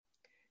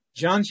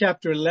John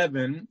chapter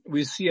 11,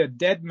 we see a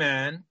dead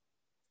man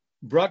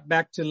brought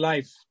back to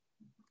life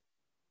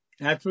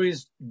after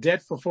he's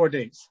dead for 4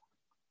 days.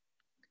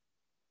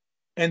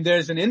 And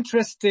there's an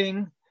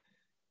interesting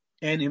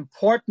and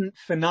important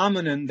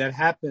phenomenon that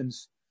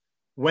happens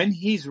when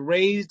he's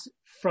raised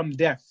from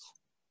death.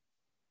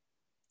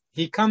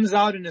 He comes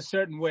out in a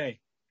certain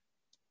way.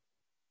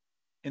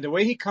 And the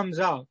way he comes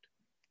out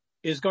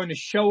is going to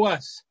show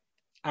us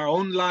our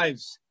own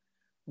lives,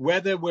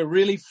 whether we're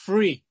really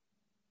free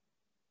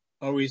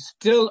or we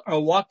still are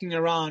walking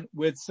around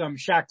with some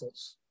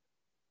shackles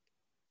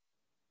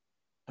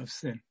of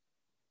sin.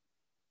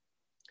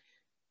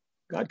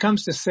 God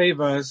comes to save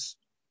us.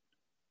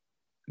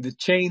 The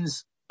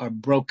chains are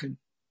broken.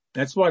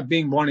 That's what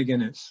being born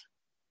again is.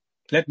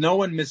 Let no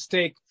one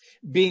mistake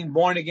being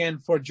born again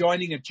for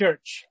joining a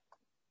church,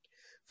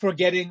 for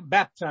getting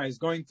baptized,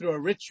 going through a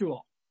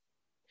ritual,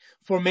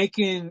 for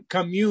making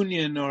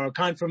communion or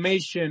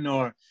confirmation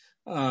or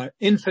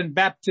infant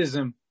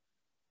baptism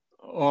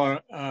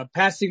or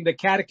passing the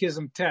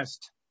catechism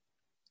test,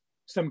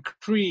 some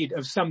creed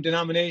of some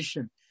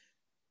denomination.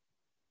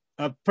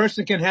 A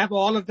person can have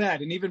all of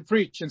that and even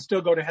preach and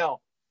still go to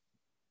hell,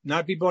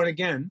 not be born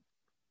again.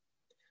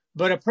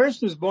 But a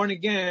person who's born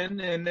again,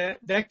 and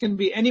that can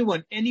be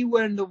anyone,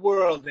 anywhere in the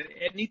world, at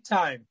any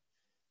time.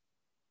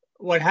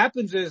 What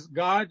happens is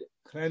God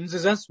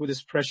cleanses us with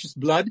his precious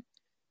blood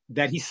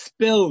that he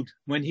spilled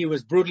when he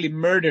was brutally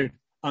murdered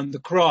on the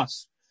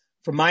cross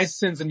for my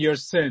sins and your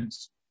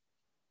sins.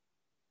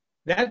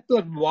 That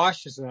blood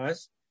washes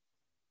us.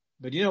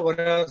 But you know what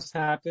else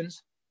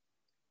happens?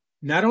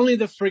 Not only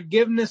the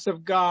forgiveness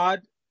of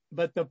God,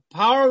 but the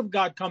power of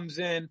God comes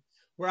in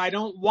where I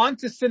don't want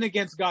to sin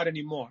against God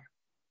anymore.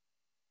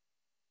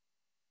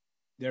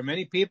 There are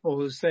many people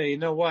who say, you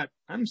know what?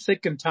 I'm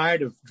sick and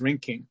tired of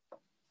drinking.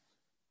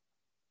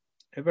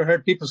 Ever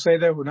heard people say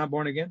that we're not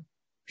born again?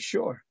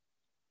 Sure.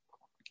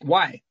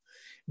 Why?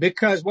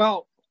 Because,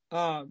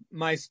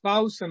 my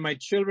spouse and my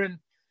children,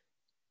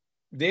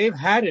 they've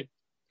had it.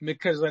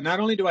 Because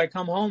not only do I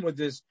come home with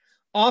this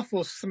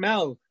awful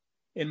smell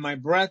in my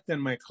breath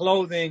and my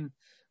clothing,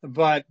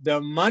 but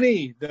the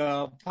money,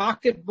 the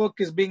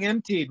pocketbook is being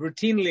emptied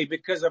routinely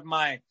because of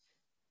my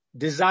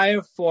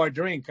desire for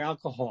drink,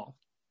 alcohol.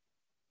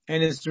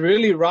 And it's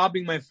really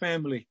robbing my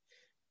family.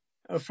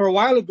 For a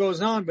while it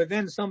goes on, but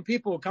then some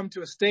people come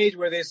to a stage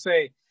where they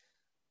say,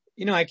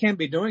 I can't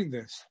be doing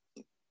this.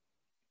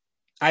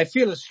 I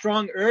feel a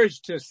strong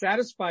urge to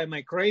satisfy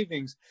my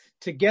cravings,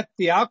 to get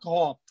the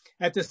alcohol.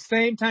 At the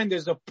same time,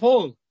 there's a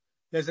pull.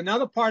 There's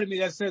another part of me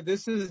that says,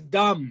 this is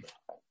dumb.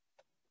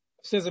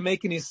 This doesn't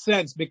make any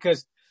sense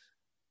because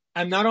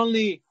I'm not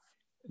only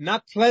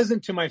not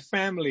pleasant to my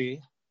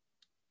family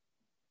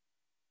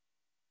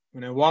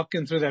when I walk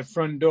in through that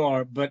front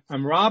door, but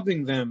I'm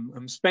robbing them.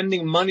 I'm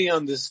spending money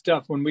on this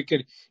stuff when we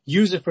could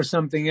use it for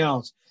something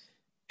else.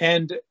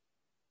 And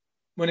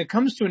when it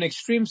comes to an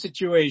extreme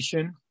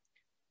situation,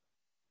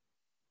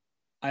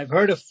 I've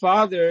heard of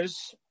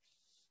fathers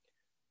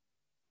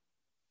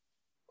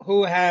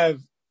who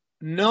have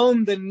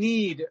known the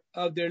need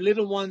of their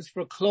little ones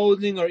for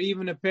clothing or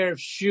even a pair of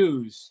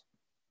shoes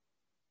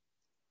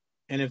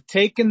and have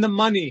taken the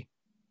money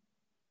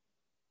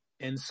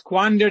and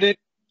squandered it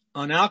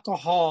on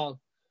alcohol,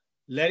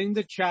 letting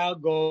the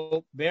child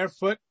go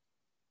barefoot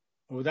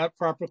or without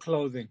proper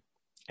clothing.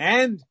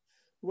 And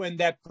when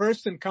that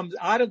person comes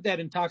out of that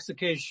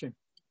intoxication,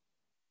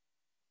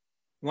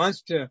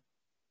 wants to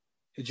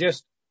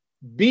just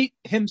beat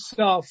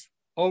himself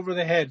over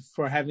the head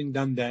for having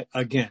done that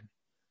again.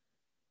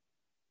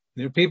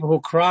 There are people who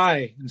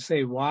cry and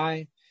say,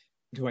 why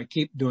do I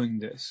keep doing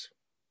this?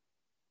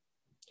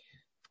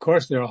 Of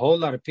course, there are a whole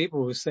lot of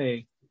people who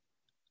say,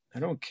 I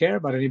don't care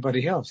about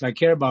anybody else. I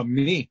care about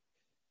me.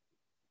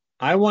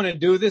 I want to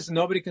do this and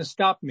nobody can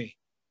stop me.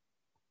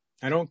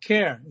 I don't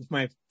care. If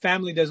my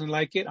family doesn't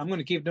like it, I'm going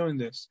to keep doing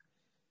this.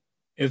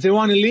 If they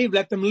want to leave,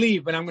 let them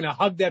leave, but I'm going to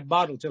hug that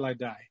bottle till I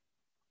die.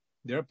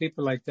 There are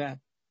people like that.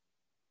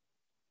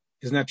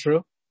 Isn't that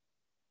true?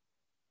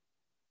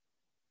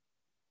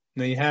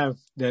 Now you have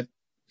that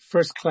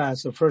first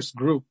class or first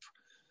group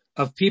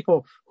of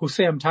people who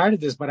say, I'm tired of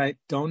this, but I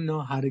don't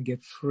know how to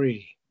get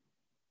free.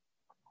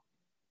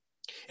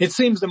 It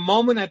seems the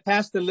moment I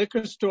pass the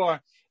liquor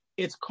store,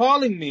 it's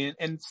calling me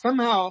and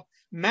somehow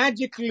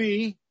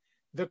magically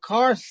the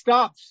car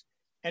stops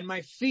and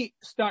my feet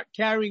start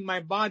carrying my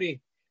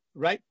body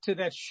right to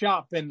that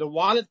shop and the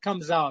wallet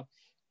comes out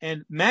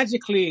and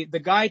magically the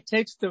guy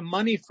takes the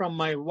money from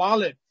my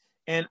wallet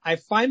and I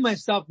find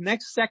myself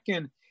next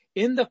second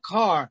in the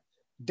car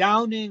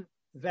downing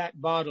that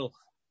bottle.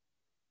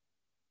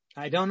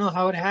 I don't know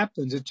how it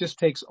happens. It just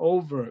takes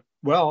over.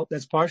 Well,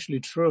 that's partially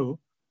true.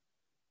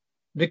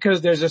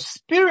 Because there's a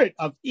spirit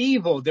of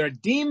evil. There are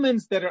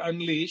demons that are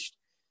unleashed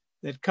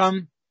that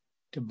come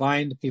to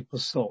bind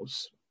people's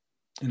souls.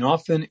 And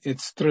often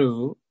it's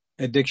through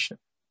addiction.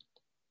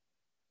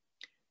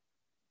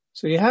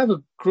 So you have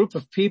a group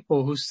of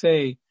people who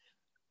say,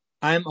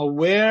 I'm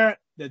aware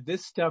that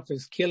this stuff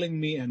is killing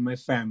me and my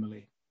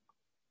family.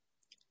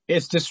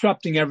 It's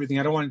disrupting everything.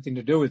 I don't want anything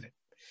to do with it.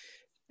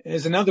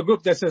 There's another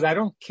group that says, I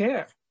don't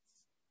care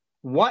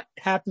what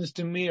happens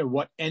to me or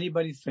what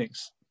anybody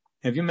thinks.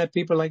 Have you met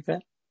people like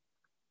that?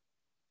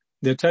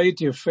 They'll tell you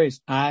to your face,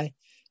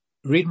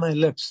 read my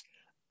lips,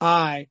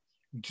 I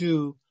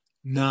do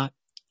not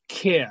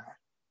care.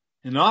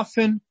 And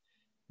often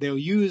they'll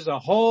use a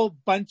whole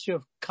bunch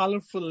of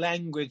colorful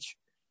language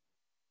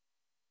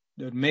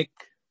that would make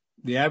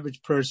the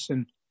average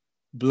person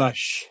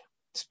blush,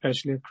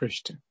 especially a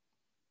Christian.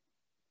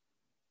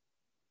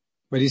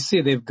 But you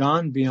see, they've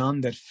gone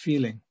beyond that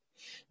feeling.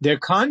 Their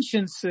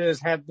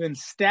consciences have been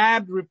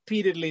stabbed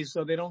repeatedly,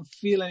 so they don't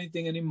feel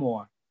anything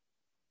anymore.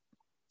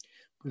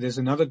 But there's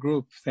another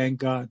group, thank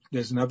God,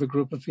 there's another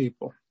group of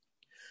people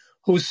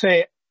who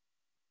say,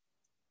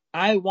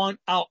 I want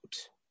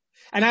out.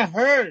 And I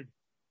heard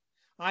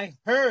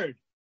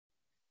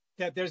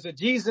that there's a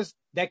Jesus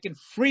that can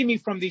free me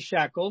from these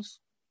shackles.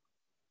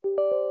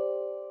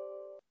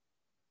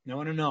 And I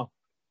want to know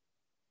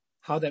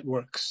how that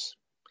works,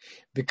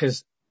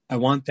 because I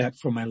want that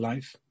for my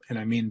life, and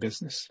I mean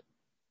business.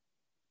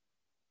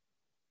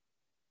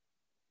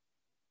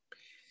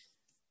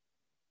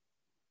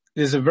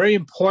 There's a very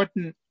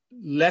important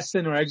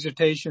lesson or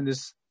exhortation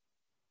this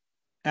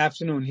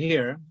afternoon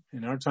here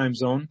in our time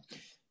zone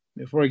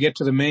before we get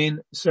to the main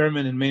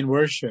sermon and main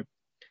worship.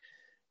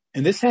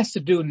 And this has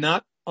to do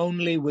not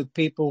only with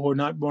people who are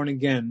not born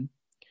again,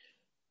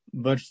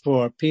 but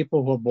for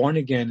people who are born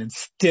again and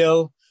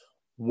still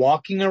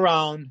walking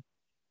around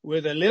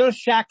with a little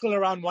shackle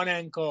around one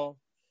ankle,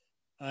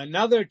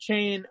 another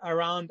chain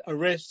around a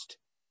wrist,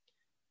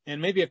 and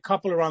maybe a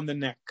couple around the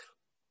neck.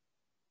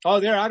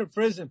 Oh, they're out of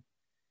prison,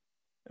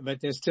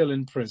 but they're still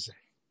in prison.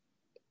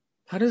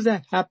 How does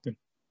that happen?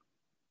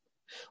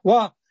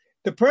 Well,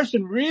 the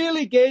person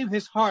really gave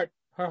her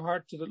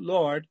heart to the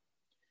Lord,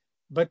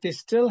 but they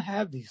still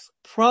have these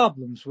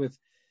problems with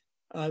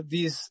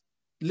these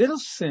little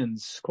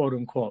sins, quote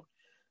unquote.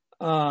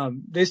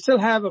 They still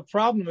have a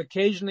problem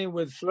occasionally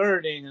with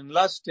flirting and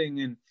lusting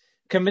and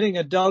committing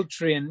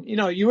adultery. And,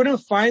 you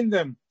wouldn't find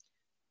them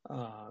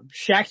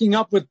shacking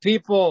up with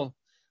people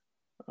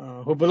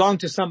who belong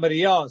to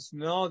somebody else.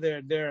 No,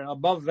 they're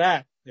above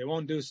that. They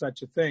won't do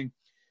such a thing.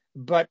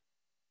 But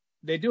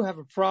they do have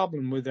a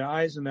problem with their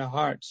eyes and their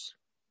hearts.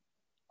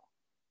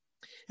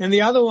 And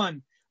the other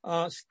one,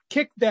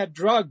 kick that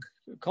drug,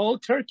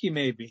 cold turkey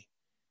maybe.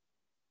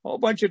 Whole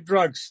bunch of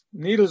drugs,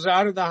 needles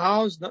out of the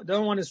house,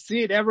 don't want to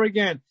see it ever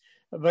again.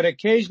 But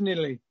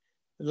occasionally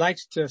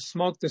likes to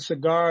smoke the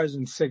cigars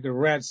and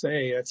cigarettes.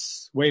 Hey,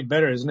 that's way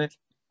better, isn't it?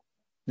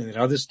 Than that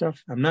other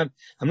stuff. I'm not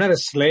a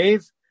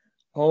slave.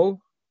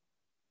 Oh,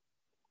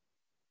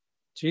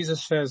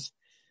 Jesus says,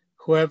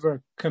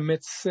 whoever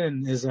commits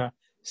sin is a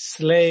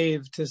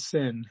slave to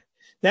sin.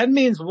 That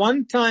means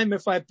one time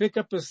if I pick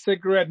up a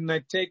cigarette and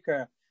I take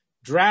a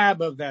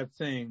drab of that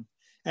thing,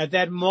 at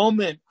that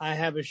moment, I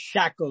have a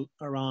shackle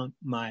around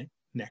my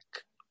neck.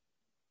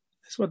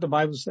 That's what the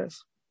Bible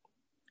says.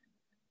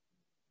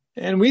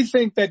 And we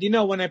think that,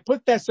 when I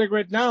put that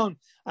cigarette down,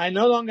 I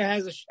no longer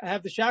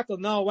have the shackle.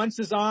 No, once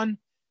it's on,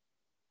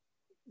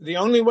 the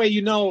only way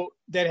you know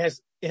that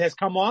it has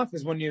come off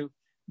is when you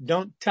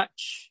don't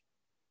touch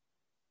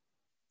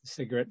the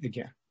cigarette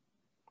again.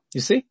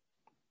 You see?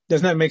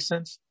 Doesn't that make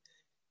sense?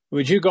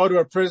 Would you go to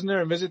a prisoner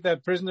and visit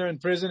that prisoner in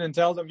prison and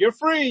tell them, you're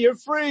free, you're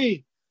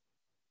free?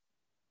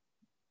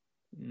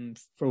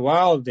 For a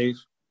while, they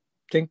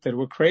think that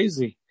we're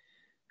crazy.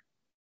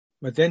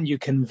 But then you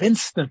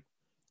convince them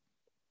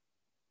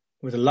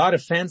with a lot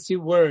of fancy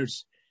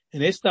words,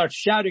 and they start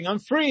shouting, I'm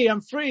free,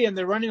 and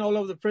they're running all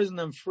over the prison,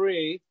 I'm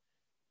free.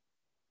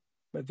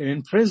 But they're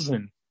in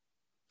prison.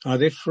 Are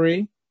they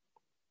free?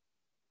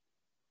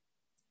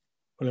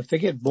 Well, if they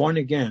get born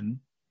again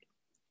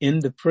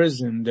in the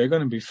prison, they're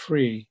going to be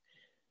free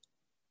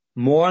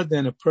more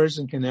than a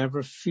person can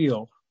ever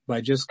feel by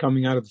just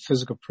coming out of the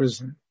physical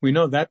prison. We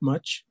know that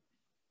much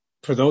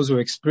for those who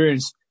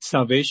experience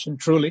salvation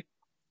truly.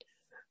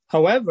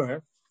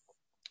 However,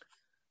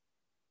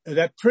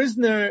 that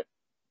prisoner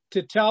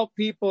to tell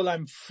people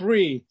I'm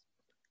free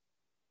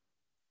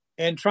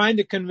and trying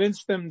to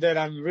convince them that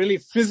I'm really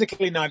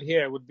physically not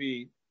here would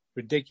be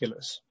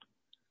ridiculous.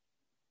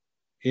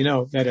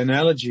 That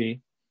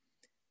analogy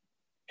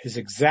is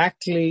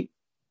exactly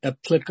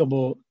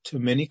applicable to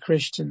many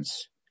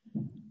Christians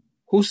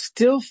who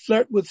still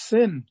flirt with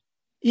sin,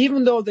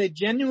 even though they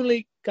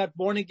genuinely got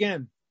born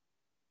again,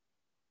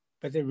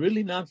 but they're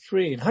really not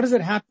free. And how does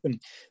that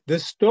happen? The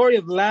story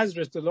of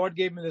Lazarus, the Lord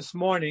gave me this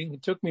morning, He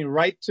took me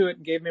right to it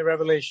and gave me a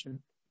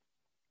revelation,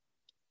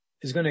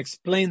 is going to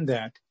explain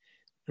that.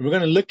 And we're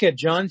going to look at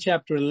John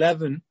chapter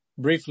 11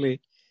 briefly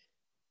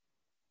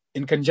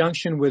in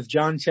conjunction with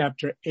John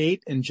chapter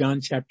 8 and John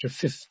chapter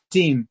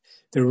 15.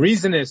 The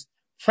reason is,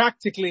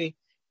 practically,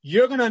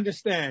 you're going to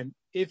understand,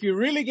 if you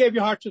really gave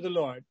your heart to the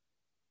Lord,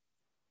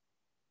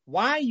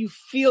 why you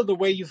feel the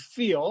way you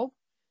feel,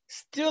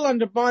 still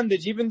under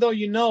bondage, even though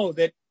you know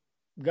that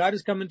God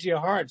has come into your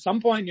heart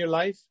some point in your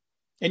life,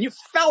 and you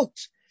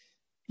felt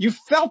You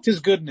felt his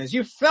goodness.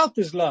 You felt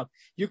his love.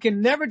 You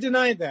can never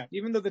deny that.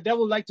 Even though the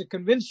devil would like to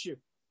convince you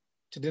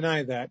to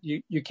deny that,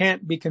 you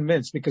can't be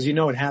convinced because you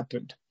know it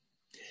happened.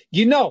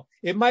 You know,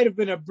 it might have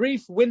been a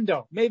brief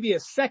window, maybe a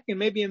second,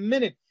 maybe a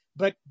minute,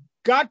 but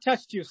God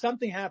touched you.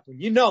 Something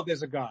happened. You know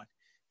there's a God,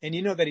 and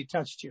you know that he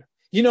touched you.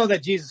 You know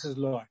that Jesus is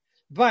Lord.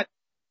 But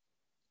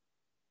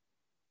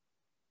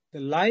the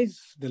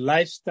life, the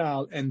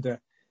lifestyle, and the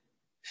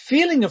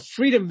feeling of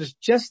freedom is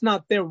just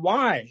not there.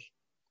 Why?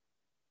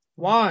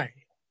 Why?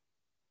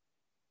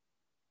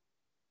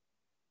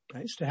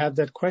 I used to have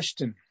that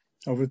question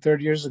over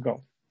 30 years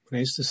ago when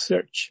I used to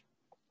search.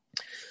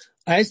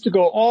 I used to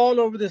go all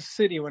over the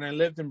city when I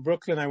lived in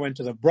Brooklyn. I went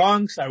to the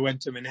Bronx. I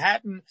went to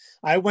Manhattan.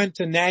 I went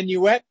to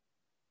Nanuet,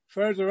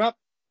 further up.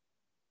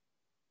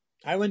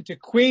 I went to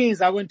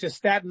Queens. I went to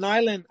Staten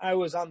Island. I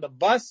was on the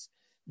bus,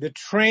 the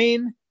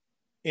train,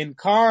 in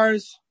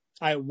cars.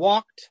 I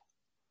walked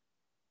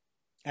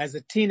as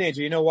a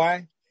teenager. You know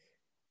why?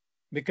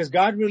 Because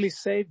God really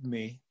saved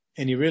me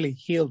and he really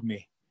healed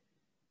me,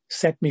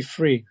 set me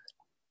free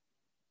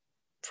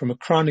from a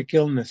chronic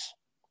illness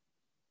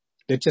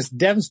that just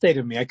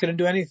devastated me. I couldn't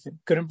do anything,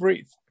 couldn't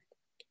breathe.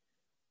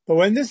 But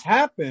when this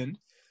happened,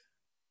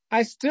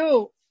 I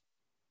still,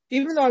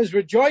 even though I was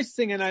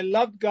rejoicing and I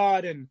loved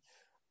God and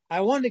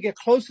I wanted to get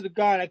closer to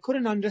God, I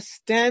couldn't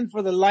understand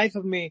for the life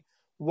of me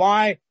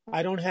why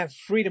I don't have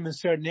freedom in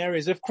certain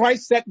areas. If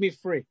Christ set me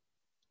free,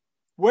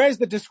 where's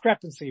the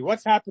discrepancy?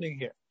 What's happening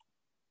here?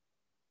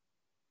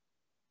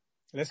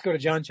 Let's go to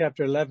John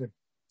chapter 11.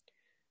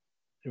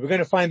 We're going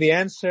to find the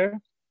answer,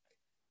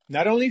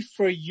 not only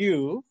for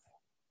you,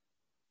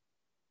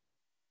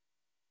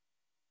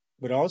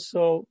 but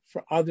also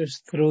for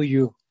others through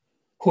you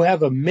who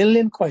have a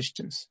million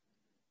questions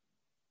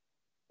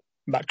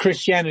about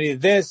Christianity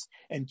this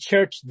and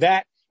church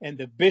that and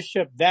the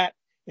bishop that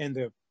and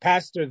the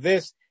pastor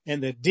this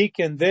and the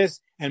deacon this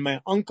and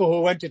my uncle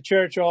who went to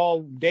church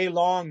all day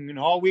long and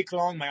all week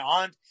long, my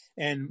aunt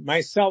and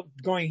myself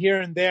going here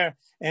and there.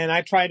 And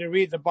I try to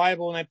read the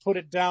Bible and I put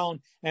it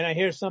down and I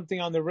hear something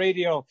on the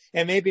radio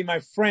and maybe my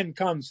friend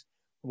comes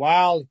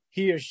while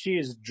he or she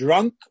is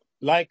drunk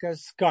like a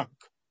skunk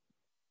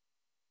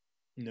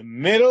in the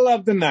middle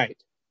of the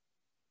night,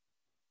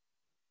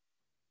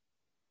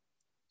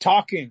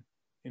 talking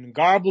in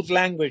garbled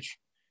language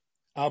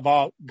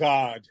about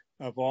God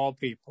of all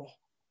people.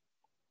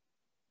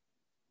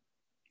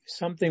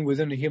 Something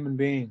within a human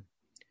being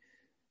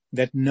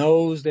that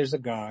knows there's a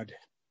God.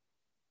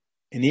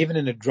 And even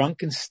in a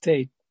drunken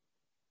state,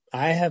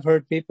 I have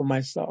heard people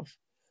myself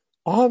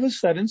all of a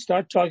sudden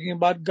start talking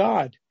about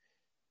God.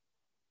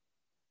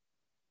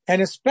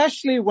 And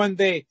especially when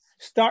they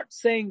start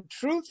saying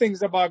true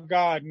things about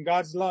God and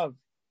God's love.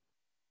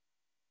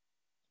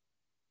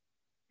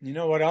 You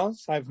know what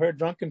else I've heard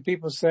drunken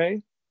people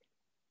say?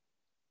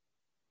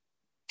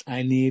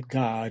 I need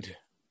God.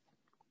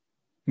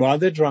 While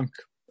they're drunk,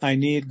 I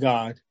need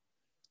God.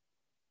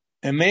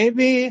 And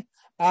maybe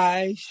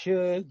I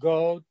should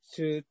go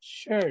to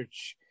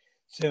church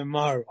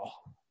tomorrow.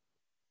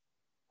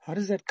 How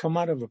does that come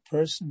out of a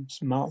person's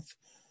mouth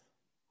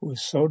who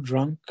is so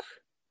drunk?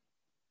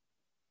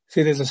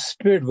 See, there's a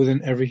spirit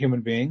within every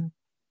human being.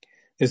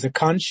 There's a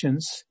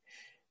conscience.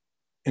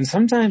 And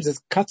sometimes it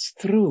cuts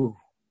through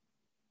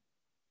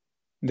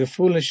the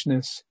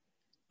foolishness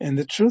and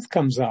the truth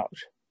comes out.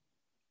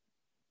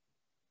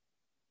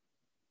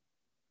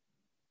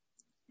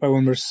 But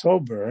when we're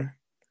sober,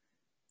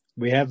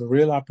 we have a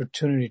real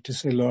opportunity to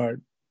say,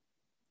 Lord,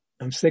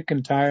 I'm sick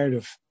and tired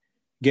of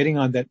getting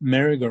on that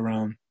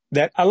merry-go-round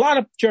that a lot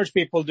of church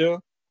people do,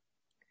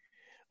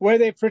 where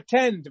they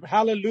pretend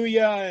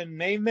hallelujah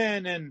and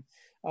amen and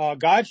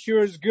God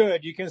sure is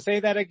good. You can say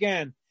that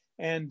again.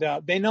 And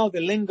they know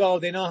the lingo.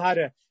 They know how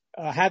to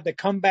have the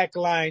comeback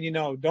line. You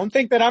know, don't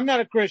think that I'm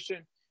not a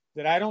Christian,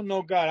 that I don't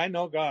know God. I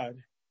know God.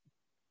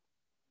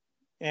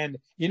 And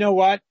you know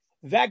what?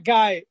 That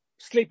guy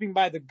sleeping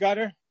by the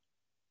gutter,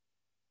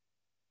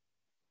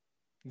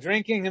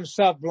 drinking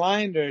himself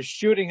blind or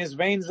shooting his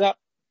veins up,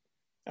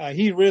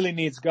 he really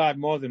needs God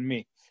more than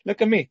me.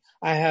 Look at me.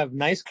 I have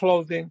nice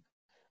clothing.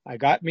 I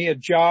got me a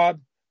job.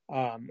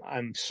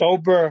 I'm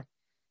sober.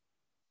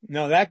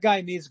 No, that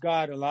guy needs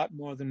God a lot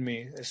more than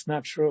me. It's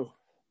not true.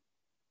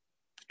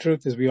 The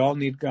truth is we all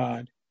need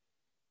God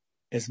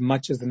as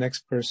much as the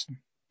next person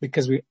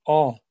because we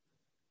all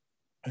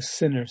are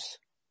sinners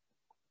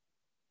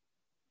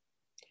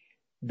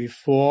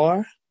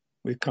before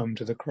we come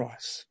to the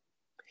cross.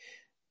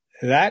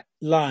 That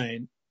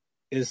line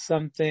is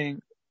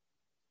something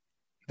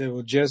that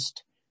will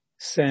just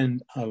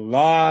send a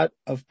lot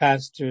of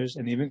pastors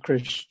and even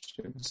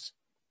Christians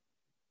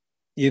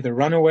either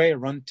run away or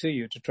run to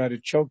you to try to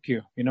choke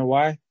you. You know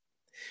why?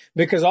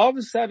 Because all of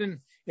a sudden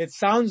it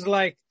sounds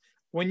like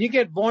when you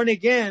get born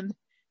again,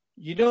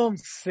 you don't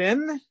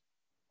sin.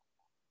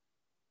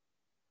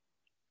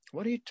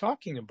 What are you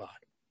talking about?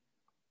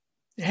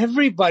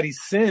 Everybody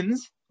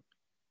sins.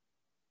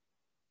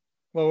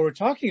 What we're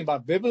talking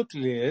about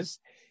biblically is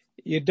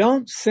you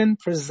don't sin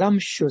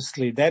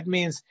presumptuously. That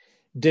means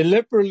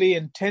deliberately,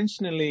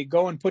 intentionally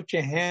go and put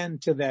your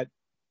hand to that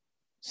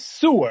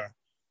sewer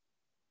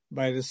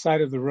by the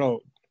side of the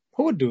road?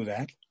 Who would do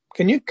that?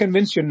 Can you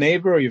convince your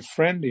neighbor or your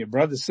friend or your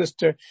brother,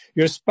 sister,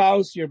 your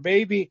spouse, your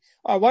baby?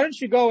 Why don't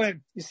you go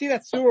and you see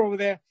that sewer over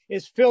there?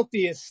 It's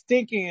filthy, it's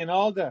stinking, and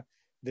all the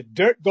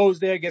dirt goes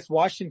there, gets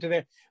washed into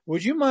there.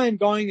 Would you mind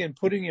going and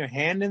putting your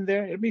hand in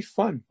there? It'll be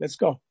fun. Let's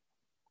go.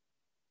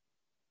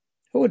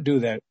 Who would do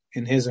that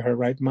in his or her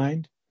right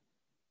mind?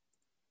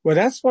 Well,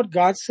 that's what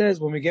God says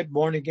when we get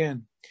born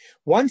again.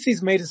 Once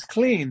he's made us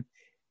clean,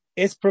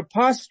 it's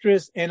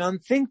preposterous and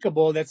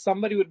unthinkable that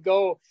somebody would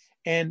go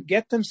and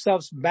get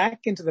themselves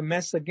back into the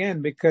mess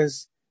again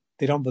because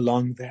they don't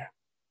belong there.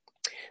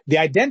 The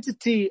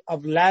identity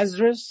of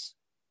Lazarus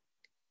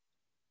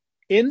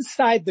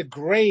inside the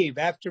grave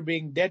after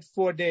being dead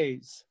 4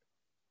 days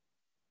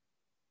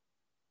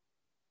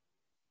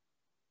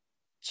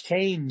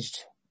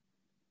changed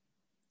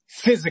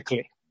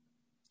physically.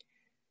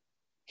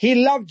 He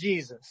loved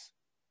Jesus.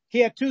 He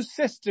had 2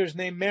 sisters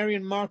named Mary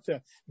and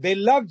Martha. They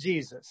loved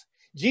Jesus.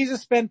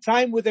 Jesus spent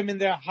time with them in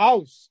their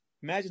house.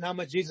 Imagine how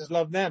much Jesus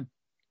loved them.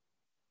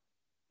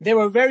 They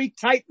were very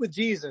tight with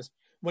Jesus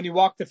when he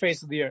walked the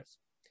face of the earth.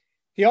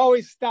 He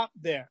always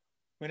stopped there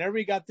whenever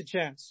he got the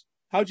chance.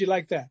 How'd you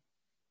like that?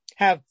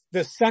 Have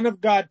the Son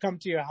of God come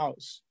to your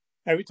house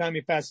every time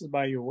he passes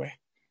by your way.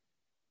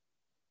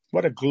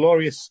 What a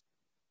glorious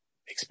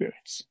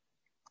experience.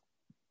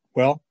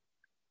 Well,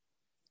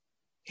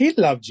 he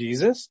loved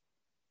Jesus.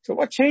 So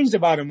what changed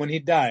about him when he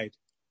died?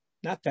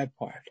 Not that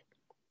part.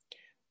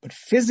 But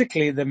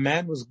physically, the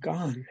man was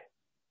gone.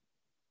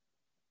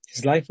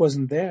 His life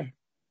wasn't there.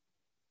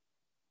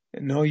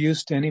 And no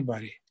use to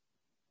anybody.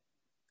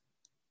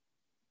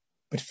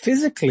 But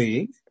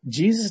physically,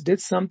 Jesus did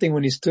something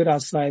when he stood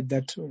outside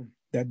that tomb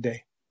that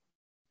day.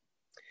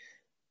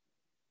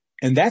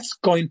 And that's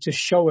going to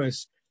show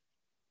us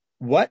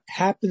what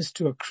happens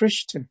to a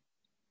Christian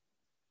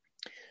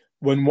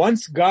when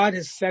once God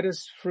has set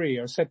us free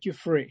or set you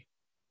free.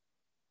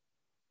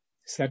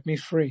 Set me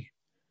free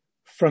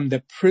from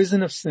the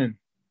prison of sin.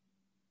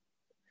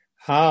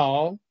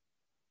 How,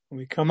 when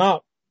we come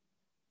out,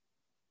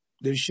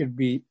 there should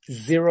be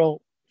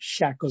 0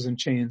 shackles and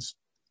chains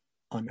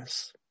on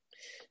us.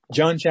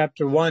 John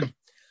chapter 1.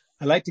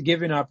 I'd like to give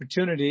you an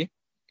opportunity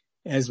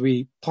as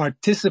we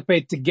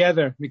participate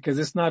together, because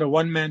it's not a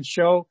one-man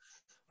show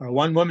or a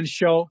one-woman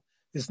show.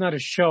 It's not a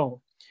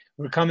show.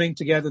 We're coming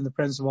together in the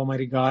presence of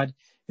Almighty God,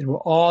 and we're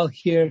all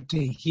here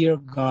to hear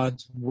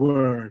God's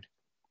word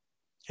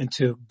and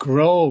to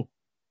grow,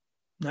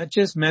 not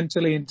just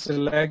mentally,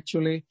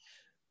 intellectually,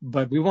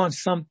 but we want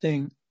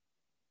something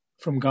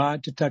from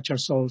God to touch our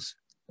souls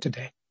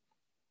today,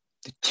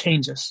 to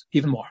change us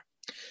even more.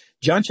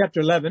 John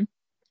chapter 11.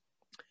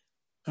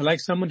 I'd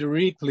like someone to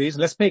read, please.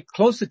 Let's pay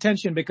close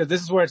attention because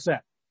this is where it's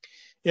at.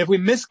 If we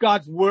miss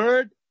God's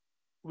word,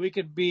 we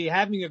could be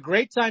having a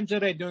great time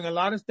today doing a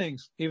lot of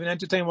things, even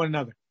entertain one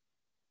another.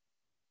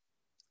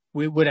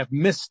 We would have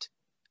missed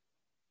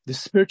the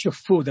spiritual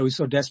food that we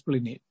so desperately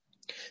need.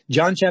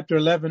 John chapter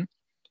 11,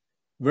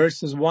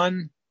 verses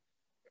 1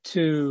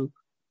 to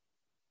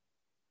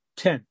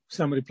 10.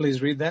 Somebody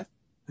please read that.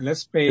 And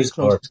let's pay Praise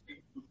close. Lord.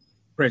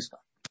 Praise God.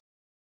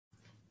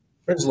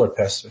 Praise the Lord,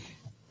 Pastor.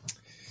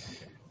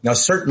 Now a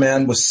certain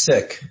man was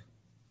sick,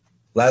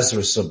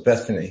 Lazarus of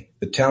Bethany,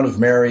 the town of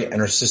Mary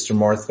and her sister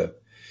Martha.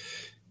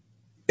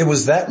 It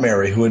was that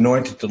Mary who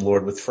anointed the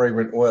Lord with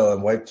fragrant oil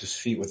and wiped his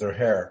feet with her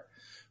hair,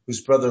 whose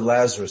brother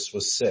Lazarus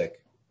was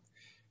sick.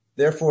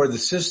 Therefore the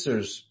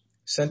sisters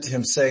sent to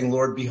him saying,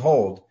 Lord,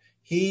 behold,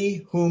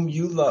 he whom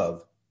you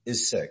love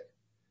is sick.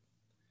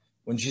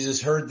 When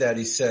Jesus heard that,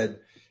 he said,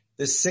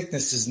 this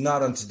sickness is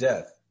not unto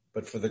death,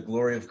 but for the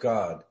glory of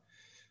God,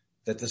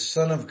 that the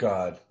Son of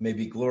God may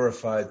be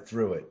glorified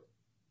through it.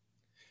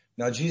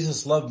 Now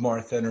Jesus loved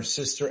Martha and her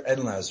sister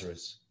and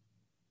Lazarus.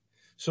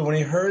 So when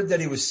he heard that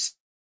he was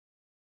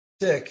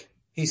sick,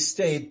 he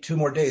stayed 2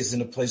 more days in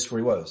the place where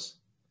he was.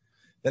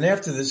 Then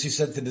after this, he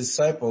said to the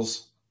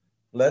disciples,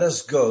 let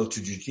us go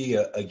to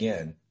Judea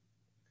again.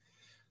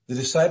 The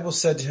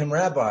disciples said to him,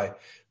 Rabbi,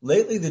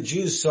 lately the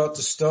Jews sought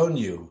to stone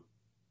you,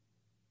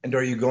 and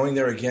are you going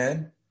there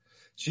again?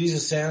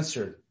 Jesus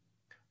answered,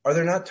 are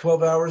there not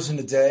 12 hours in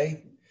a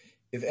day?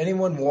 If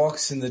anyone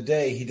walks in the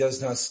day, he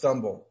does not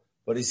stumble,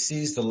 but he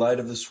sees the light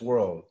of this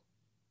world.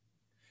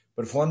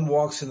 But if one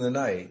walks in the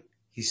night,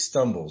 he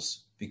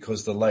stumbles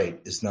because the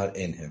light is not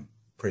in him.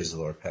 Praise the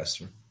Lord,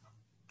 Pastor.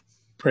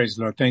 Praise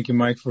the Lord. Thank you,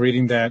 Mike, for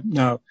reading that.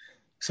 Now,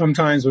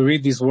 sometimes we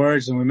read these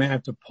words and we may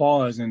have to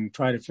pause and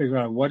try to figure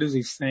out what is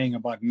he saying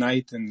about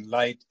night and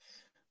light.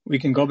 We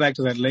can go back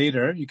to that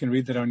later. You can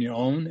read that on your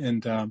own,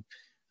 and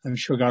I'm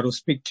sure God will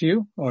speak to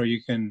you, or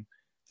you can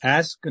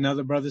ask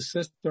another brother,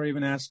 sister, or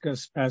even ask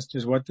us,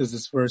 pastors, what does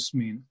this verse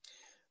mean?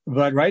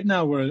 But right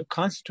now we're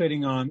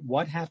concentrating on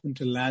what happened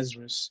to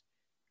Lazarus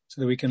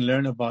so that we can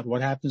learn about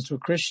what happens to a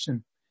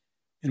Christian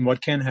and what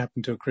can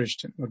happen to a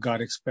Christian, what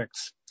God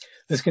expects.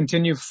 Let's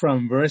continue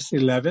from verse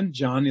 11,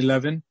 John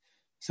 11.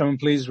 Someone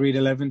please read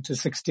 11 to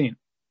 16.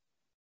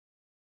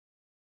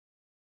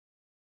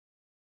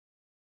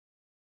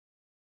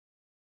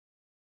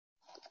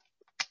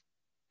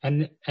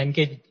 And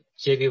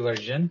NKJV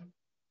version,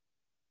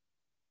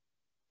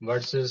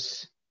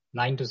 verses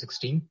 9 to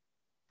 16.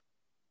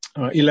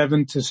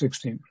 11 to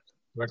 16.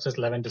 Verses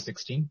 11 to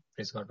 16.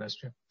 Praise God,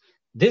 Pastor.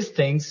 These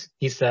things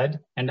he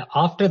said, and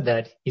after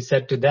that he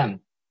said to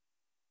them,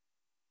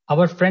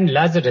 our friend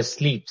Lazarus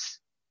sleeps,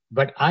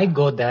 but I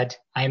go that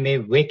I may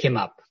wake him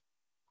up.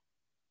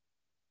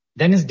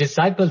 Then his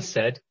disciples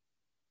said,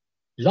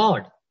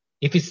 Lord,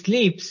 if he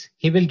sleeps,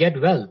 he will get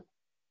well.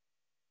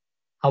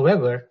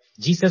 However,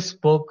 Jesus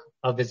spoke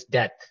of his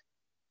death,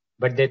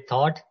 but they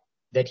thought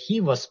that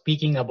he was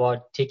speaking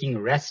about taking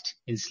rest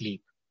in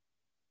sleep.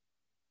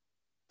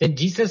 Then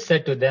Jesus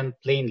said to them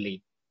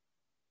plainly,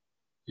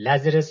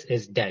 Lazarus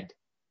is dead,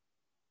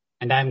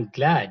 and I am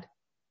glad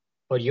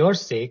for your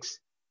sakes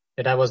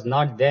that I was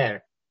not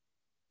there,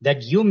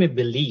 that you may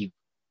believe.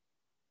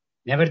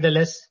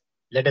 Nevertheless,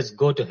 let us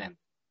go to him.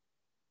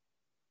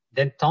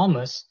 Then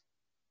Thomas,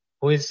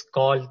 who is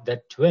called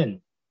the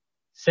twin,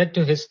 said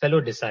to his fellow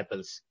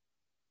disciples,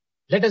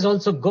 let us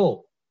also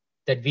go,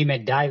 that we may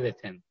die with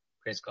him.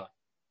 Praise God.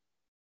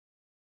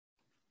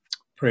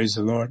 Praise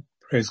the Lord.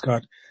 Praise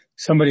God.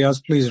 Somebody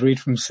else please read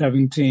from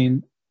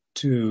 17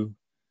 to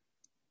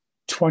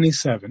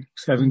 27.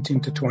 17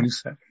 to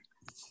 27.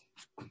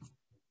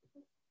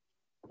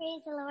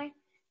 Praise the Lord.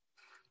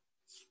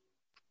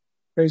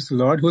 Praise the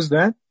Lord. Who's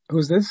that?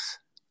 Who's this?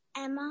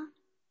 Emma.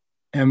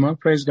 Emma.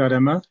 Praise God,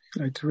 Emma.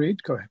 You'd like to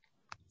read? Go ahead.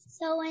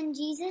 So when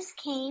Jesus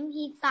came,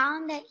 he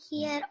found that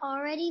he had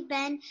already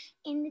been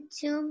in the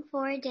tomb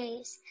 4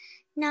 days.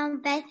 Now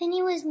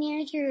Bethany was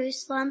near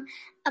Jerusalem,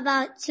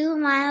 about 2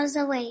 miles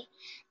away,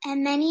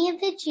 and many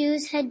of the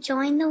Jews had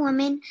joined the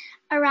women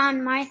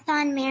around Martha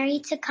and Mary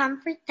to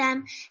comfort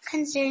them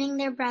concerning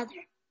their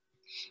brother.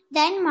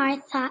 Then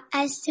Martha,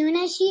 as soon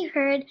as she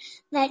heard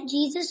that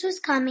Jesus was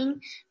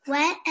coming,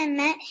 went and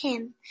met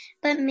him,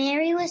 but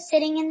Mary was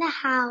sitting in the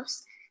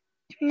house.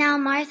 Now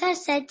Martha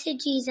said to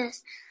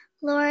Jesus,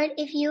 Lord,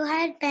 if you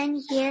had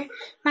been here,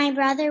 my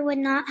brother would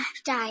not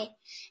have died.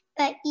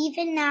 But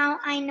even now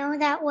I know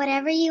that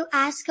whatever you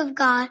ask of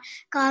God,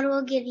 God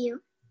will give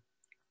you.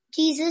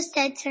 Jesus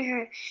said to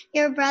her,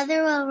 your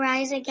brother will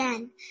rise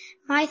again.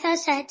 Martha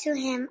said to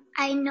him,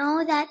 I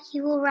know that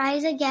he will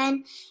rise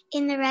again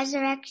in the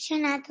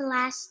resurrection at the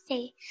last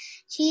day.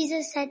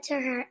 Jesus said to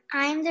her,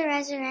 I am the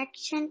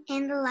resurrection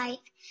and the life.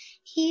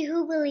 He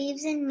who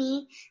believes in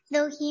me,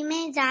 though he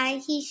may die,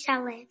 he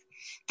shall live.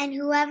 And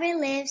whoever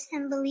lives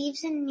and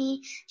believes in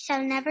me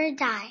shall never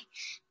die.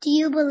 Do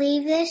you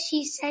believe this?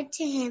 She said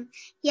to him,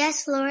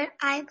 yes, Lord,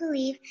 I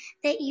believe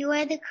that you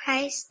are the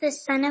Christ, the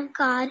Son of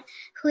God,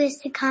 who is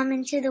to come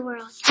into the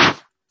world.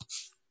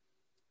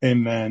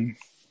 Amen.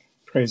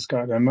 Praise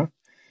God, Emma.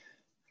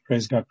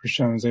 Praise God,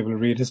 Prashant was able to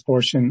read his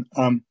portion.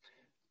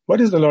 What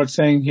is the Lord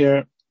saying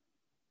here?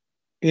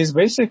 He's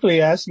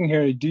basically asking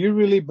here, do you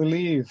really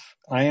believe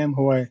I am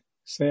who I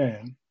say I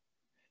am?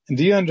 And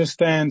do you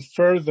understand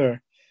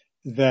further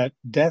that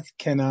death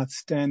cannot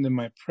stand in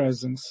my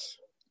presence?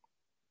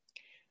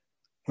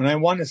 When I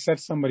want to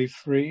set somebody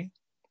free,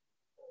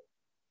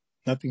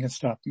 nothing can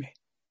stop me.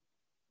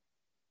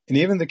 And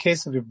even the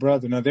case of your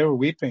brother, now they were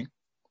weeping,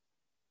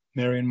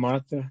 Mary and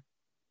Martha.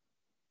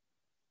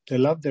 They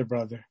loved their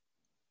brother.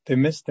 They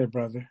missed their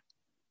brother.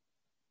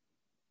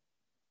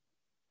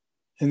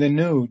 And they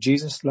knew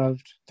Jesus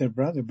loved their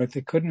brother, but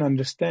they couldn't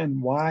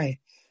understand why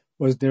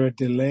was there a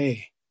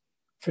delay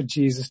for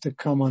Jesus to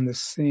come on the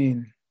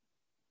scene.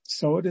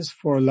 So it is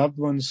for loved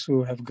ones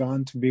who have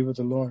gone to be with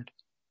the Lord.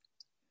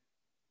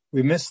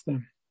 We miss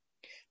them.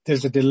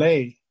 There's a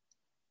delay.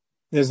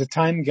 There's a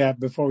time gap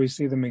before we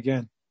see them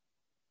again.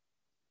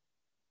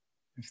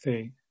 If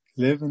they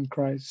live in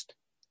Christ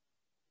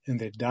and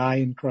they die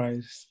in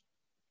Christ,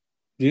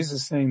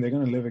 Jesus is saying they're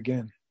going to live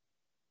again.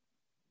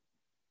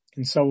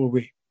 And so will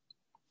we.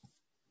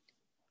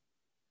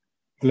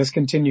 But let's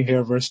continue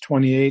here, verse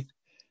 28,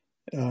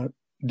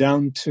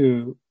 down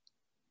to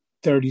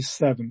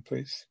 37,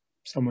 please.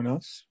 Someone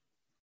else?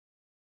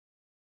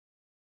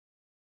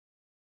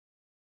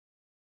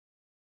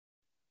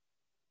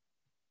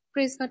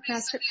 Praise God,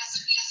 Pastor.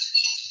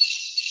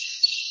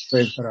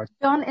 Praise God.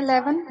 John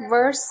 11,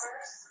 verse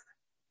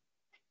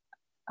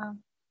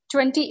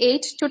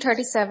 28 to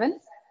 37,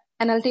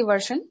 NLT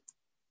version.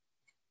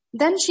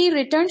 Then she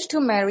returned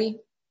to Mary.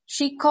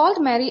 She called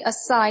Mary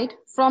aside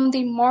from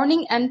the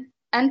morning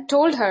and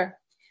told her,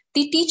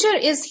 the teacher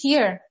is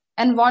here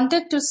and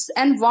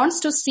wants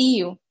to see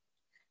you.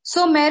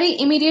 So Mary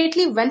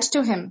immediately went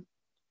to him.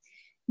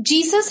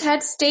 Jesus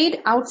had stayed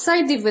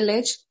outside the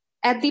village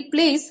at the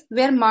place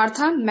where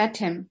Martha met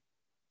him.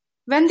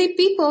 When the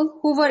people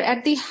who were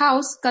at the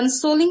house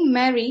consoling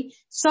Mary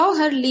saw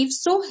her leave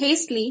so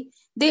hastily,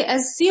 they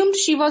assumed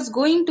she was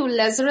going to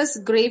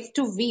Lazarus' grave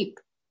to weep.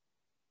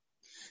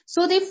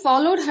 So they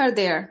followed her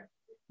there.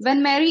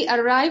 When Mary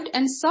arrived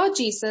and saw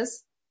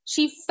Jesus,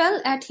 she fell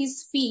at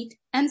his feet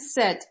and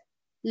said,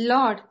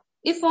 Lord,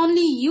 if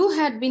only you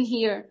had been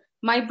here,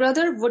 my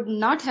brother would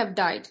not have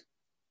died.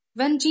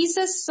 When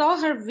Jesus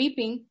saw her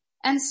weeping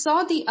and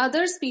saw the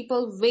other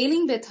people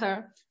wailing with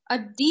her, a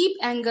deep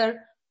anger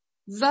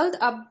welled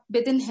up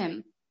within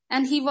him,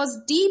 and he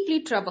was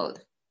deeply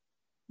troubled.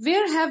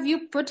 "Where have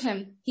you put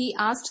him?" he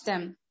asked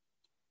them.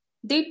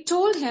 They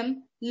told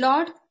him,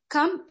 "Lord,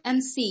 come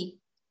and see."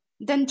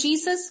 Then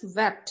Jesus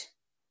wept.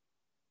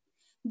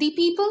 The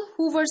people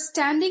who were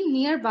standing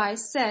nearby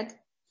said,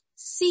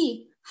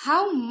 "See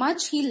how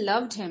much he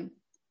loved him."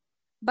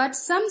 But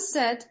some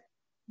said,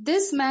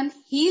 "This man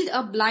healed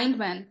a blind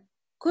man.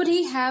 Could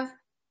he have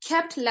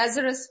kept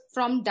Lazarus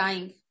from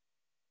dying?"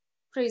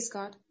 Praise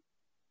God.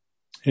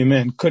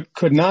 Amen.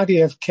 Could not he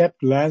have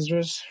kept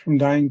Lazarus from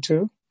dying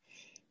too?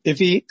 If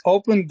he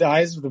opened the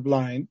eyes of the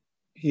blind,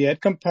 he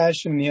had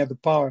compassion and he had the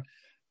power,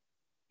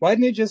 why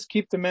didn't he just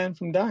keep the man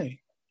from dying?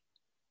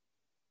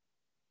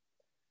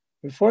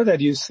 Before that,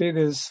 you see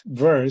this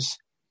verse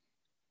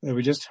that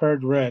we just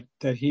heard read,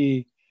 that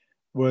he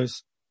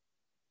was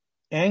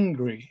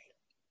angry.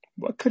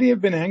 What could he have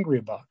been angry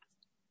about?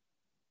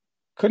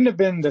 Couldn't have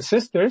been the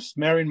sisters,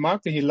 Mary and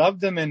Martha. He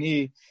loved them and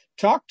he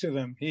talked to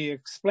them. He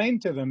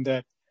explained to them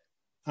that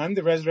I'm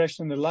the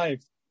resurrection and the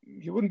life.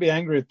 He wouldn't be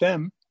angry at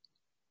them.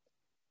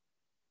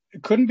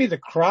 It couldn't be the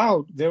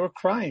crowd. They were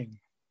crying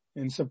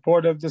in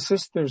support of the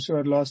sisters who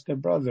had lost their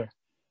brother.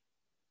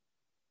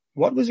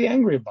 What was he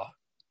angry about?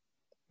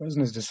 It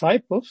wasn't his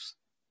disciples.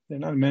 They're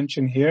not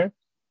mentioned here.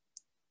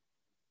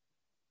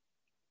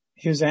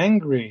 He was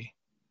angry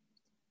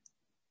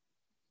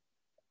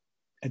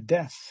at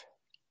death.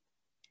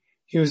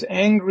 He was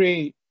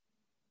angry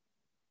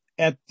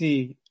at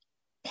the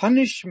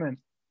punishment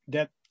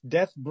that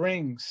death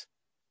brings,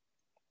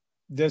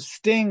 the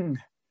sting,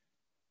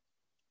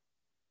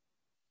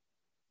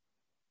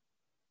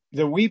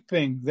 the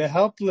weeping, the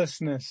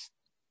helplessness.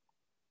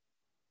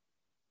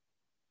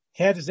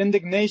 He had his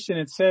indignation.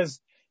 It says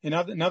in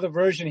another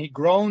version, he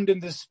groaned in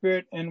the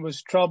spirit and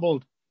was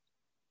troubled.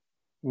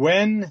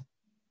 When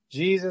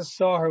Jesus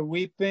saw her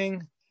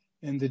weeping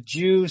and the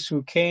Jews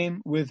who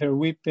came with her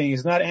weeping,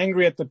 he's not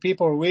angry at the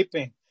people who are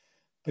weeping,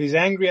 but he's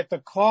angry at the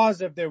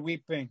cause of their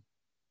weeping.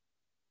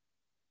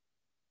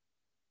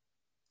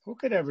 Who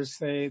could ever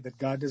say that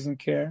God doesn't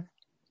care?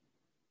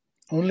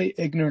 Only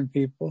ignorant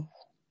people.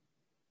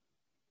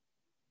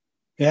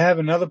 You have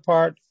another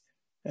part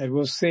that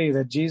we'll see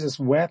that Jesus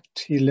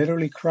wept. He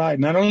literally cried.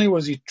 Not only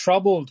was he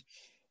troubled,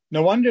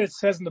 no wonder it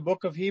says in the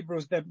book of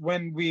Hebrews that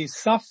when we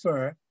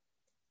suffer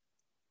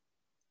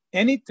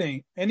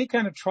anything, any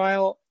kind of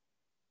trial,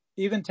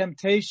 even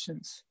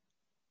temptations,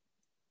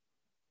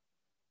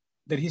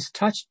 that he's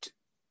touched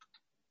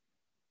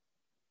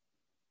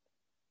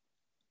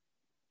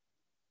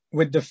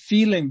with the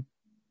feeling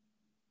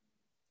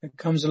that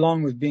comes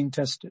along with being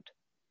tested.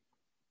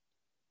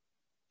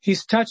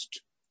 He's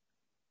touched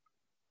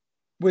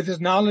with his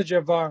knowledge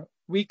of our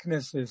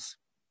weaknesses.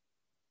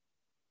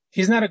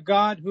 He's not a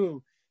God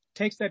who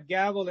takes that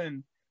gavel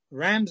and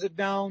rams it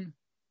down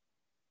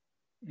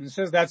and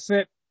says, that's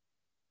it.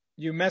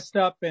 You messed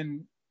up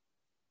and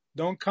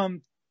don't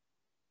come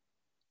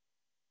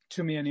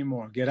to me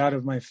anymore. Get out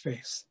of my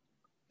face,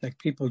 like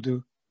people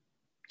do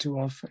too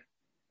often.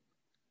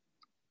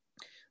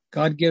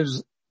 God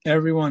gives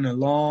everyone a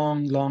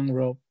long, long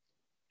rope.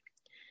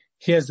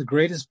 He has the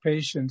greatest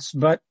patience,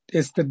 but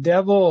it's the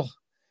devil,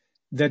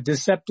 the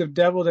deceptive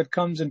devil, that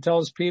comes and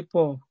tells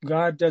people,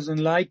 God doesn't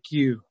like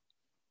you.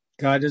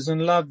 God doesn't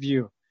love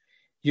you.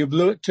 You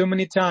blew it too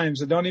many times,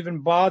 so don't even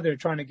bother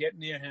trying to get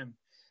near him.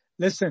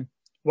 Listen,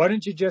 why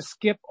don't you just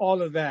skip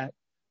all of that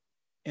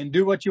and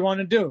do what you want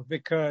to do?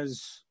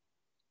 Because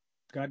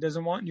God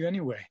doesn't want you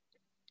anyway.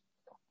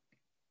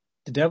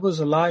 The devil is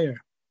a liar.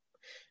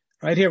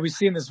 Right here we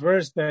see in this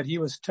verse that he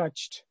was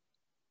touched.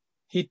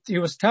 He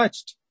was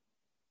touched.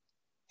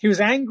 He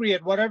was angry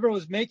at whatever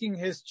was making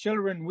his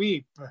children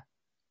weep.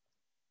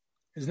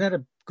 Isn't that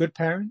a good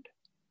parent?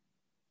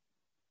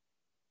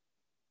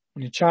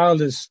 When your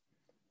child is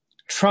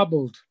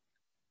troubled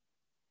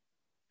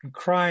and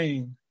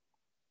crying,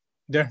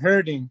 they're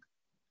hurting,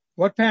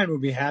 what parent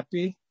would be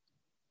happy?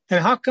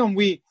 And how come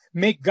we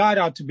make God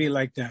out to be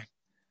like that?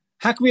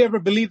 How can we ever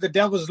believe the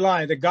devil's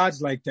lie that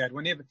God's like that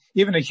when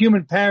even a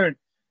human parent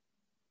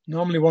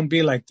normally won't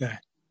be like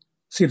that?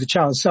 See the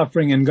child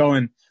suffering and go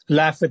and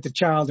laugh at the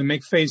child and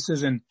make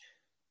faces and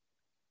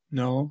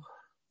no.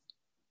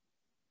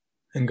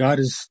 And God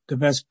is the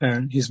best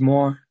parent. He's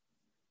more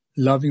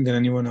loving than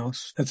anyone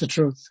else. That's the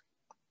truth.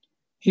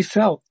 He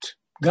felt.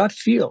 God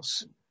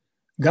feels.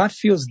 God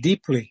feels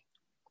deeply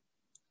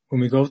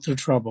when we go through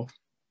trouble.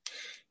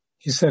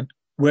 He said,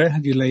 where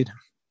have you laid him?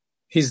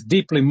 He's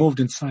deeply moved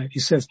inside. He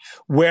says,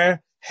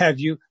 where have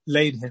you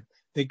laid him?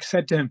 They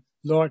said to him,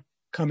 Lord,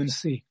 come and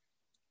see.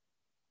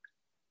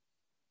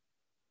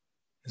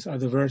 This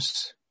other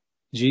verse,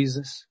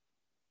 Jesus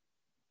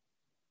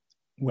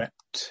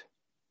wept.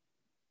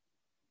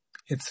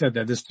 It said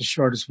that this is the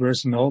shortest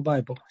verse in the whole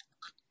Bible.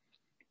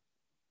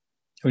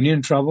 When you're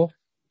in trouble,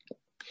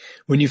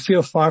 when you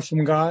feel far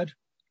from God,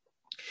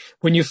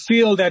 when you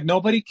feel that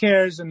nobody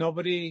cares and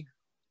nobody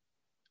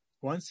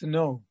wants to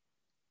know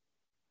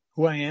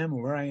who I am,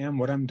 where I am,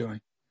 what I'm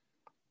doing.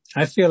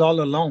 I feel all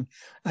alone.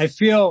 I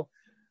feel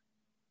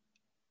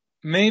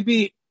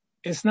maybe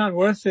it's not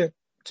worth it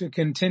to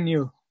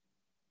continue.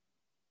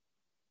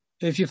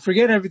 If you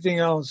forget everything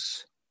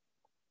else,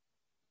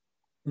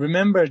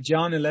 remember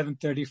John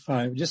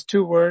 11:35. Just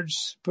 2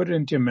 words, put it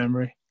into your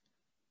memory.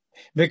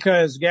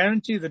 Because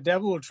guarantee the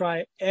devil will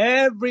try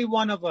every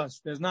one of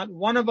us. There's not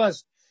one of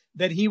us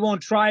that he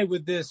won't try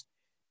with this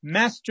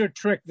master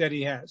trick that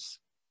he has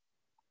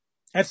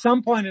at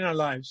some point in our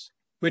lives,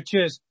 which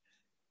is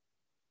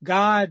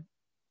God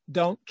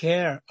don't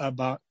care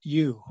about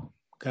you.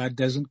 God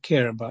doesn't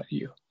care about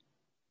you.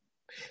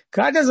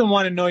 God doesn't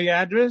want to know your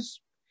address.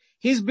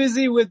 He's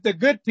busy with the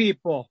good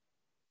people.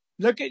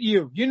 Look at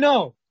you. You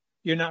know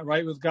you're not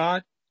right with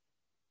God,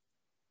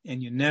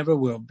 and you never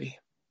will be.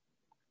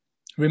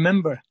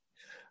 Remember,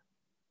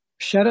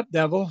 shut up,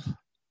 devil.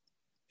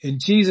 In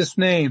Jesus'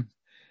 name.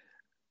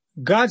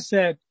 God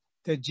said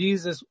that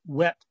Jesus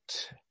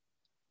wept.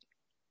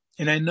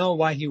 And I know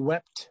why he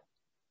wept.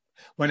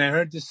 When I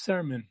heard this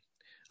sermon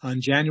on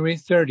January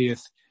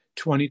 30th,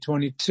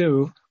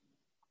 2022,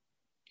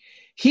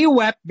 he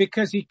wept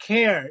because he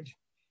cared.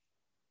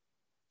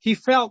 He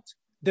felt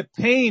the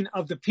pain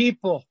of the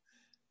people.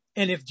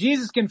 And if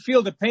Jesus can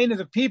feel the pain of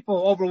the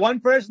people over one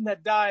person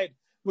that died,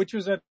 which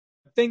was a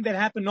thing that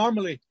happened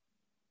normally,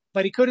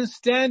 but he couldn't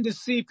stand to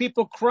see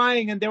people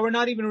crying and they were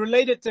not even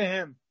related to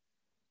him.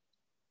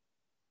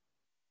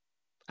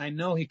 I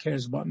know he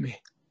cares about me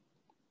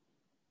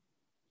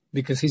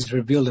because he's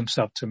revealed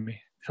himself to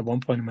me at one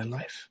point in my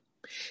life.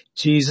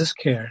 Jesus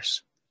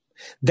cares.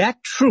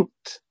 That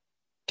truth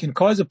can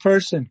cause a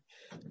person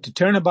to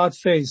turn about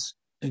face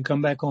and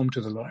come back home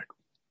to the Lord.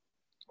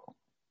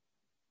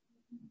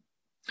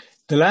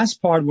 The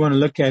last part we want to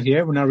look at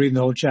here, we're not reading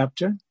the whole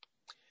chapter,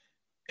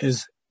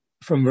 is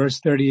from verse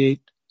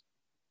 38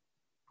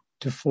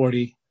 to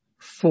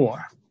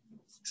 44.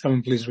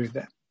 Someone please read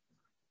that.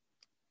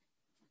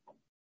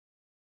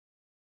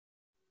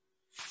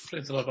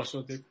 Praise the Lord,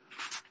 Pastor Pradeep.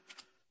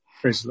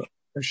 Praise the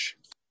Lord.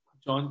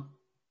 John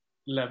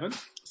 11,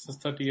 verses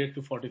 38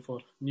 to 44,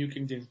 New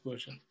King James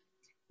Version.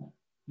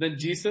 Then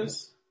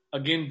Jesus,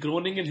 again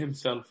groaning in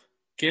himself,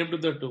 came to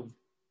the tomb.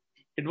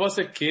 It was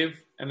a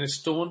cave and a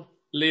stone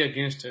lay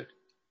against it.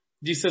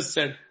 Jesus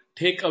said,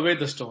 "Take away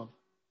the stone."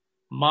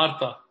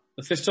 Martha,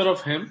 the sister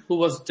of him who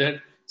was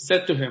dead,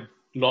 said to him,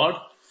 "Lord,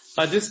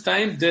 by this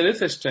time there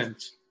is a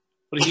stench,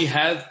 for he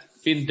has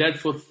been dead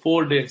for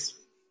 4 days."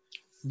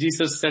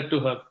 Jesus said to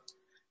her,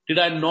 "Did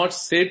I not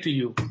say to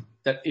you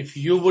that if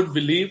you would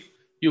believe,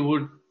 you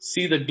would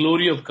see the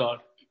glory of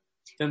God?"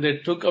 Then they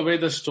took away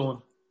the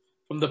stone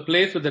from the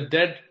place where the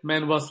dead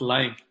man was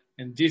lying,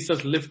 and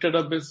Jesus lifted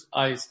up his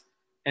eyes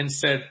and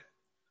said,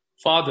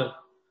 "Father,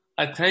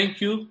 I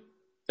thank you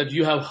that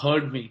you have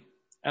heard me,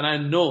 and I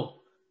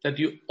know that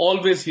you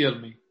always hear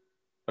me.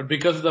 But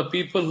because of the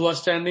people who are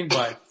standing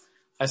by,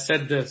 I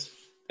said this,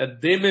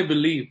 that they may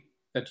believe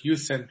that you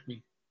sent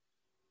me."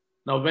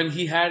 Now when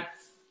he had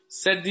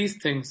said these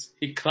things,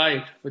 he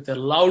cried with a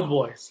loud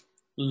voice,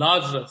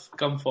 "Lazarus,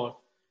 come forth."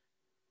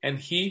 And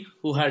he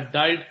who had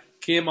died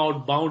came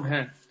out bound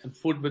hand and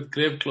foot with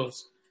grave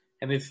clothes,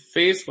 and his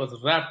face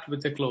was wrapped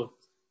with a cloth.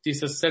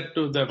 Jesus said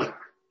to them,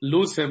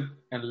 "Loose him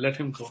and let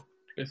him go."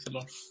 Praise the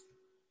Lord.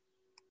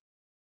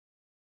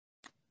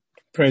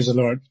 Praise the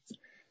Lord.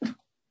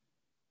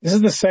 This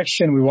is the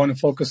section we want to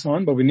focus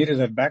on, but we needed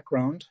a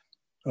background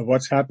of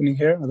what's happening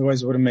here.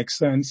 Otherwise it wouldn't make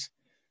sense.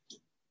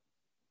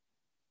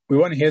 We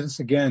want to hear this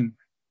again.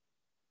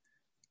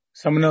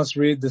 Someone else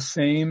read the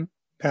same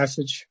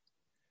passage.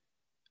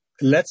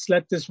 Let's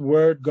let this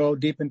word go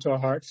deep into our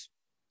hearts,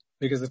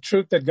 because the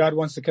truth that God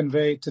wants to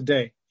convey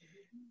today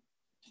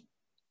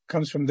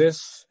comes from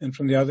this and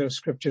from the other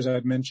scriptures I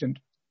had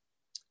mentioned.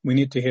 We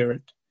need to hear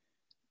it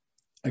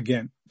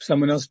again.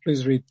 Someone else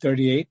please read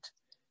 38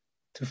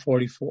 to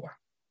 44.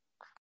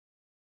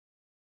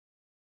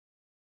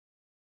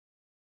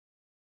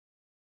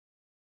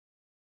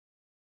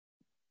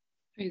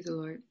 Praise the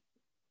Lord.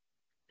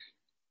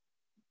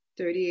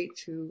 38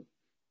 to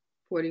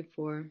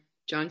 44,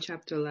 John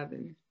chapter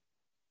 11.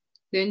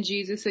 Then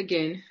Jesus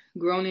again,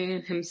 groaning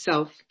in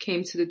himself,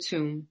 came to the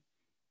tomb.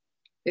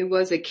 It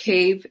was a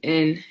cave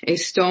and a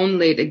stone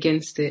laid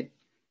against it.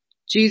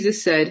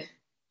 Jesus said,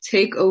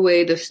 "Take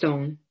away the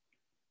stone."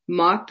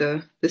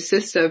 Martha, the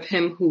sister of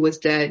him who was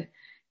dead,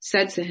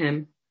 said to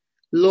him,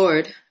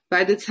 "Lord,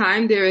 by the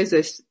time there is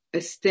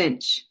a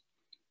stench,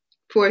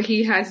 for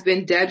he has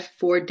been dead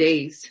 4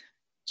 days."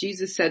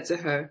 Jesus said to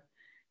her,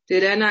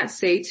 "Did I not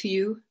say to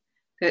you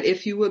that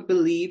if you would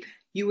believe,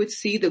 you would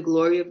see the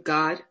glory of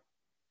God?"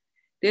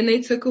 Then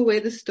they took away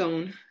the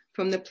stone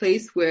from the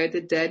place where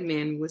the dead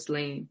man was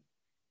laying.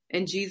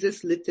 And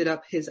Jesus lifted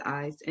up his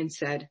eyes and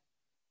said,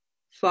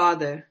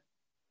 "Father,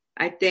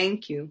 I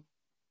thank you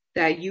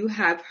that you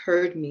have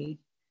heard me,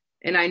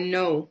 and I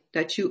know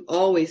that you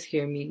always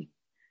hear me.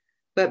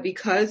 But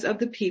because of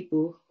the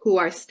people who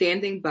are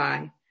standing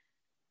by,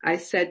 I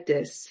said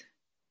this,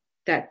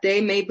 that they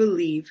may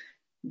believe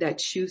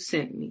that you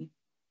sent me."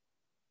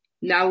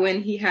 Now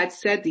when he had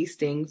said these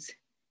things,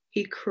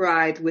 he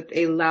cried with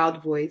a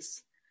loud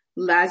voice,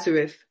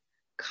 "Lazarus,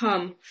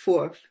 come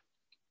forth."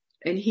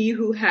 And he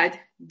who had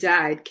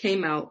died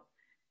came out,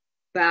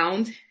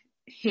 bound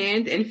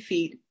hand and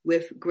feet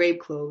with grave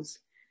clothes,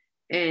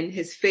 and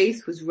his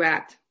face was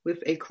wrapped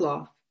with a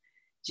cloth.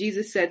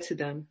 Jesus said to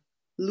them,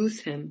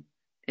 "Loose him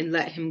and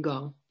let him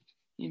go."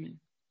 Amen.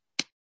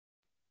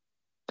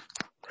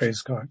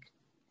 Praise God.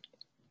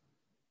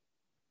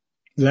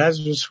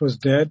 Lazarus was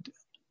dead,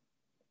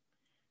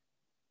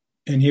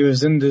 and he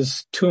was in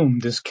this tomb,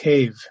 this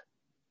cave.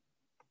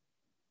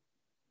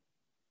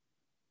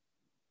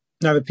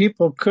 Now the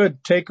people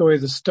could take away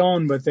the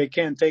stone, but they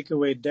can't take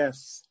away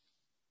death.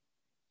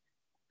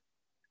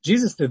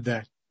 Jesus did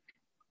that.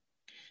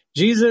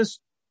 Jesus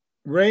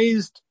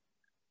raised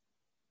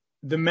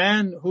the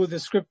man who the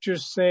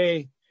scriptures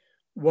say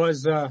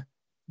was a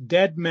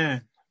dead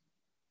man.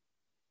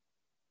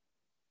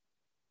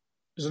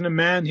 He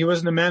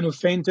wasn't a man who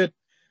fainted,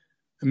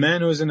 a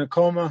man who was in a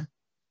coma.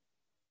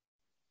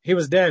 He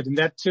was dead, and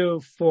that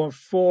too for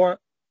 4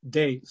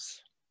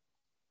 days.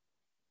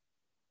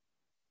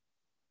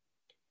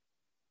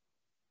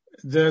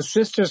 The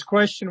sister's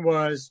question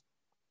was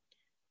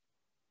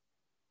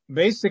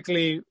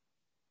basically,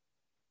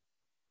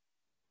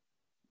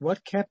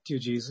 what kept you,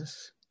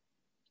 Jesus?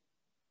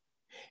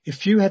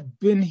 If you had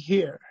been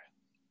here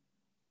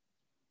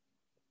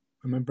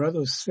when my brother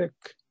was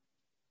sick,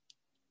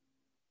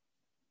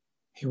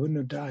 he wouldn't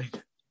have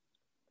died.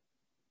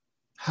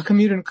 How come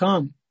you didn't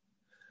come?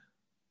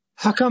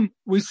 How come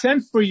we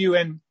sent for you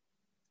and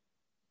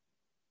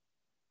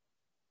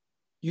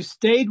you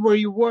stayed where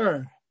you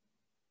were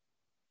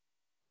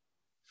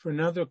for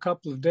another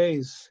couple of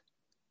days?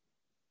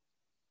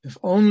 If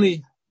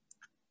only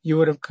you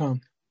would have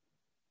come,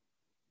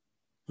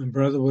 my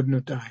brother wouldn't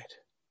have died.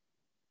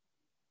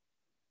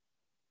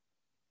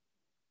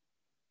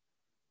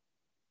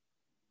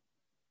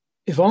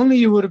 If only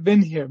you would have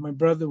been here, my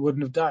brother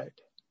wouldn't have died.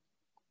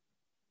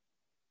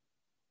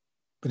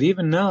 But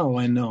even now,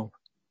 I know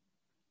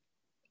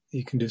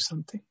you can do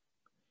something.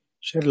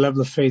 She had a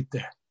level of faith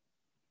there.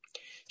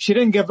 She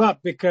didn't give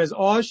up because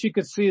all she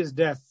could see is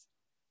death.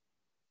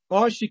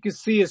 All she could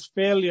see is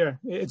failure.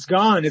 It's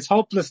gone. It's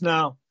hopeless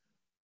now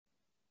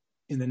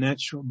in the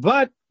natural.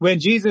 But when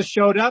Jesus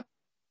showed up,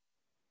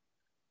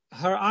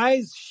 her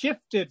eyes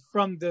shifted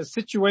from the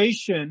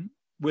situation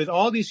with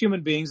all these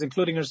human beings,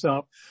 including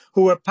herself,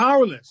 who were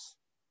powerless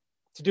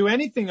to do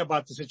anything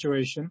about the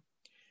situation.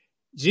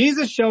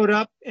 Jesus showed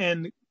up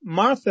and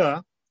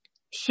Martha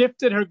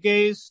shifted her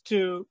gaze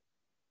to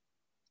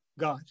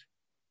God.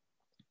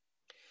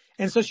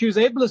 And so she was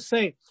able to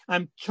say,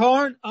 I'm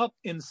torn up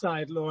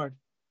inside, Lord.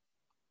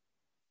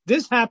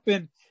 This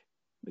happened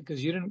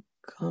because you didn't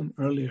come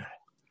earlier.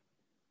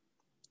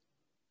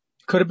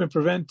 It could have been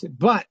prevented,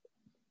 but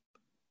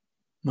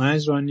my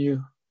eyes are on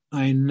you.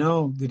 I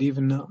know that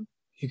even now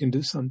you can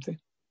do something.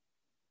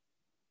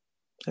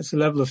 That's the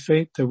level of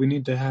faith that we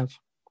need to have.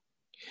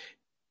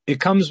 It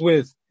comes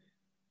with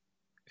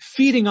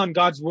feeding on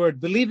God's word,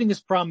 believing his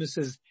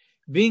promises,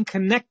 being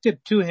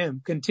connected to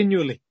him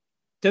continually.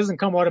 It doesn't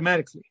come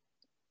automatically.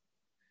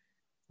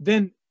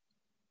 Then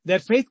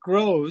that faith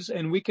grows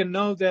and we can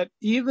know that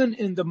even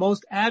in the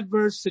most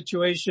adverse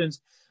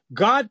situations,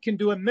 God can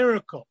do a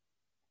miracle.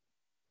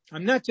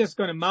 I'm not just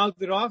going to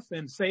mouth it off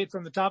and say it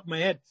from the top of my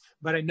head,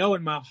 but I know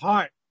in my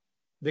heart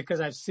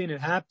because I've seen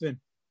it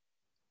happen.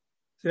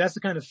 So that's the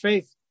kind of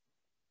faith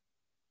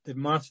that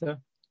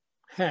Martha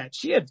had.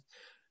 She had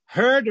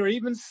heard or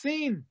even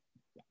seen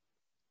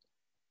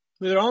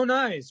with her own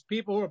eyes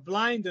people who were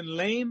blind and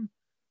lame.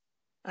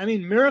 I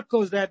mean,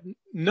 miracles that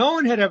no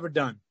one had ever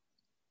done.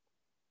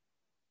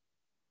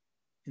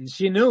 And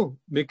she knew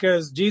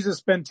because Jesus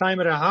spent time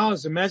at her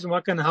house. Imagine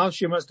what kind of house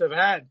she must have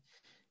had.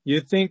 You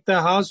think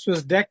the house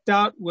was decked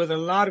out with a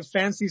lot of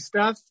fancy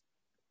stuff?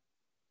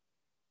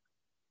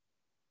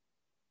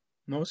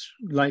 Most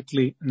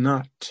likely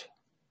not.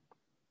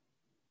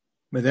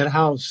 But that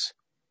house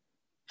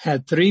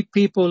had 3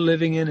 people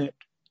living in it.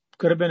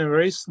 Could have been a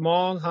very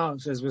small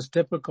house, as was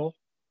typical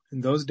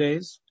in those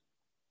days.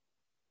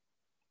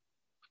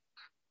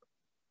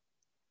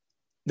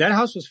 That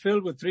house was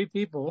filled with 3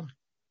 people,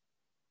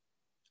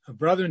 a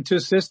brother and 2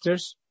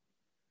 sisters,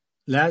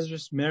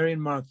 Lazarus, Mary,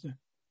 and Martha,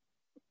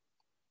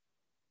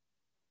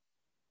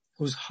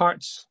 whose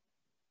hearts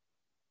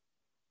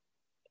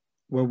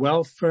were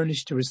well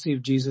furnished to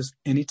receive Jesus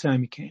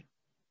anytime he came.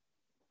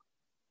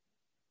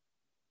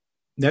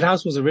 That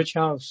house was a rich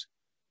house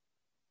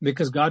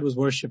because God was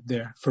worshipped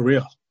there for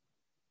real.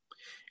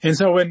 And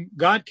so when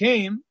God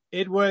came,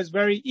 it was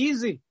very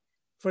easy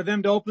for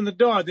them to open the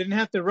door. They didn't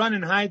have to run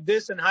and hide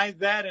this and hide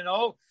that and,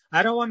 oh,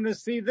 I don't want to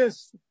see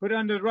this. Put it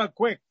under the rug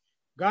quick.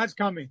 God's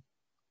coming.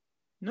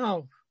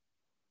 No.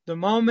 The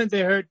moment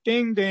they heard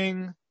ding,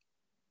 ding,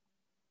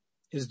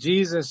 is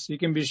Jesus. You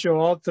can be sure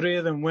all 3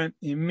 of them went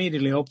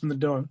immediately, opened the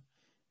door.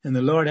 And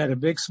the Lord had a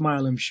big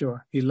smile, I'm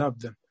sure. He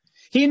loved them.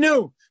 He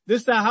knew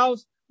this is a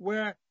house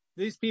where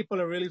these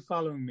people are really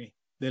following me.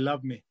 They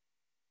love me.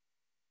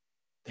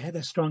 They had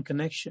a strong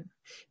connection.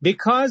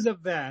 Because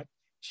of that,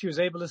 she was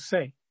able to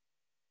say,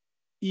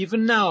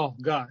 even now,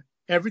 God,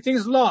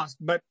 everything's lost,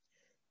 but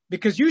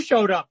because you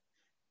showed up,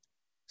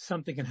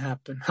 something can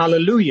happen.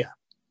 Hallelujah.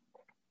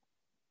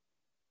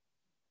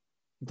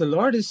 The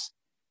Lord is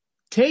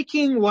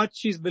taking what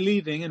she's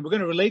believing, and we're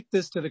going to relate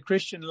this to the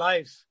Christian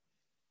life,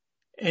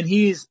 and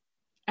He's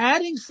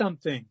adding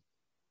something.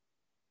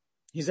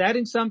 He's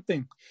adding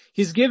something.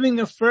 He's giving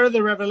a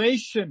further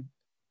revelation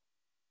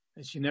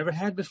that she never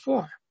had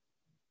before.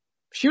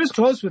 She was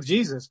close with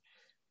Jesus,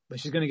 but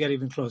she's going to get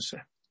even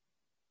closer.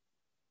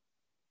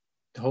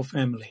 The whole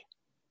family.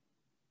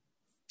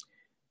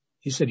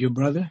 He said, your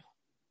brother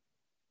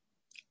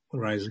will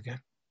rise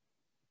again.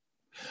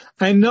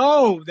 I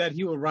know that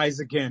he will rise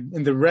again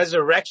in the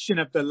resurrection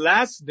of the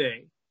last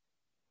day.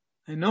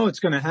 I know it's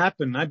going to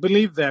happen. I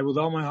believe that with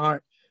all my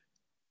heart.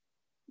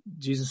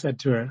 Jesus said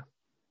to her,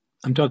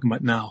 I'm talking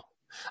about now.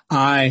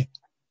 I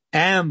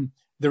am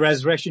the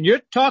resurrection.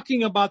 You're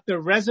talking about the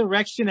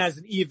resurrection as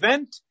an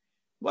event.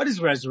 What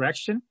is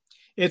resurrection?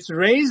 It's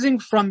raising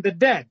from the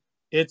dead.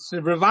 It's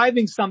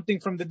reviving something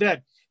from the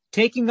dead,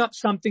 taking up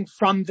something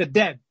from the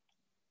dead.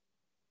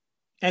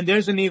 And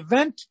there's an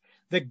event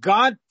that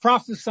God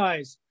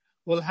prophesies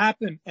will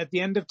happen at the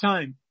end of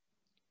time,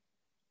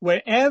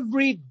 where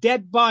every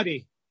dead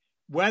body,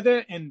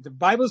 whether, and the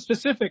Bible is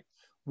specific,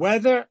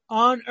 whether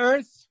on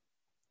earth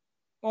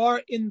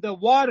or in the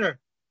water,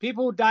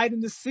 people who died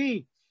in the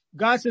sea,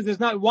 God says there's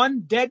not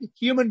one dead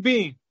human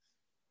being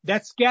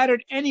that's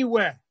scattered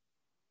anywhere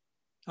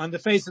on the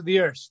face of the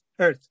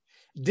earth,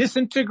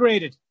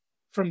 disintegrated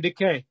from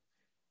decay.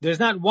 There's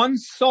not one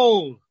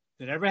soul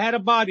that ever had a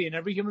body, and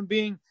every human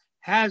being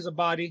has a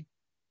body,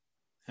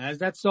 has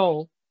that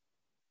soul.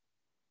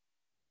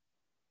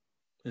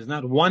 There's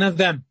not one of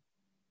them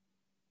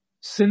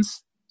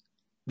since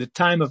the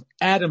time of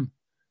Adam,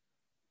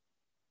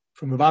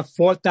 from about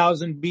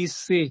 4,000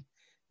 BC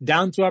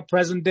down to our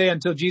present day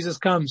until Jesus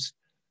comes,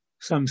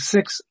 some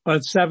 6,000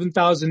 or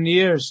 7,000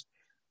 years,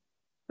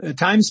 a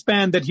time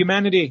span that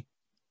humanity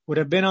would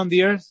have been on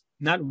the earth.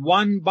 Not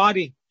one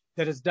body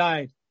that has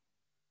died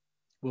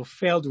will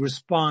fail to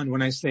respond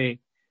when I say,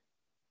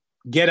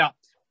 get up.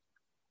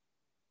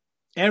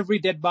 Every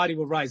dead body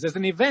will rise. There's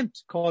an event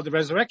called the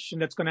resurrection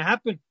that's going to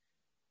happen.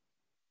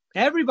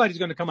 Everybody's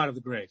going to come out of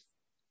the grave.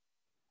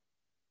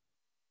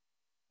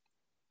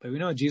 But we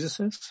know what Jesus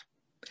says.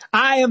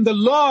 I am the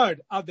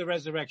Lord of the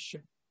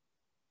resurrection.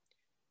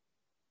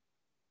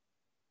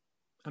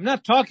 I'm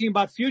not talking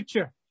about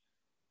future.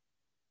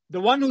 The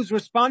one who's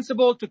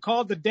responsible to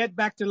call the dead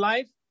back to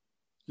life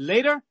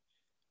later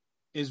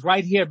is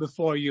right here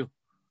before you.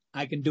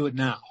 I can do it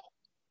now.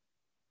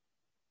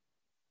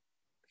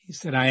 He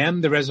said, I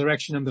am the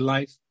resurrection and the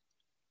life.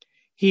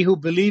 He who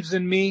believes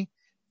in me,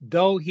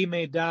 though he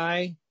may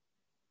die,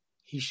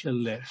 he shall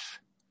live.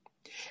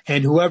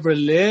 And whoever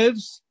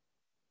lives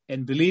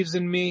and believes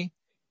in me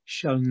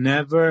shall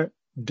never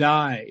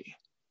die.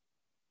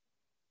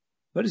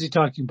 What is he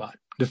talking about?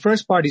 The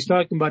first part, he's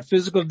talking about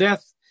physical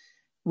death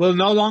will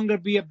no longer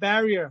be a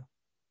barrier.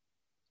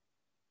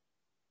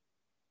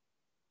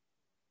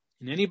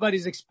 In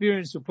anybody's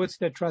experience who puts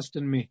their trust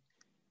in me,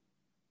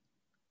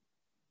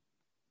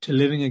 to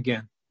living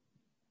again.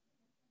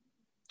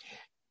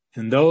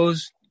 And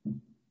those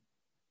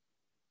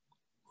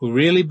who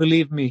really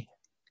believe me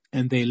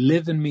and they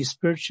live in me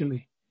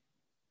spiritually,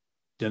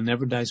 they'll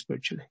never die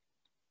spiritually.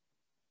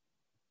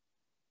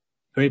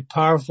 Very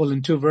powerful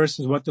in 2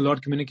 verses what the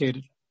Lord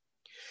communicated.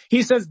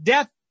 He says,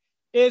 death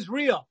is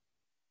real.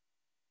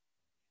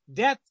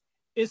 Death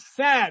is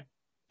sad,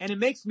 and it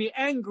makes me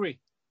angry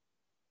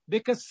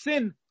because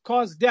sin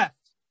caused death.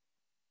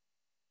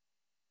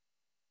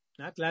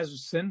 Not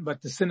Lazarus' sin,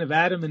 but the sin of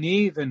Adam and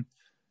Eve, and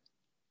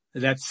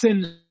that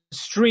sin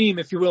stream,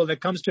 if you will,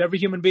 that comes to every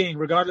human being,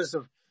 regardless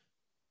of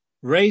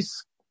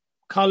race,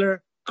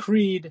 color,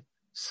 creed,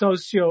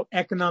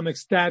 socio-economic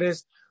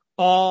status.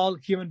 All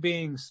human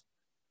beings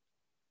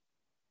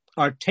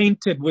are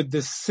tainted with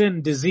this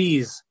sin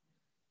disease,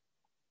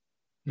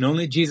 and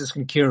only Jesus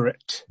can cure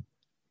it.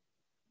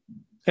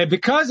 And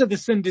because of the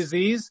sin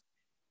disease,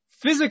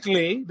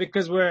 physically,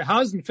 because we're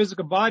housed in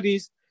physical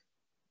bodies,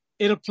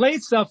 it'll play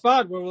itself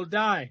out where we'll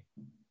die.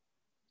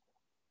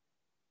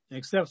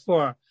 Except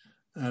for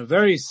a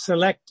very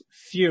select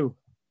few,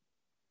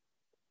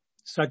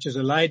 such as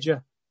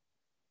Elijah,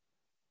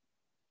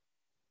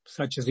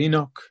 such as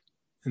Enoch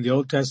in the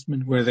Old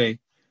Testament, where they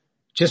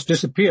just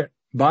disappeared.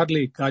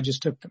 Bodily, God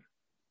just took them.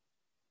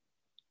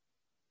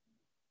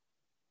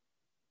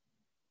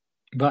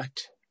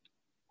 But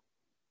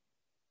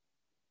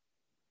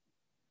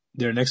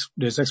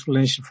there's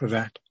explanation for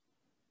that.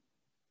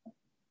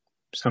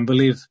 Some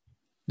believe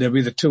there'll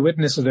be the 2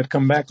 witnesses that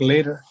come back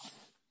later.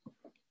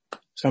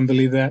 Some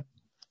believe that.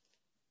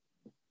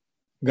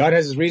 God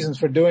has his reasons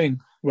for doing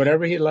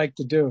whatever he'd like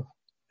to do,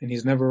 and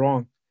he's never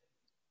wrong.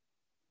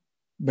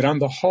 But on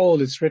the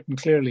whole, it's written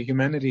clearly,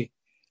 humanity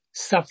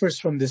suffers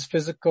from this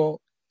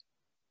physical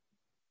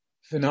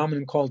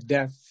phenomenon called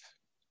death.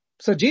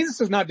 So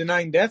Jesus is not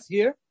denying death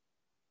here.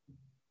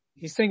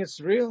 He's saying it's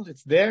real,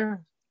 it's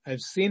there,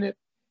 I've seen it,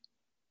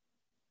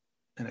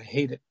 and I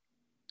hate it.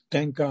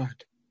 Thank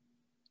God.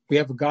 We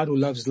have a God who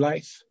loves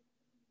life.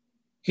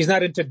 He's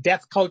not into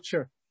death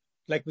culture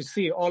like we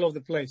see all over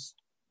the place.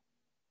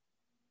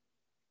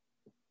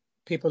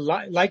 People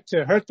like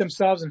to hurt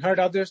themselves and hurt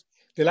others.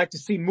 They like to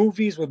see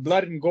movies with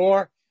blood and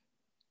gore.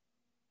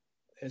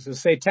 It's a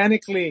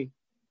satanically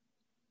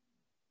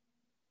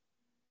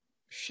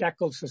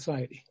shackled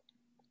society.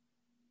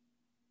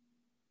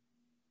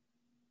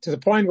 To the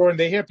point where when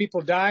they hear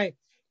people die, it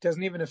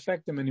doesn't even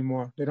affect them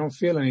anymore. They don't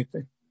feel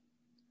anything.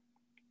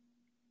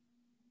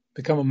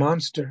 Become a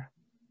monster.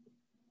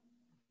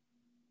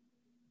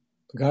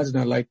 But God's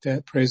not like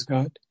that, praise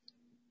God.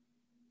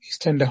 He's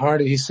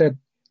tender-hearted. He said,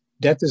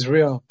 death is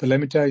real, but let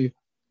me tell you,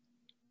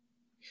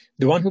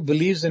 the one who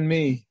believes in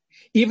me,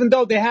 even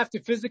though they have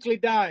to physically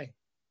die,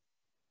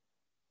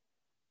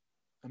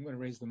 I'm going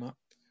to raise them up.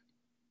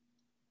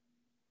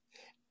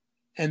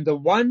 And the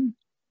one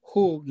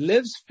who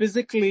lives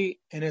physically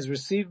and has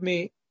received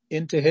me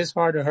into his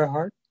heart or her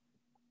heart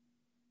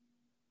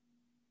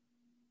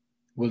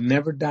will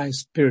never die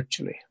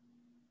spiritually.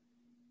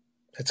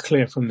 That's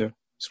clear from the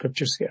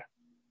scriptures here.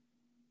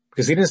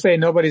 Because he didn't say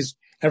nobody's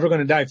ever going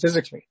to die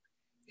physically.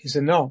 He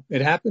said, no,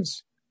 it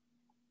happens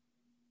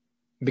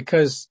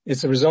because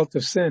it's a result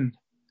of sin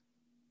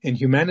in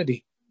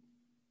humanity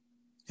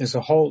as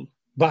a whole.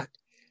 But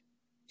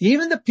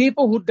even the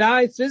people who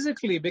die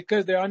physically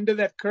because they're under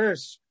that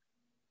curse,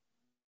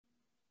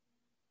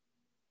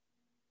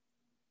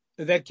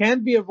 that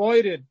can't be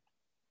avoided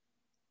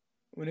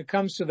when it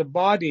comes to the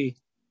body,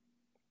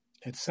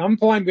 at some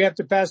point we have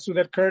to pass through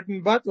that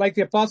curtain. But like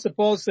the Apostle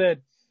Paul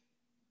said,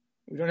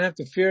 we don't have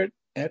to fear it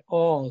at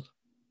all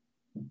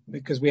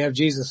because we have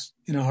Jesus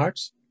in our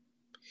hearts.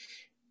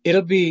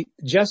 It'll be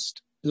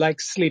just like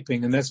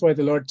sleeping. And that's why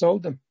the Lord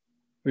told them.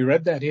 We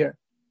read that here.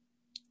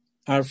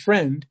 Our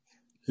friend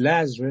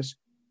Lazarus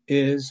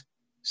is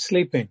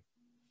sleeping.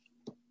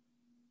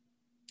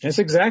 That's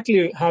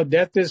exactly how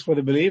death is for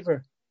the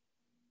believer.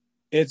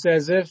 It's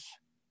as if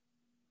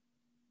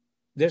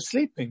they're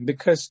sleeping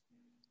because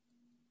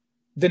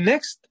the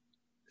next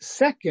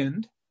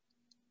second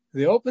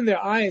they open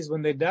their eyes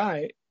when they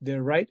die,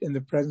 they're right in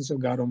the presence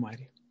of God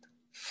Almighty,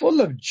 full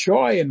of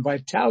joy and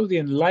vitality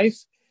and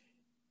life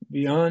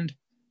beyond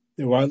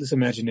their wildest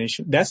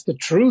imagination. That's the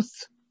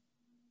truth.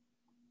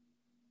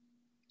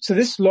 So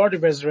this Lord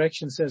of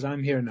Resurrection says,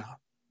 I'm here now.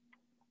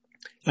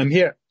 I'm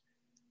here.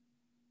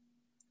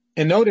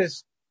 And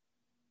notice,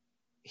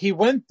 he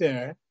went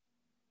there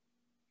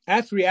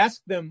after he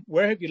asked them,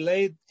 where have you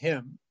laid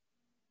him?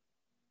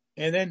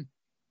 And then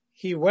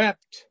he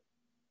wept.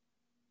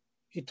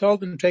 He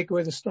told them, take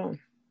away the stone.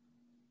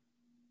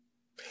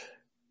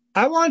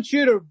 I want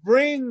you to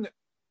bring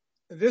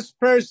this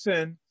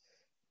person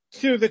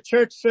to the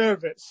church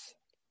service.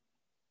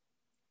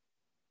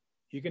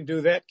 You can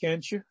do that,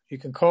 can't you? You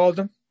can call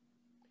them.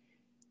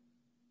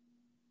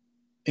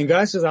 And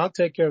God says, I'll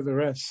take care of the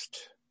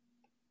rest.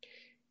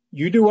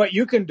 You do what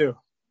you can do,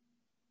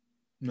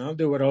 and I'll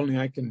do what only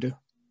I can do.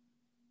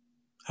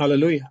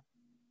 Hallelujah.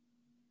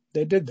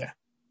 They did that.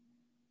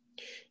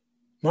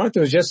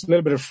 Martha was just a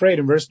little bit afraid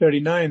in verse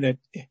 39 that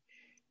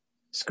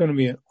it's going to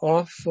be an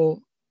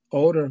awful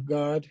odor,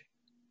 God.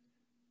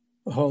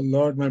 Oh,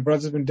 Lord, my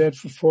brother's been dead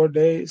for 4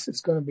 days.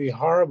 It's going to be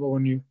horrible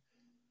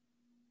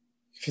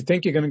if you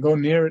think you're going to go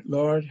near it,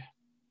 Lord,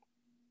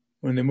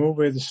 when they move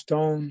away the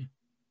stone.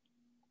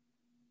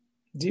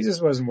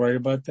 Jesus wasn't worried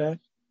about that.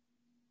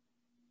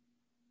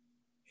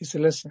 He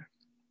said, listen,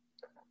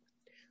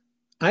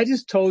 I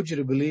just told you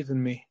to believe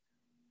in me.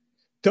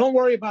 Don't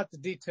worry about the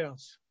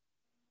details.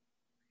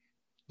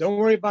 Don't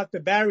worry about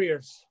the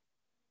barriers.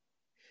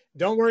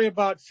 Don't worry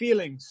about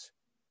feelings.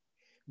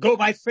 Go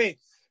by faith.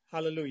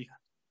 Hallelujah.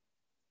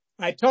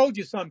 I told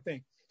you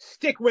something.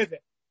 Stick with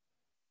it.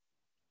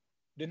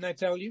 Didn't I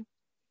tell you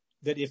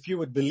that if you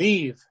would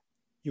believe,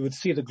 you would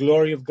see the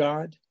glory of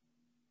God?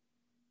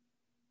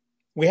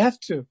 We have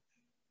to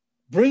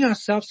bring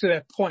ourselves to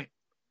that point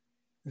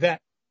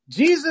that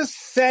Jesus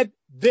said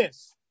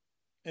this,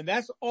 and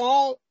that's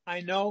all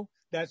I know.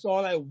 That's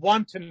all I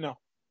want to know.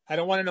 I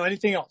don't want to know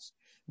anything else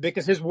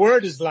because his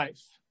word is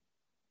life.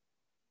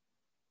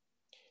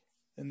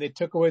 And they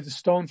took away the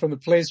stone from the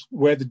place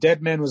where the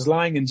dead man was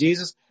lying, and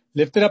Jesus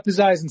lifted up his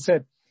eyes and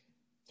said,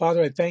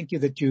 Father, I thank you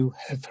that you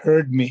have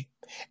heard me,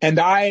 and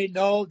I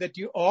know that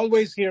you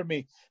always hear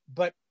me,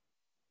 but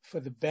for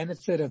the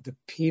benefit of the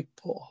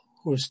people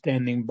who are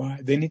standing by,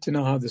 they need to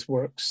know how this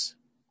works.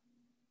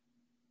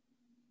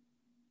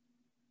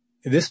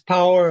 This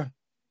power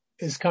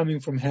is coming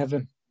from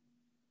heaven,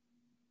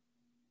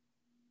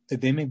 that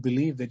they may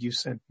believe that you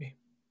sent me.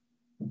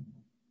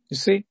 You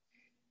see,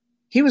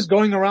 he was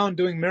going around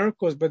doing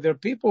miracles, but there are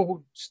people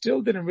who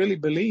still didn't really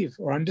believe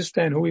or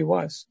understand who he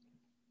was.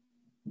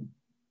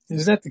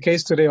 Isn't that the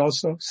case today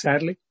also,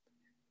 sadly?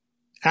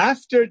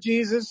 After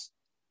Jesus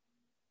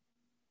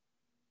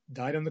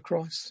died on the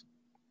cross,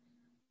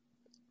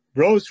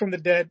 rose from the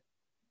dead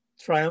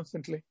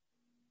triumphantly,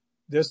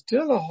 there's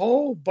still a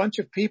whole bunch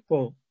of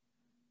people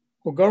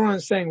who go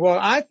around saying, well,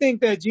 I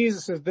think that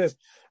Jesus is this.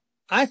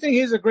 I think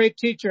he's a great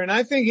teacher, and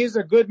I think he's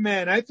a good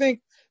man. I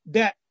think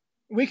that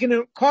we can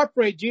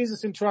incorporate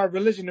Jesus into our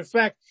religion. In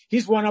fact,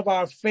 he's one of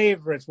our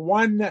favorites.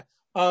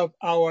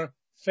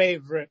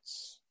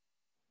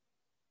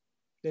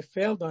 They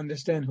failed to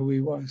understand who he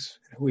was,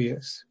 and who he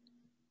is,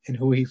 and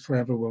who he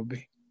forever will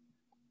be.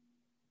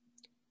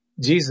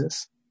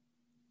 Jesus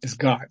is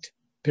God,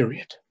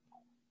 period.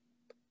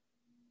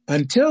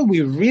 Until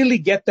we really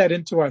get that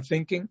into our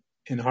thinking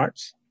and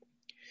hearts,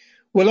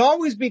 we'll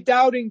always be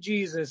doubting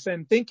Jesus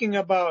and thinking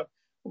about,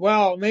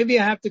 well, maybe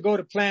I have to go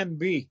to plan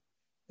B.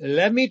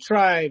 Let me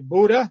try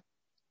Buddha.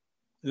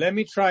 Let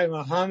me try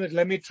Muhammad.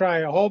 Let me try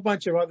a whole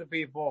bunch of other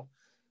people.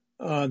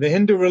 The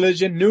Hindu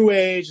religion, New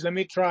Age. Let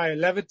me try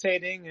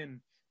levitating and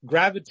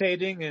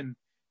gravitating and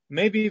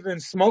maybe even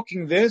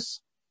smoking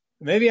this.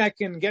 Maybe I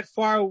can get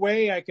far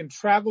away. I can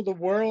travel the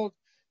world.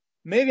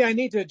 Maybe I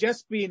need to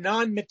just be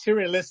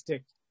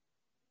non-materialistic.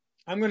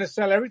 I'm going to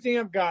sell everything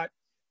I've got,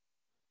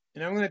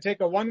 and I'm going to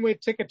take a one-way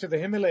ticket to the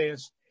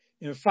Himalayas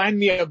and find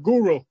me a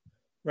guru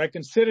where I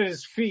can sit at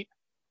his feet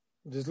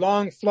with his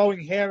long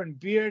flowing hair and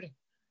beard,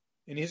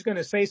 and he's going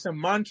to say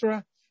some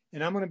mantra,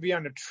 and I'm going to be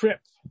on a trip.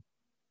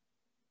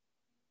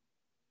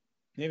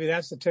 Maybe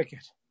that's the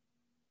ticket.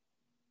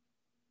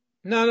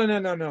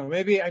 No.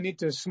 Maybe I need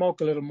to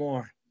smoke a little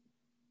more.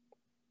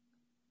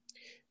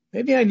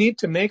 Maybe I need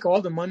to make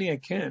all the money I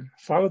can,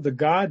 follow the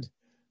God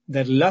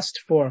that lusts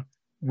for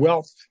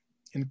wealth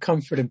and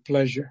comfort and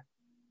pleasure.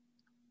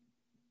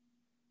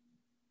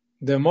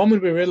 The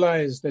moment we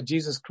realize that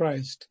Jesus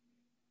Christ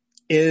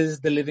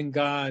is the living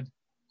God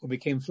who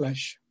became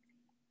flesh,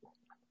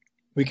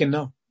 we can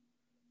know.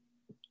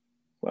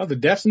 Well, the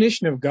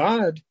definition of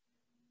God,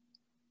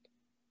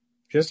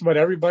 just about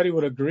everybody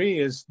would agree,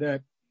 is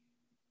that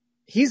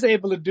he's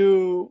able to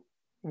do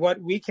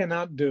what we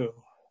cannot do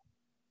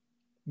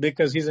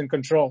because he's in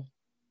control.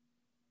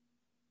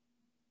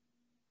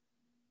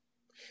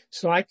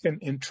 So I can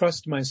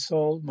entrust my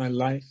soul, my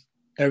life,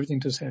 everything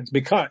to his hands,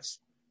 because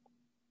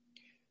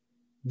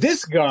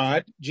this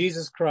God,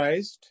 Jesus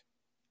Christ,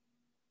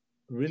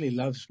 really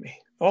loves me.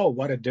 Oh,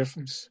 what a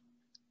difference.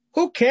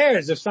 Who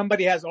cares if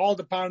somebody has all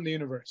the power in the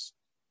universe?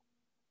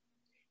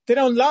 They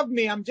don't love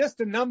me. I'm just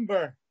a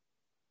number.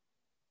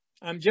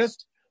 I'm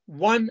just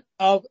one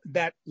of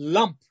that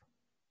lump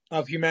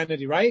of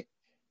humanity, right?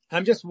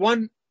 I'm just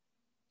one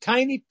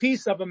tiny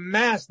piece of a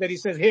mass that he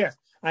says, here,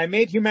 I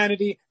made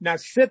humanity. Now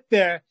sit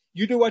there.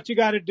 You do what you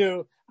got to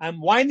do.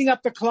 I'm winding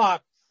up the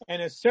clock.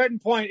 And at a certain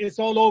point, it's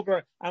all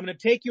over. I'm going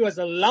to take you as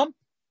a lump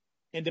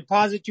and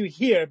deposit you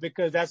here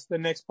because that's the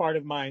next part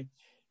of my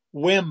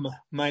whim,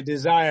 my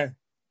desire,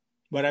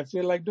 what I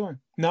feel like doing.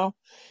 No,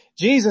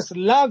 Jesus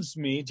loves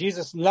me.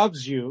 Jesus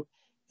loves you.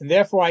 And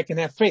therefore I can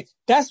have faith.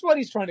 That's what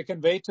he's trying to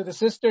convey to the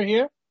sister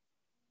here.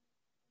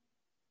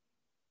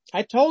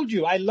 I told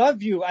you, I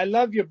love you. I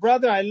love your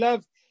brother. I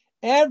love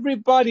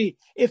everybody.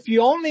 If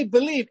you only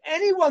believe,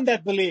 anyone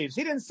that believes.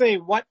 He didn't say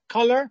what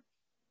color.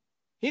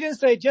 He didn't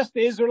say just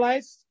the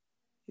Israelites.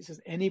 He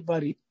says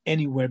anybody,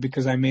 anywhere,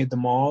 because I made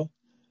them all.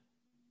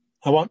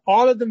 I want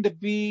all of them to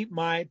be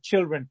my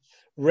children.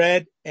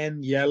 Red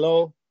and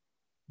yellow,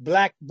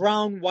 black,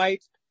 brown,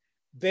 white.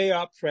 They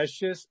are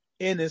precious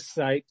in his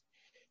sight.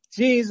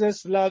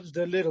 Jesus loves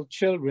the little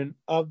children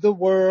of the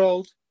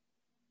world.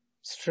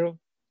 It's true.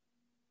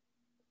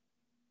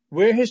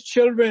 We're his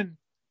children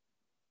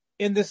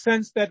in the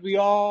sense that we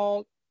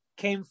all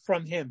came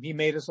from him. He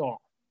made us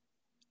all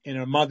in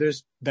our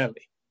mother's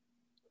belly.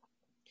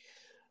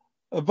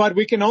 But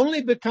we can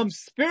only become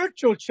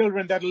spiritual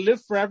children that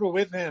live forever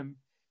with him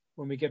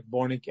when we get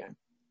born again.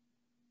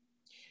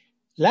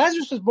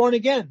 Lazarus was born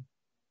again.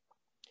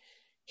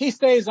 He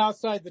stays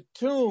outside the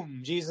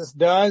tomb, Jesus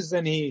does,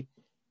 and he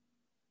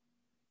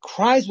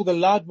cries with a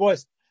loud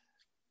voice,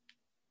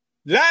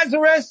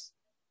 Lazarus,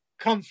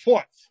 come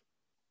forth.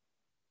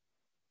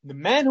 The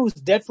man who was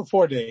dead for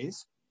 4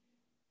 days,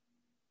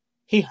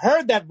 he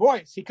heard that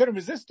voice. He couldn't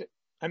resist it.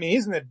 I mean,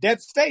 he's in a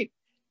dead state.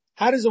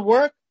 How does it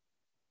work?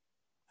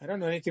 I don't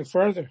know anything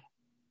further,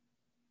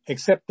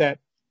 except that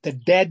the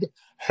dead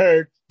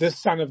heard the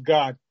Son of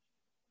God.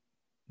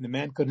 The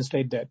man couldn't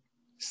stay dead.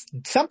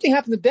 Something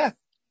happened to death.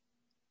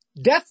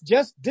 Death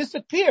just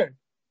disappeared.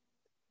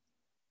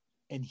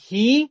 And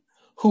he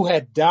who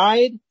had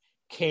died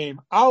came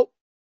out,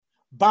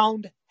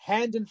 bound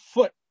hand and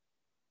foot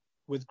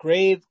with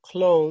grave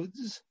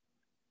clothes,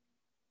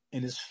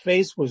 and his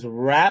face was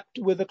wrapped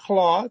with a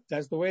cloth.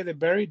 That's the way they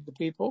buried the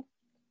people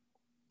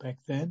back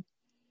then.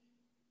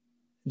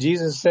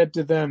 Jesus said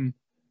to them,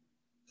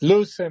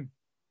 loose him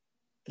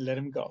and let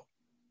him go.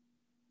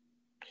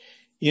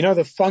 You know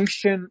the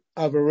function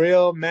of a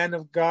real man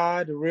of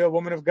God, a real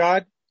woman of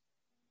God?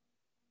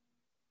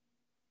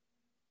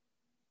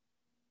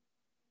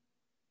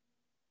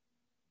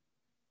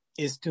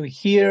 Is to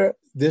hear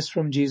this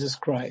from Jesus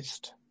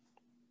Christ.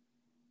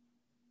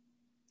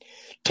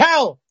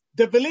 Tell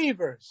the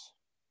believers,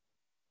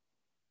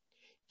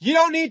 you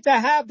don't need to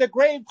have the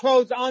grave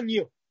clothes on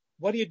you.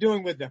 What are you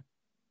doing with them?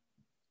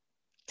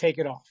 Take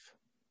it off.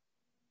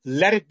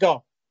 Let it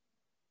go.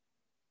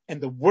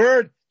 And the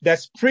word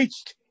that's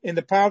preached in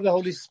the power of the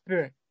Holy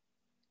Spirit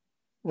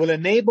will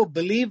enable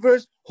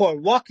believers who are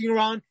walking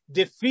around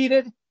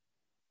defeated,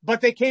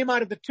 but they came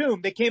out of the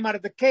tomb, they came out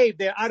of the cave,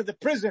 they're out of the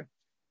prison,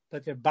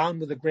 but they're bound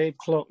with the grave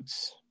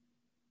clothes.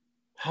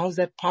 How's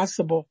that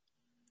possible?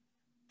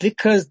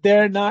 Because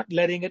they're not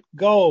letting it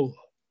go.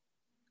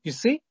 You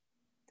see?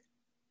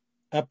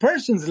 A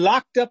person's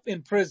locked up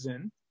in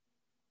prison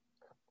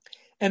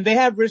and they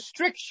have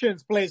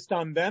restrictions placed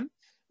on them,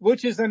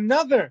 which is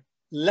another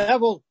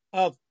level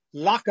of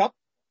lockup.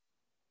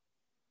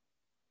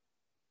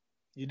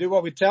 You do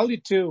what we tell you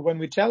to when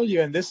we tell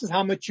you, and this is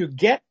how much you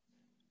get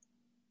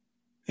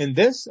in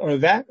this or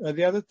that or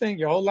the other thing.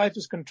 Your whole life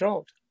is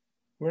controlled.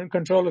 We're in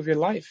control of your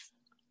life.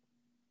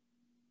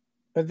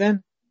 But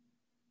then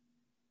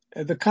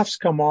the cuffs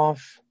come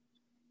off.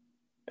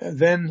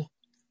 Then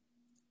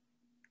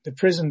the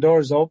prison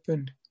doors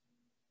opened,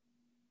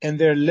 and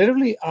they're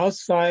literally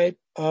outside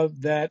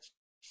of that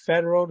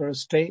federal or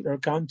state or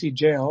county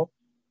jail,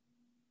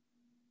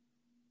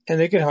 and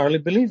they could hardly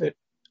believe it.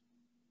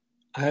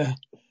 I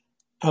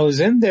was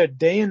in there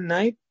day and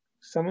night,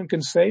 someone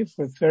can say,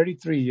 for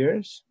 33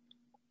 years.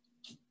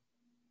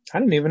 I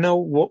don't even know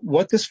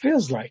what this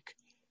feels like.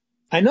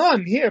 I know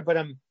I'm here, but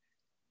I'm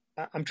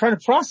trying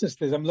to process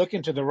this. I'm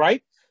looking to the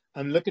right.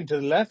 I'm looking to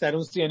the left. I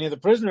don't see any of the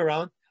prison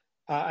around.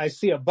 I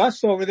see a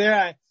bus over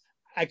there.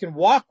 I can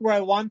walk where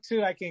I want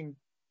to. I can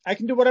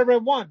do whatever I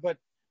want. But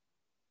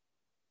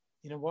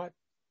you know what?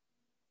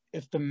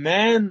 If the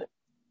man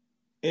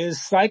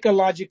is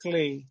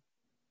psychologically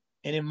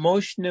and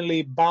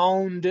emotionally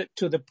bound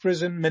to the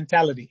prison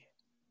mentality,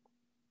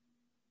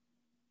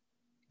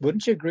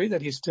 wouldn't you agree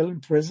that he's still in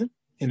prison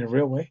in a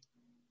real way?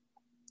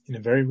 In a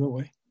very real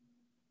way.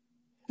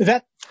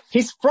 That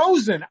he's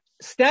frozen,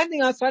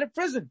 standing outside of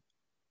prison.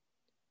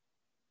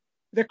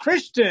 The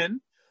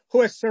Christian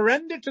who has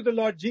surrendered to the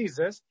Lord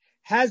Jesus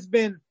has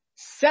been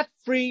set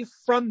free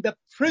from the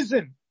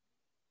prison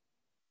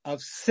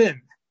of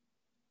sin.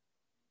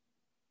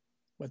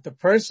 But the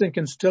person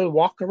can still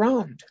walk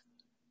around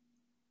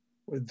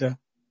with the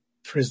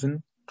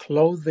prison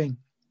clothing.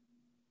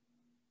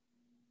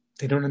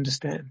 They don't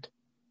understand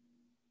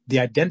the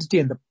identity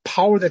and the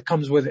power that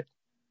comes with it.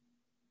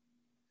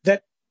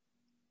 That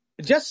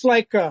just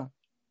like a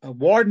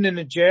warden in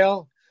a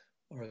jail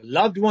or a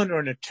loved one or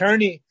an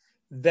attorney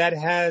that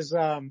has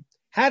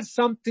had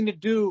something to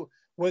do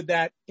with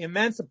that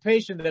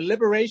emancipation, the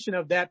liberation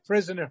of that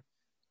prisoner,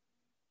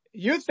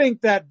 you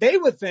think that they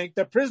would think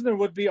the prisoner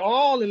would be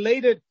all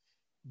elated,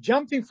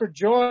 jumping for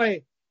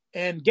joy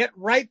and get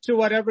right to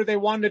whatever they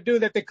wanted to do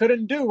that they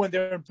couldn't do when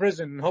they're in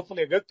prison. And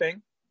hopefully a good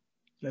thing.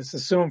 Let's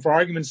assume, for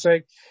argument's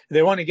sake,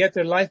 they want to get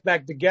their life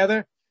back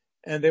together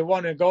and they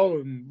want to go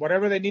and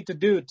whatever they need to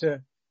do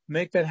to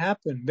make that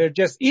happen. They're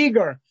just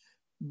eager.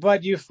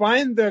 But you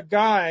find the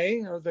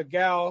guy or the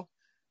gal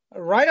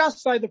right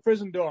outside the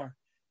prison door.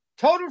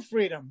 Total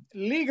freedom,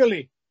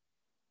 legally.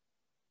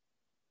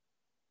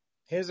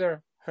 His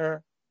or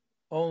her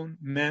own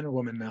man or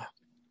woman now.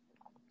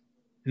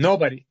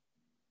 Nobody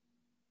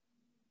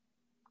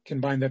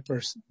can bind that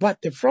person. But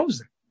they're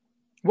frozen.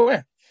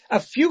 Where? A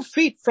few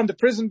feet from the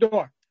prison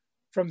door,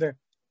 from the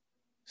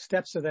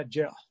steps of that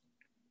jail.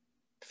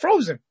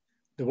 Frozen.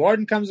 The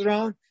warden comes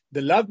around,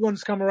 the loved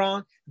ones come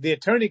around, the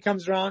attorney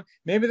comes around,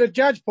 maybe the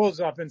judge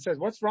pulls up and says,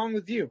 what's wrong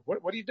with you?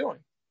 What are you doing?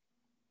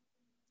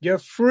 You're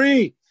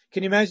free.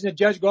 Can you imagine a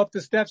judge go up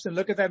the steps and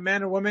look at that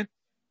man or woman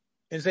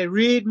and say,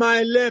 read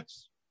my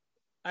lips.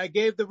 I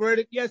gave the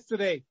verdict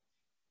yesterday.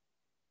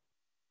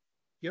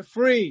 You're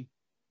free.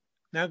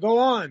 Now go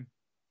on.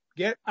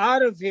 Get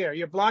out of here.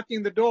 You're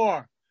blocking the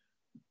door.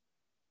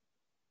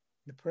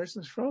 The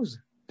person's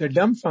frozen. They're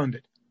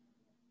dumbfounded.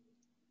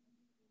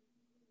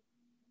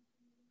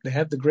 They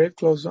have the grave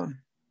clothes on.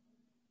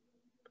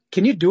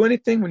 Can you do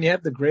anything when you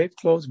have the grave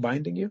clothes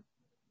binding you?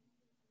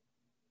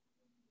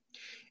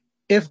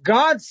 If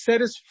God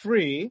set us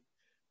free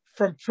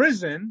from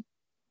prison,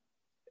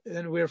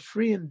 then we're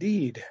free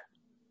indeed.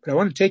 But I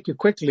want to take you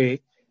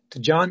quickly to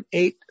John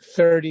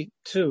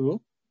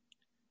 8:32.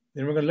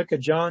 Then we're going to look at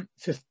John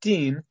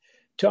 15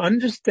 to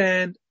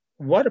understand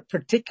what a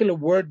particular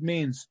word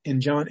means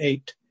in John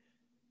 8,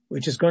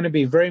 which is going to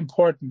be very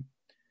important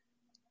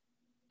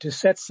to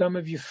set some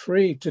of you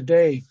free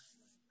today.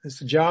 It's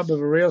the job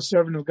of a real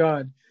servant of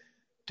God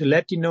to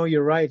let you know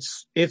your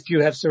rights. If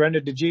you have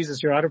surrendered to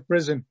Jesus, you're out of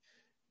prison.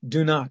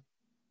 Do not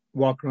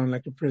walk around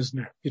like a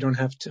prisoner. You don't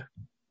have to.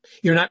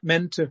 You're not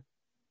meant to.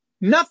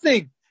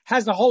 Nothing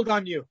has a hold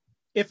on you.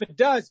 If it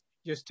does,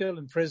 you're still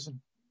in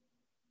prison.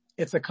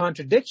 It's a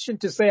contradiction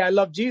to say, I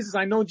love Jesus,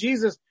 I know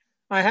Jesus,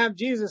 I have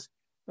Jesus,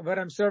 but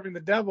I'm serving the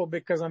devil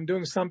because I'm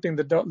doing something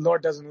the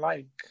Lord doesn't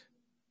like.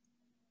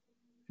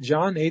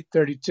 John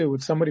 8:32.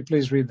 Would somebody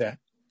please read that?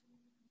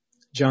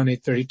 John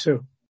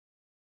 8:32.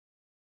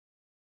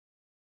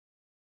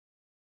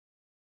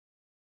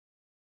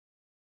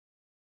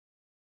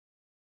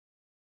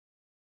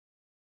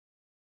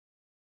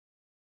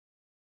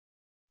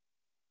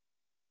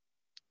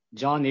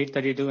 John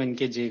 8:32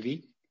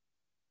 NKJV.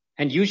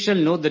 And you shall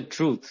know the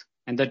truth,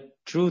 and the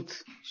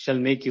truth shall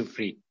make you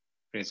free.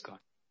 Praise God.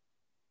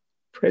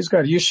 Praise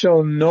God. You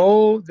shall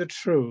know the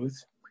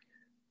truth,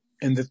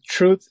 and the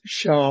truth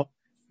shall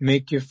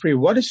make you free.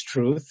 What is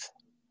truth?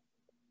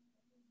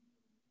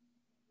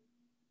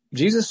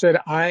 Jesus said,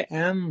 I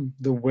am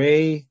the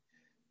way,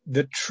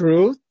 the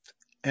truth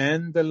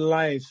and the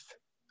life.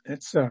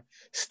 That's a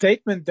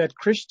statement that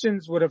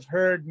Christians would have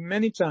heard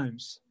many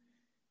times.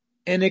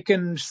 And it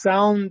can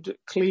sound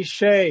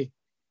cliche,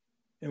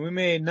 and we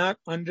may not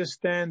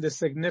understand the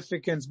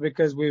significance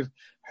because we've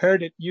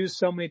heard it used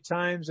so many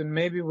times, and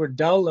maybe we're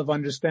dull of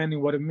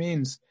understanding what it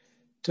means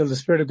till the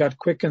Spirit of God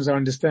quickens our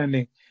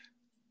understanding.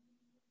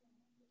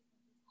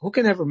 Who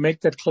can ever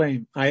make that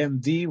claim? I am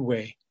the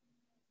way,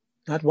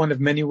 not one of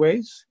many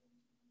ways.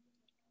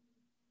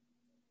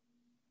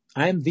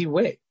 I am the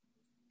way.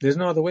 There's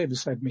no other way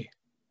beside me.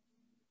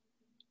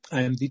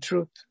 I am the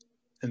truth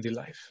and the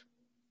life.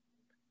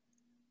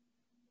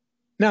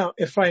 Now,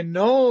 if I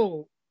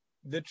know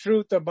the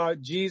truth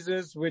about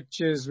Jesus, which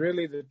is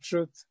really the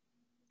truth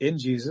in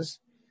Jesus,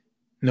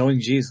 knowing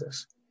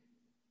Jesus,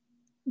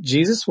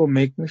 Jesus will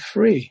make me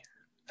free.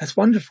 That's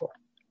wonderful.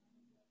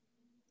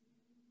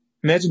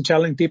 Imagine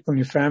telling people in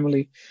your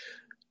family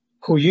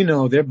who you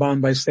know they're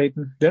bound by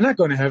Satan. They're not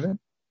going to heaven.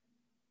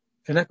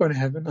 They're not going to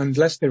heaven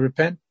unless they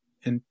repent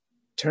and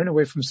turn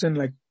away from sin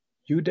like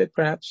you did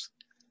perhaps.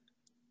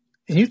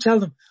 And you tell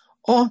them,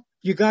 all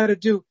you got to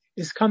do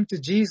is come to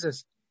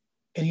Jesus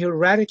and he'll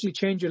radically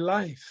change your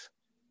life.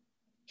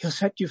 He'll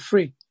set you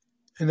free.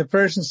 And the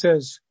person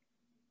says,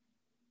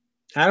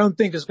 I don't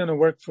think it's going to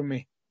work for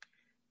me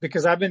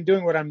because I've been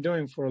doing what I'm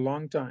doing for a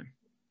long time.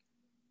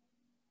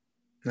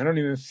 I don't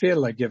even feel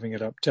like giving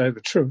it up, to tell you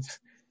the truth.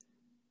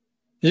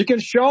 You can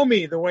show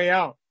me the way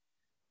out,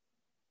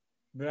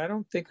 but I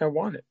don't think I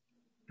want it.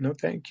 No,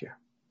 thank you.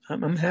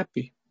 I'm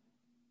happy.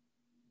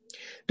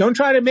 Don't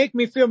try to make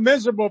me feel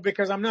miserable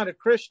because I'm not a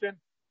Christian,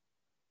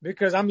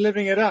 because I'm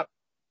living it up.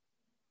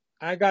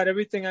 I got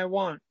everything I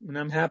want and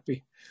I'm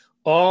happy.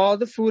 All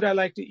the food I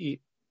like to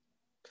eat,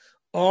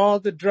 all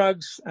the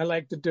drugs I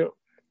like to do,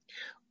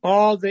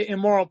 all the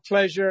immoral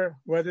pleasure,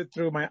 whether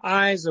through my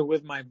eyes or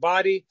with my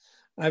body,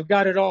 I've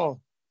got it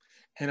all.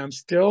 And I'm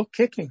still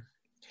kicking.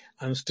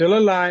 I'm still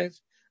alive.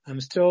 I'm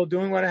still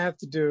doing what I have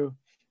to do.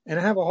 And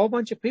I have a whole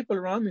bunch of people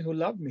around me who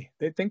love me.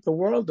 They think the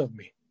world of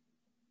me.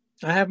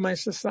 I have my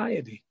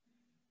society.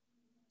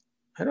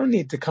 I don't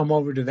need to come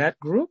over to that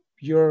group,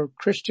 your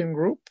Christian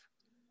group.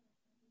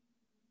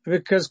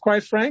 Because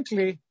quite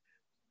frankly,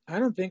 I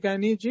don't think I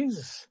need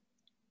Jesus.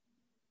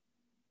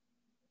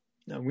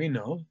 Now we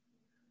know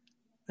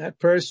that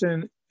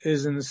person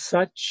is in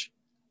such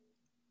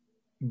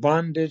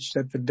bondage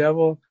that the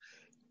devil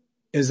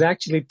is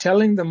actually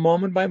telling them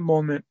moment by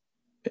moment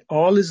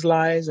all his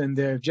lies, and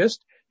they're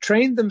just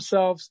trained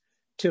themselves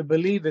to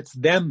believe it's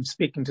them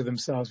speaking to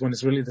themselves when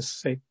it's really the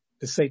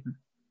Satan,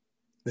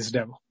 this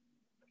devil.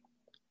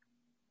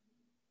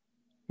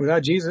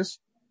 Without Jesus,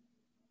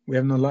 we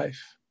have no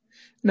life.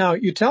 Now,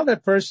 you tell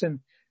that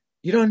person,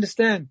 you don't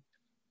understand.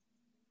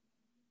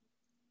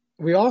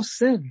 We all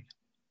sin.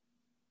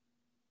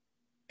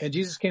 And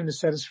Jesus came to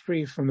set us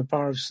free from the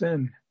power of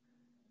sin.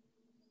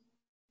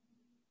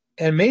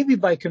 And maybe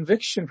by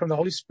conviction from the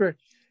Holy Spirit,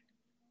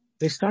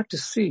 they start to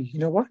see, you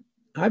know what?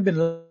 I've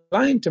been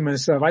lying to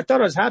myself. I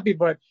thought I was happy,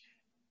 but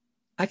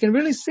I can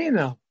really see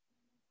now.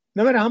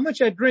 No matter how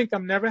much I drink,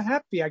 I'm never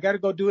happy. I got to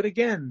go do it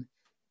again.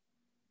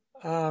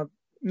 No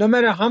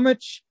matter how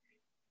much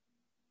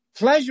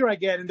pleasure I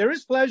get, and there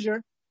is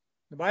pleasure.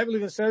 The Bible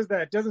even says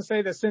that. It doesn't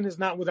say that sin is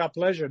not without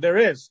pleasure. There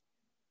is.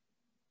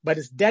 But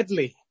it's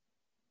deadly.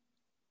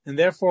 And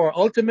therefore,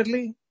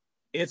 ultimately,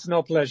 it's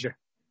no pleasure.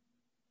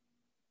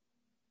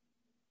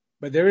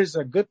 But there is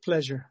a good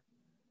pleasure,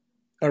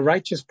 a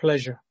righteous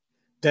pleasure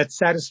that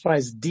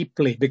satisfies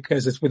deeply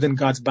because it's within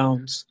God's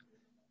bounds.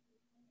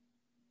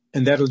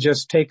 And that'll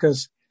just take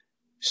us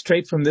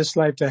straight from this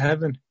life to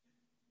heaven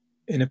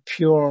in a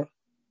pure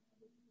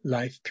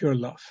life, pure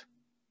love.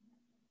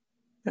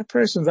 That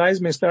person's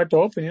eyes may start to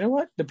open. You know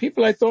what? The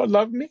people I thought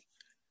loved me,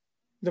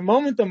 the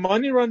moment the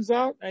money runs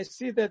out, I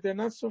see that they're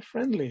not so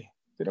friendly.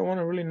 They don't want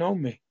to really know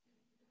me.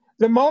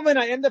 The moment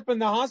I end up in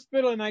the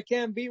hospital and I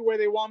can't be where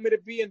they want me to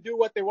be and do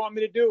what they want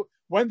me to do,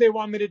 when they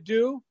want me to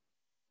do,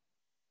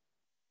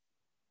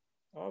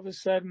 all of a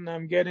sudden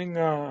I'm getting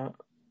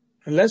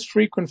less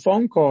frequent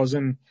phone calls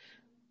and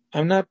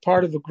I'm not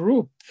part of the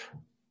group.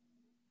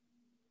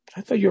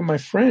 I thought you were my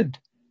friend.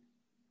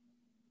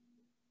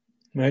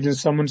 Imagine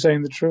someone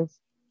saying the truth.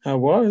 I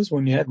was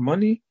when you had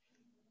money.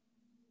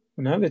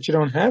 But now that you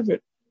don't have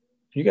it,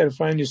 you got to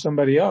find you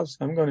somebody else.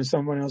 I'm going to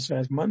someone else who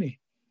has money.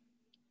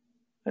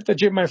 I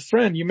thought you're my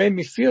friend. You made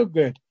me feel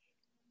good.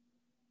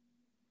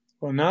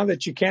 Well, now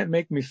that you can't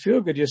make me feel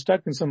good, you're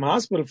stuck in some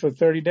hospital for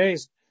 30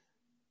 days.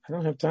 I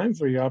don't have time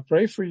for you. I'll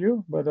pray for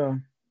you, but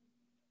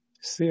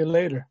see you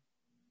later.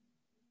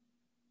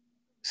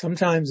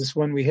 Sometimes it's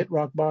when we hit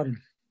rock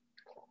bottom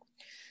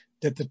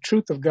that the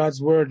truth of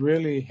God's word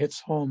really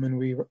hits home and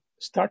we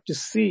start to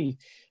see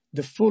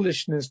the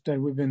foolishness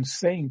that we've been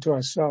saying to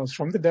ourselves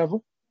from the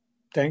devil,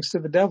 thanks to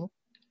the devil,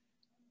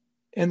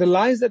 and the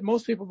lies that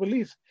most people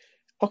believe.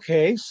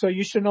 Okay, so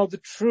you should know the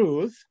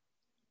truth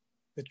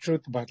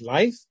about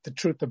life, the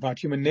truth about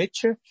human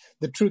nature,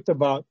 the truth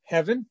about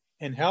heaven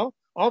and hell.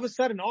 All of a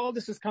sudden, all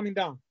this is coming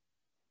down.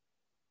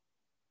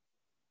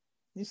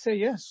 You say,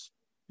 yes,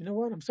 You know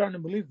what? I'm starting to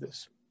believe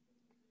this.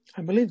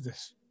 I believe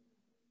this.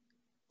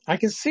 I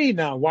can see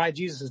now why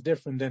Jesus is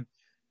different than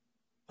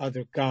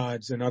other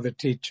gods and other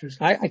teachers.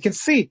 I can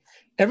see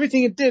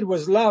everything it did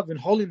was love and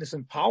holiness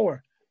and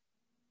power.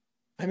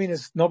 I mean,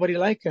 there's nobody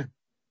like him.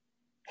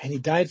 And he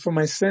died for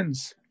my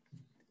sins.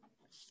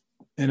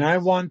 And I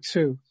want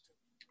to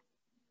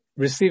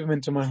receive him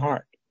into my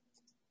heart.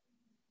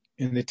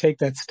 And they take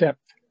that step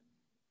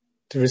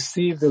to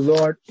receive the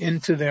Lord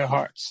into their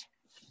hearts.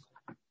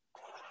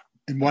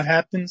 And what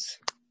happens?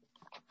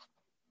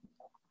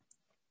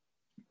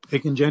 They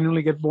can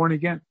genuinely get born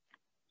again.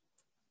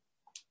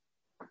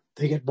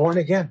 They get born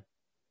again.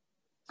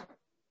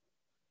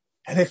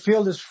 And they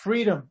feel this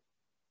freedom.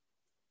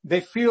 They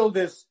feel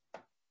this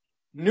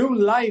new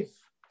life.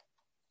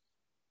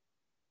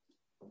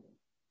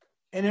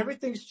 And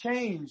everything's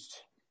changed.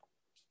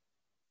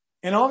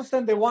 And all of a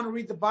sudden they want to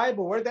read the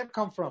Bible. Where did that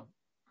come from?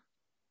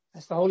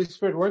 That's the Holy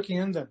Spirit working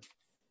in them.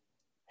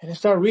 And they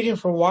start reading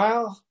for a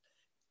while.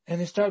 And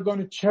they start going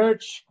to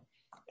church.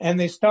 And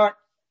they start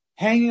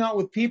hanging out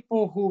with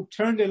people who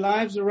turn their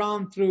lives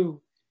around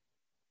through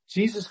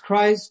Jesus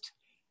Christ.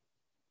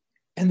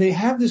 And they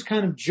have this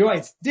kind of joy.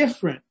 It's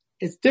different.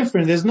 It's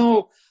different. There's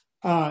no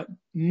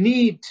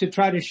need to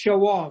try to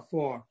show off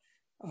or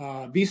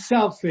be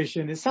selfish.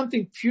 And it's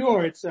something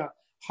pure. It's a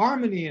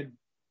harmony.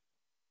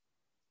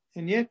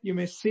 And yet you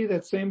may see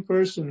that same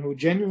person who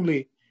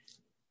genuinely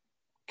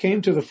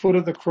came to the foot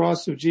of the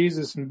cross of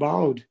Jesus and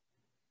bowed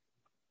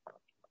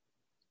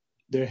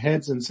their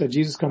heads and said,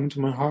 Jesus, come into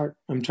my heart.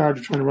 I'm tired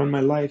of trying to run my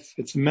life.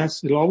 It's a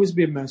mess. It'll always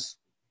be a mess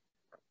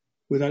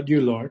without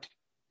you, Lord.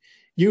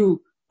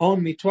 You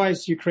owned me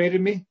twice. You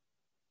created me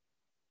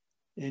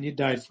and you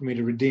died for me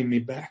to redeem me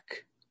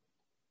back.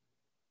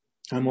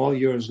 I'm all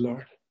yours,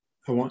 Lord.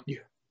 I want you.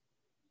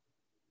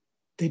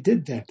 They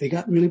did that. They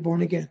got really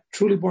born again,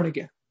 truly born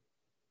again.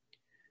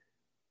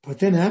 But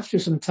then after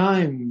some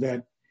time,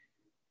 that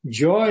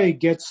joy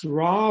gets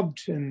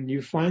robbed and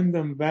you find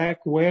them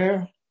back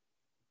where?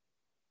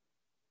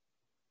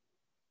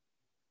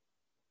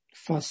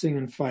 Fussing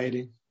and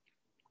fighting,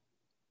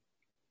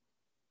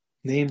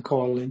 name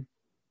calling,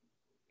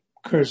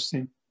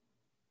 cursing,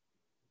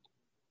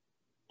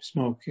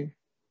 smoking,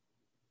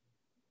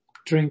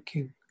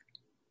 drinking,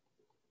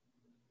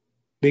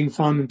 being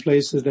found in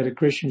places that a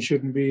Christian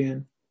shouldn't be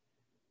in.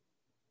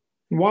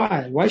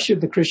 Why? Why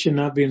should the Christian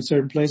not be in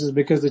certain places?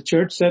 Because the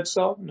church said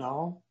so?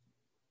 No.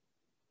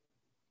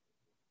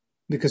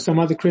 Because some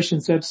other Christian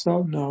said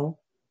so? No.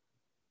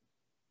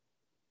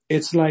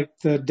 It's like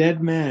the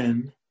dead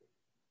man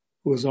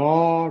who was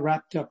all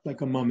wrapped up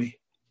like a mummy.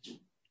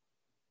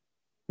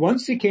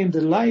 Once he came to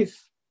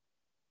life,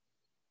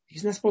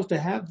 he's not supposed to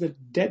have the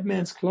dead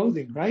man's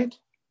clothing, right?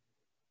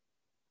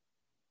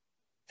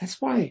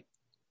 That's why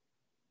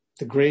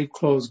the grave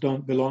clothes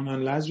don't belong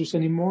on Lazarus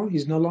anymore.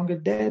 He's no longer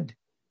dead.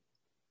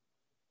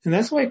 And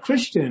that's why a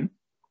Christian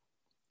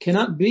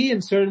cannot be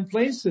in certain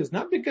places,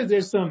 not because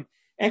there's some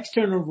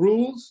external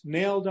rules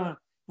nailed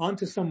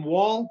onto some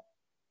wall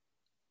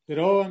that,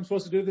 oh, I'm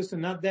supposed to do this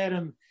and not that.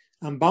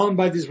 I'm bound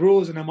by these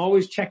rules and I'm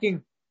always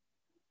checking.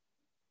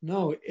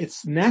 No,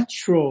 it's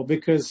natural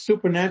because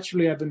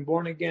supernaturally I've been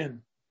born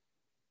again.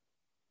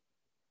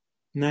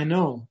 And I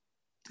know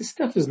this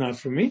stuff is not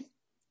for me.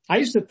 I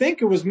used to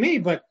think it was me,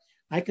 but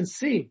I can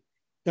see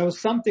there was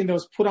something that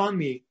was put on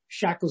me,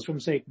 shackles from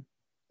Satan.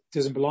 It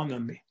doesn't belong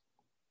on me.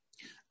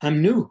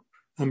 I'm new.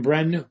 I'm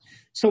brand new.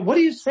 So what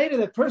do you say to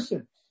that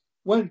person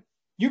when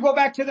you go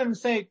back to them and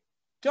say,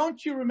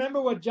 don't you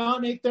remember what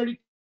John 8:32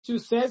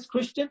 says,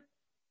 Christian?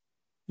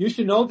 You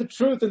should know the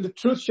truth and the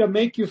truth shall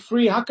make you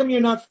free. How come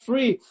you're not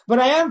free? But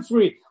I am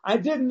free. I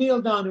did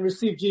kneel down and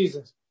receive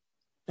Jesus.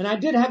 And I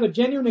did have a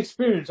genuine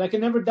experience. I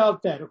can never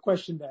doubt that or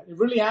question that. It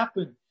really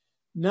happened.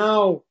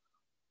 Now,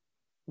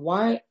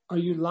 why are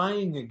you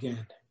lying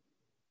again?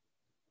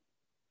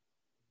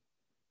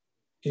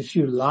 If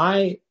you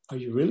lie, are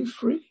you really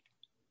free?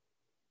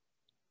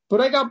 But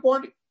I got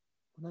born.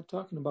 I'm not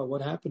talking about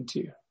what happened to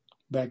you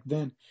back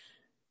then.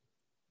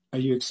 Are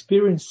you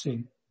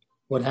experiencing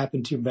what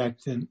happened to you back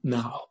then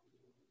now?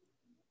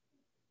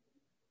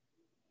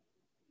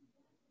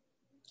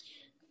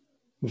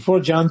 Before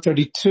John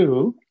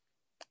 32,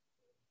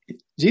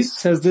 Jesus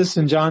says this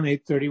in John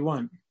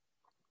 8:31.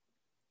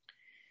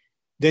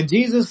 Then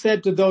Jesus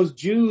said to those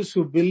Jews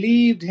who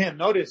believed him,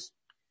 notice,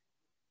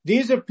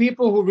 these are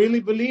people who really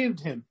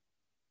believed him.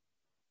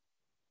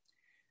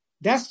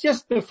 That's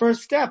just the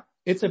first step.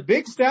 It's a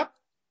big step.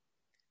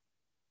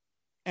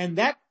 And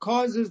that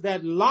causes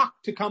that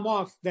lock to come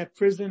off that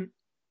prison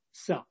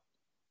cell.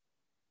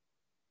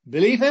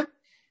 Believe him,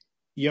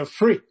 you're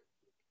free.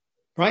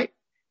 Right?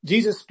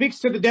 Jesus speaks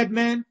to the dead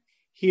man.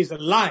 He is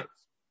alive.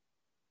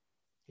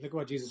 Look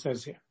what Jesus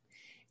says here.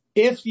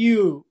 If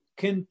you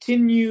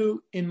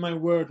continue in my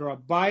word or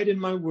abide in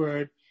my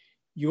word,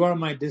 you are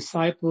my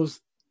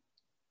disciples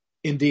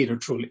indeed or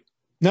truly.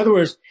 In other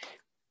words,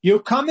 you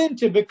come in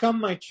to become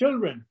my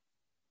children.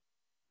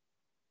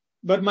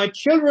 But my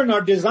children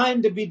are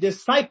designed to be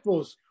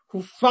disciples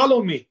who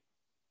follow me.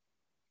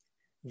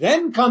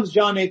 Then comes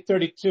John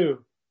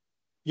 8:32.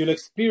 you'll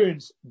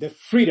experience the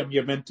freedom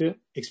you're meant to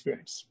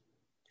experience.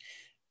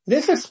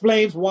 This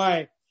explains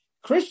why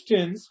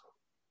Christians,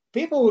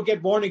 people who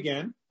get born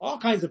again, all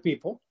kinds of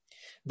people,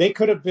 they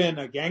could have been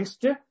a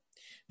gangster,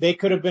 they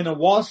could have been a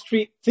Wall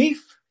Street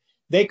thief,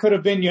 they could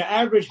have been your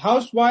average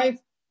housewife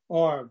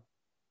or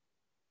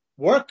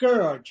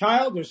worker or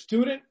child or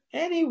student,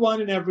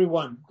 anyone and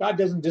everyone. God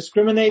doesn't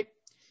discriminate.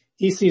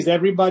 He sees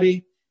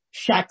everybody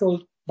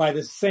shackled by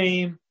the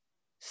same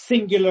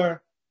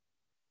singular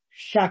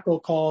shackle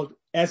called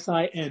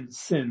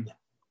sin,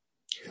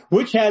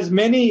 which has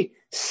many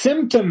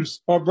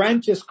symptoms or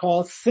branches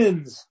called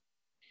sins.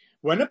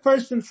 When a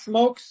person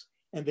smokes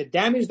and they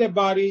damage their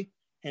body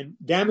and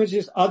damage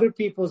other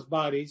people's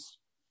bodies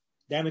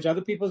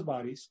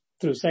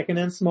through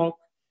secondhand smoke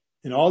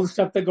and all the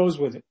stuff that goes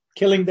with it,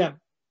 killing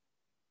them,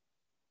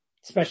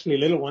 especially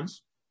little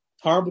ones,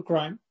 horrible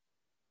crime.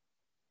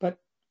 But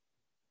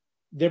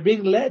they're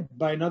being led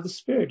by another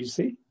spirit, you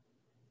see.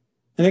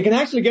 And they can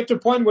actually get to a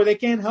point where they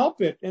can't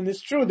help it. And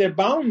it's true, they're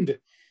bound,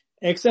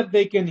 except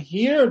they can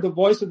hear the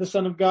voice of the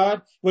Son of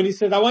God when he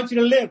says, I want you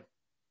to live.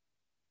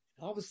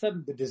 All of a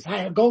sudden, the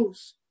desire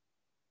goes.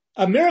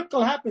 A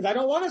miracle happens. I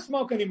don't want to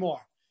smoke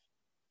anymore.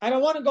 I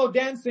don't want to go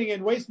dancing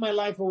and waste my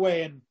life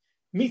away and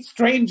meet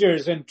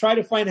strangers and try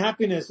to find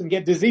happiness and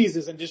get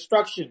diseases and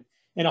destruction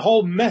and a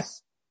whole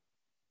mess.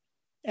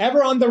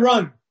 Ever on the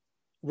run,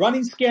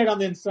 running scared on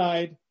the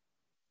inside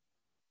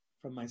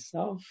from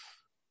myself.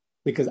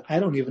 Because I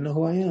don't even know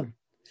who I am.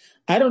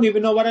 I don't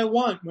even know what I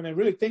want when I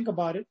really think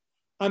about it.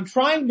 I'm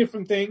trying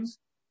different things,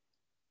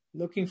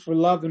 looking for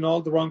love in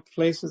all the wrong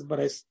places, but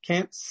I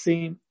can't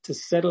seem to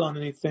settle on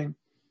anything.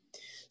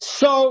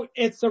 So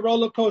it's a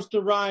roller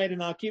coaster ride,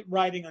 and I'll keep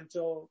riding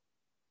until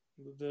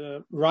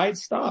the ride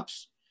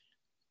stops.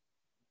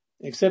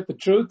 Except the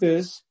truth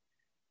is,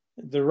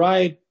 the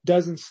ride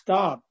doesn't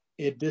stop.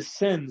 It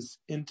descends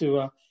into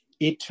an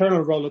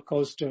eternal roller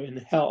coaster in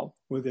hell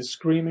where there's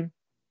screaming,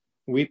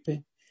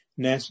 weeping,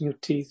 gnashing of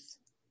teeth,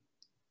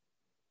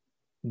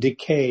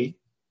 decay,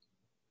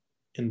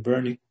 and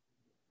burning.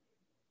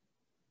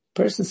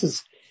 Person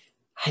says,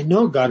 I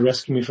know God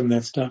rescued me from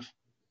that stuff.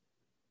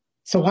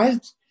 So why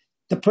is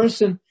the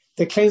person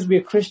that claims to be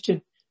a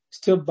Christian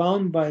still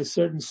bound by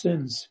certain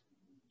sins?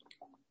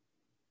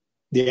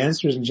 The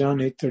answer is in John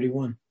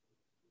 8:31.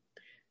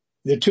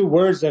 There are two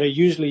words that are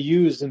usually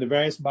used in the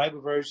various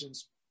Bible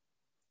versions.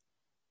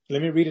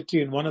 Let me read it to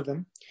you in one of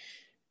them.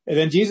 And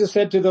then Jesus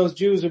said to those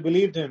Jews who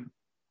believed him,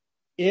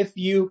 if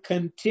you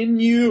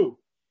continue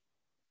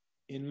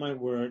in my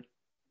word,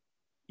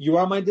 you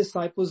are my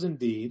disciples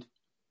indeed.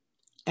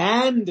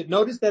 And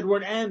notice that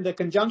word and, the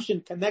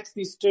conjunction connects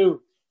these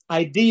two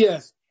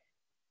ideas.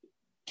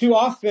 Too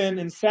often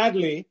and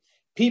sadly,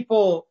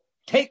 people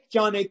take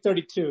John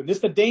 8:32. This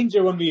is the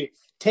danger when we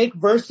take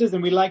verses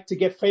and we like to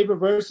get favorite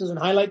verses and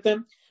highlight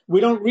them. We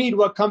don't read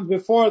what comes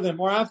before them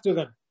or after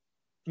them.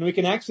 And we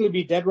can actually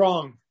be dead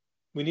wrong.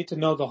 We need to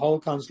know the whole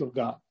counsel of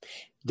God.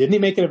 Didn't he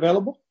make it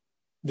available?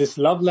 This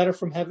love letter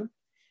from heaven.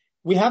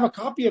 We have a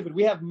copy of it.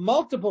 We have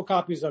multiple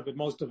copies of it,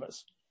 most of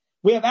us.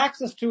 We have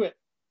access to it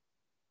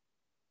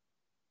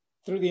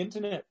through the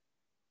internet.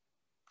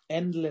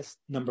 Endless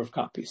number of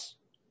copies.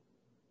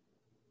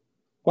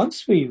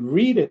 Once we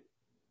read it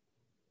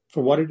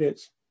for what it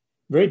is,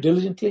 very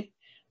diligently,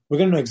 we're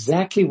going to know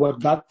exactly what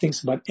God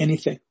thinks about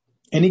anything,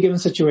 any given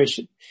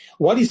situation,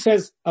 what he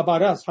says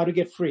about us, how to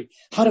get free,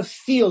 how to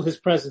feel his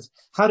presence,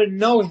 how to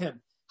know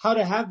him, how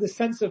to have the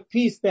sense of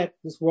peace that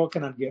this world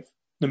cannot give.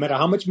 No matter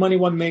how much money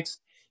one makes,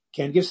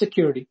 can't give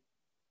security.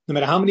 No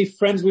matter how many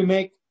friends we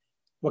make,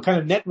 what kind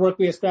of network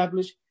we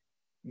establish,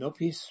 no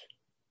peace.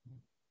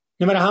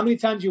 No matter how many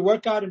times you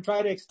work out and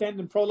try to extend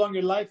and prolong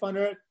your life on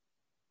earth,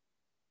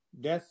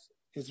 death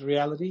is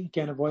reality. You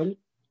can't avoid it.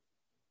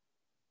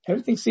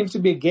 Everything seems to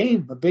be a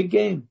game, a big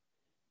game.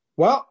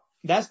 Well,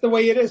 that's the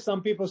way it is.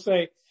 Some people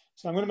say,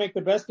 so I'm going to make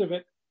the best of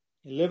it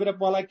and live it up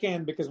while I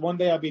can, because one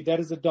day I'll be dead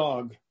as a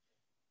dog.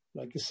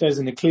 Like it says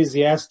in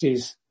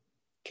Ecclesiastes,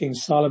 King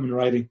Solomon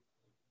writing.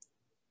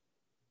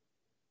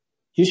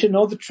 You should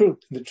know the truth,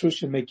 and the truth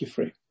should make you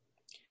free.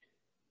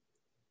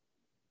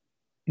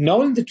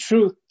 Knowing the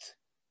truth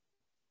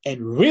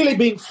and really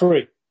being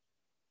free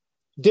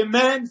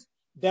demands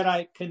that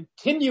I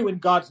continue in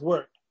God's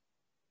word.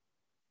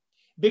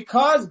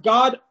 Because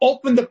God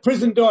opened the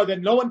prison door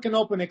that no one can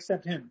open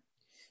except him,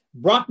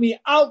 brought me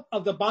out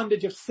of the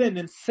bondage of sin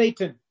and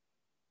Satan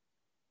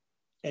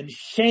and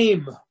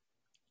shame,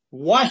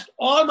 washed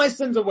all my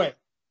sins away.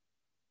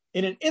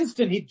 In an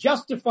instant, he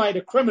justified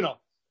a criminal.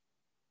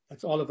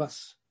 That's all of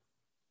us.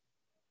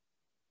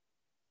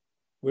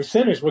 We're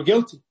sinners. We're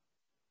guilty.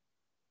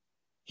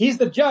 He's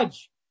the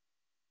judge.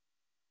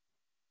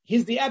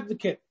 He's the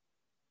advocate.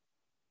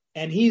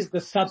 And he's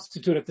the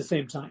substitute at the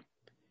same time.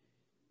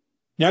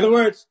 In other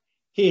words,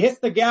 he hits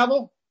the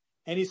gavel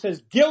and he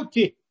says,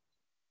 guilty.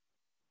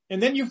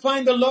 And then you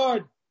find the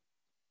Lord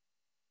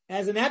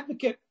as an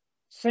advocate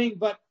saying,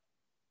 but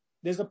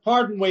there's a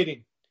pardon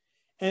waiting.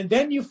 And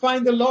then you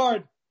find the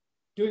Lord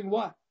doing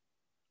what?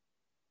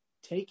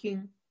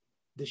 Taking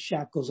the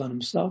shackles on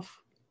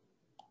himself,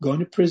 going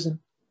to prison,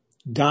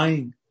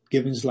 dying,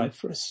 giving his life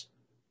for us.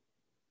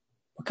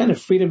 What kind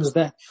of freedom is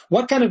that?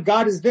 What kind of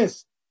God is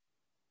this?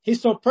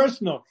 He's so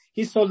personal.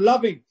 He's so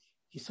loving.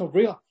 He's so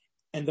real.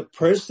 And the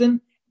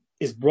person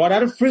is brought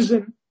out of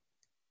prison,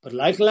 but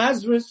like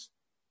Lazarus,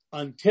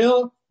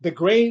 until the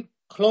grave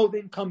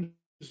clothing comes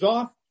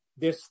off,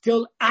 they're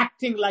still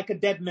acting like a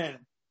dead man.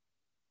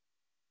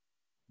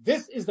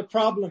 This is the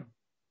problem.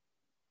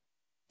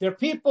 There are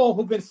people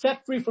who've been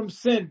set free from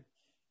sin,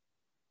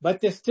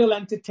 but they're still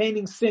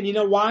entertaining sin. You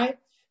know why?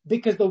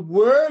 Because the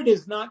word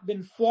has not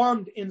been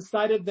formed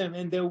inside of them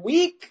and they're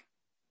weak.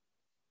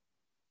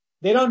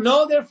 They don't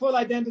know their full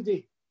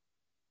identity.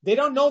 They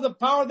don't know the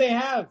power they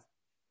have.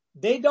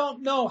 They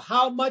don't know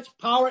how much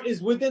power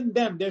is within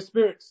them, their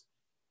spirits,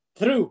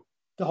 through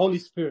the Holy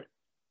Spirit.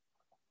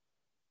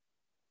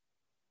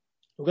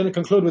 We're going to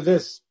conclude with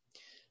this.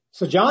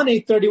 So John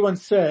 8:31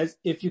 says,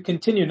 if you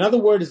continue, another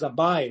word is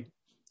abide.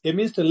 It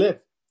means to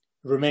live,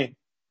 remain.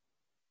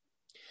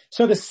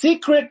 So the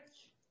secret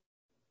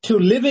to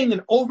living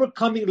and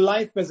overcoming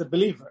life as a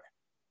believer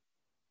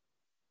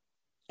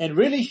and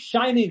really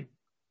shining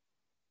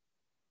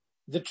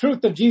the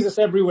truth of Jesus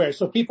everywhere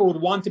so people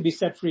would want to be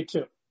set free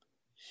too.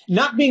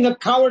 Not being a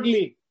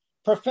cowardly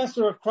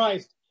professor of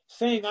Christ,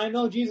 saying, I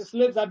know Jesus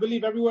lives, I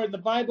believe everywhere in the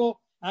Bible,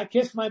 I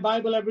kiss my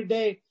Bible every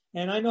day,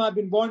 and I know I've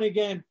been born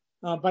again,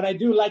 but I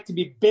do like to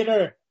be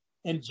bitter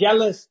and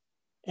jealous,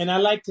 and I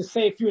like to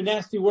say a few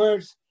nasty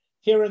words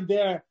here and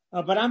there,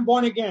 but I'm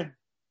born again.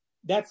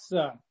 That's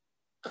a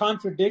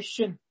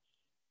contradiction.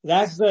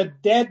 That's a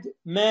dead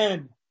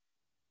man,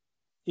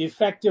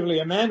 effectively.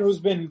 A man who's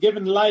been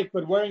given life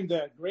but wearing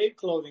the grave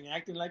clothing,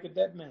 acting like a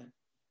dead man,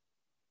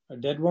 a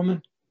dead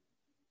woman.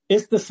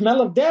 It's the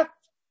smell of death,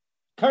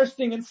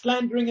 cursing and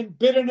slandering and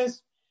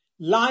bitterness,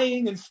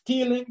 lying and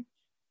stealing,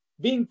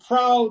 being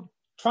proud,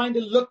 trying to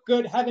look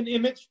good, have an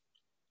image,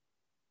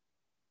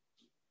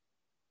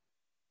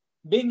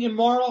 being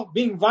immoral,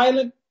 being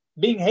violent,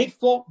 being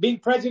hateful, being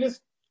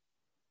prejudiced.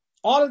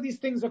 All of these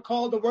things are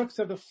called the works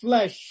of the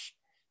flesh,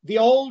 the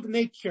old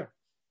nature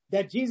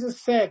that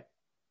Jesus said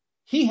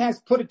he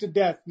has put it to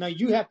death. Now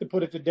you have to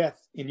put it to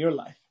death in your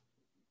life.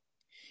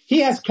 He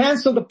has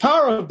canceled the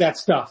power of that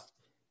stuff.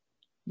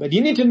 But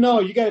you need to know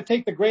you got to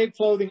take the grave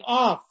clothing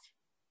off.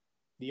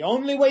 The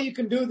only way you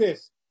can do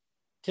this,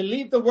 to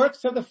leave the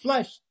works of the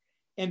flesh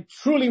and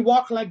truly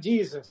walk like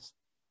Jesus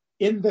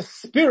in the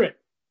Spirit,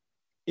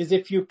 is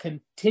if you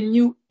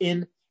continue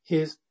in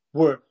his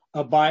word,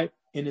 abide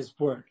in his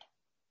word.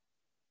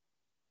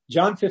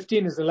 John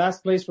 15 is the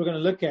last place we're going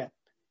to look at,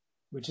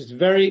 which is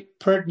very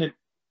pertinent,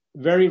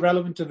 very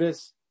relevant to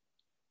this.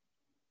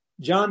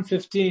 John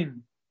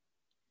 15.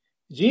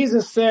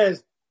 Jesus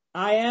says,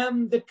 I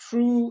am the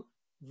true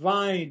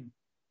vine,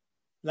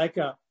 like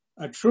a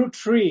true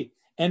tree,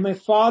 and my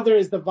Father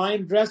is the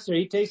vine dresser.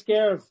 He takes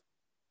care of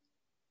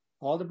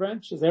all the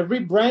branches. Every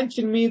branch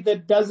in me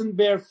that doesn't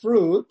bear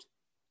fruit,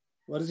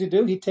 what does he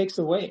do? He takes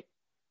away.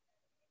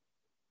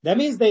 That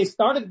means they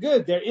started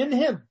good. They're in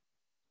him,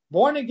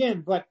 born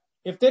again. But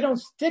if they don't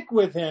stick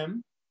with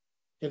him,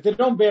 if they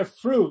don't bear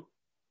fruit,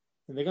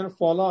 then they're going to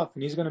fall off,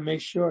 and he's going to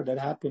make sure that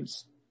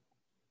happens.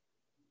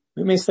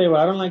 We may say,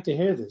 well, I don't like to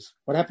hear this.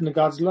 What happened to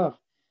God's love?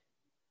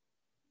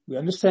 We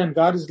understand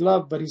God is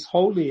love, but he's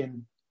holy,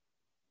 and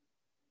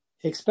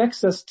he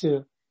expects us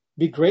to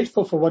be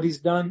grateful for what he's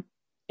done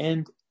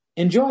and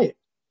enjoy it.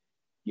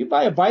 You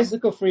buy a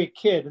bicycle for your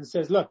kid and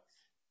says, look,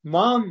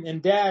 mom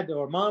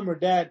or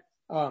dad,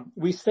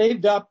 we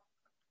saved up,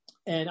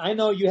 and I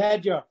know you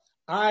had your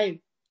eye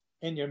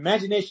and your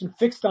imagination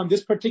fixed on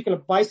this particular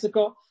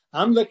bicycle.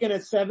 I'm looking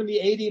at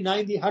 $70, $80,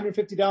 $90,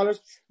 $150.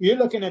 You're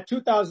looking at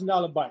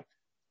 $2,000 bike.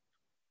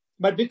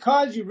 But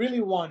because you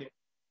really want it,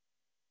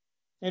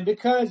 and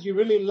because you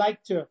really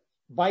like to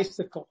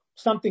bicycle,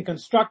 something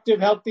constructive,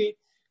 healthy,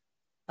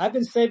 I've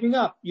been saving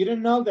up. You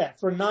didn't know that,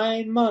 for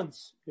 9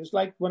 months. Just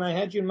like when I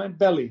had you in my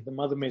belly, the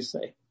mother may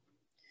say.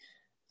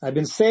 I've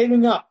been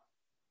saving up,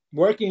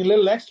 working a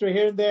little extra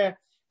here and there,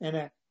 and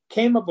I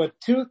came up with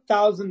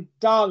 $2,000.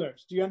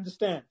 Do you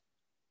understand?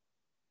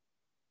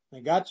 I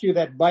got you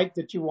that bike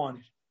that you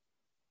wanted.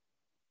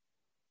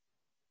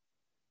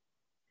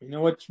 You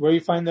know where you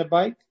find that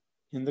bike?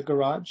 In the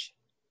garage.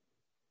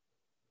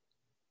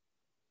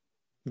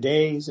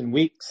 Days and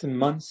weeks and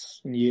months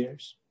and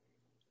years.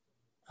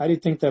 How do you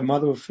think that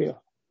mother would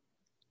feel?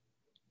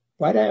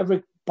 Why did I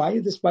ever buy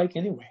you this bike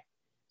anyway?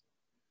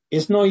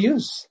 It's no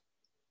use.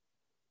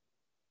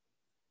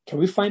 Can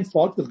we find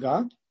fault with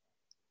God?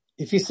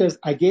 If he says,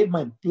 I gave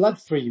my blood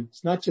for you,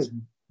 it's not just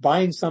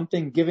buying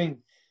something,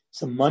 giving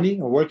some money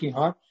or working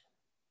hard.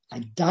 I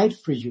died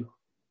for you.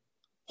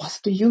 What's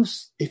the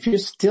use if you're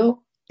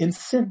still in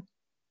sin?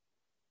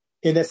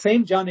 In the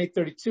same John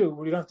 8:32,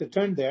 we don't have to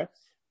turn there,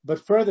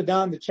 but further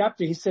down the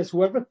chapter, he says,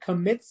 whoever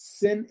commits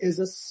sin is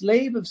a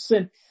slave of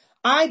sin.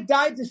 I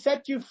died to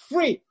set you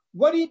free.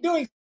 What are you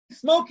doing?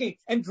 Smoking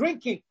and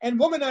drinking and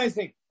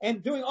womanizing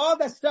and doing all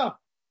that stuff.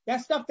 That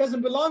stuff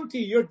doesn't belong to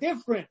you. You're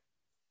different.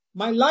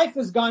 My life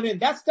has gone in.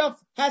 That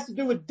stuff has to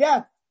do with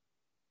death.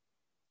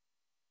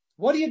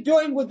 What are you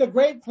doing with the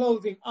grave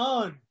clothing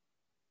on?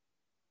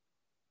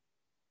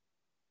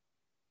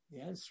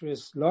 The answer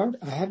is, Lord,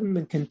 I haven't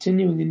been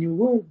continuing in your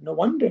word. No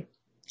wonder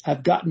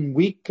I've gotten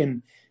weak,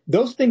 and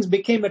those things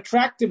became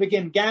attractive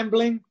again,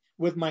 gambling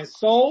with my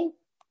soul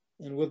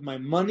and with my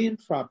money and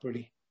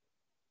property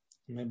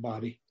and my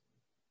body.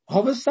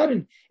 All of a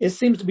sudden, it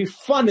seems to be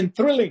fun and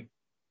thrilling.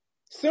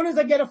 As soon as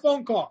I get a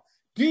phone call,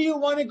 do you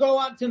want to go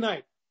out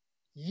tonight?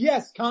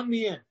 Yes, count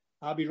me in.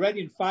 I'll be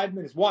ready in 5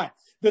 minutes. Why?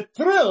 The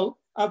thrill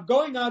of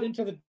going out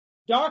into the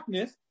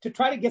darkness to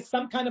try to get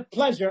some kind of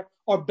pleasure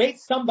or bait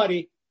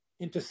somebody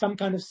into some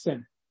kind of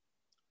sin.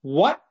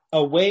 What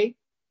a way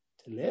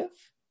to live.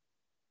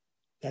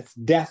 That's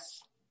death.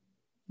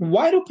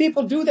 Why do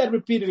people do that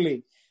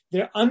repeatedly?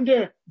 They're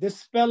under the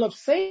spell of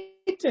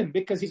Satan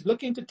because he's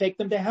looking to take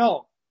them to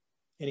hell.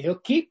 And he'll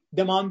keep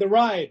them on the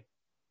ride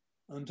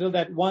until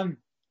that one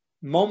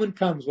moment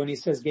comes when he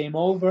says, game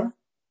over.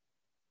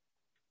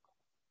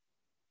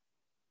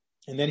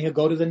 And then he'll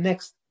go to the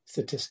next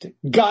statistic.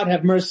 God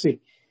have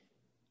mercy.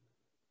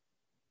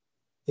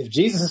 If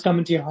Jesus has come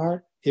into your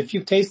heart, if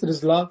you've tasted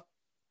his love,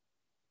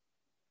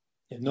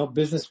 you have no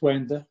business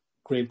wearing the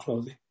grave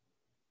clothing.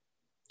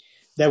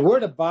 That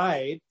word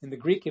abide in the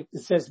Greek, it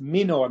says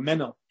meno or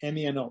meno,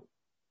 M-E-N-O.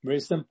 Very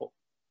simple.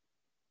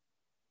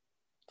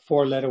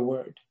 4-letter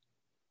word.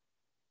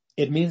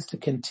 It means to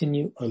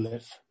continue or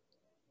live.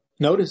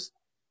 Notice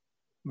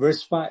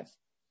verse 5.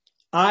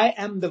 I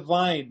am the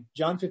vine,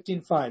 John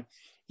 15:5.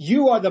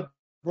 You are the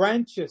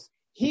branches.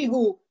 He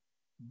who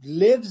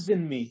lives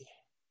in me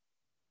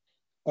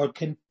or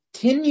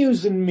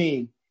continues in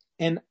me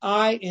and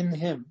I in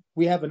him.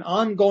 We have an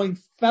ongoing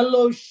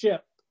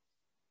fellowship,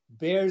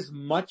 bears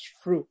much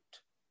fruit.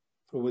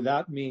 For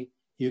without me,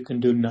 you can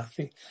do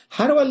nothing.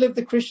 How do I live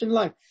the Christian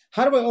life?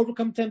 How do I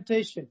overcome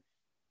temptation?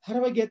 How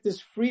do I get this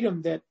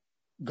freedom that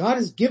God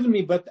has given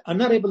me, but I'm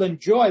not able to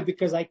enjoy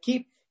because I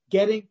keep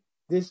getting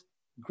this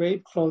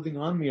grave clothing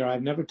on me, or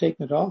I've never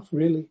taken it off,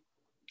 really.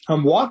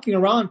 I'm walking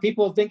around.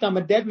 People think I'm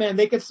a dead man.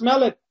 They can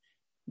smell it.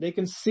 They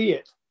can see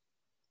it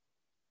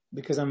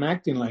because I'm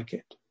acting like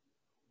it.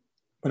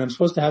 But I'm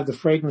supposed to have the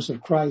fragrance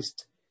of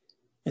Christ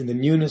and the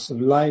newness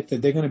of life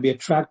that they're going to be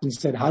attracted and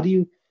said, how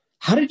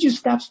did you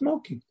stop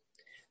smoking?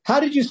 How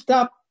did you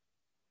stop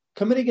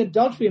committing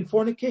adultery and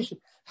fornication?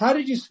 How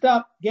did you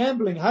stop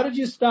gambling? How did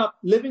you stop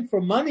living for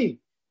money?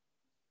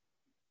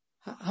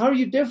 How are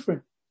you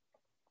different?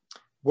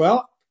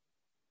 Well,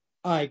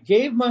 I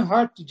gave my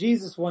heart to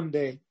Jesus one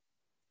day.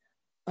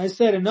 I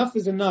said, enough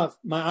is enough.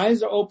 My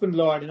eyes are open,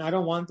 Lord, and I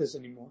don't want this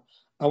anymore.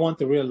 I want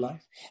the real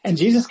life. And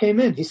Jesus came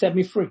in. He set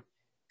me free.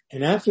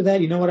 And after that,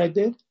 you know what I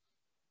did?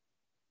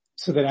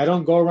 So that I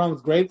don't go around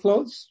with grave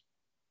clothes,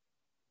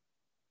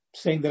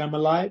 saying that I'm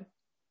alive,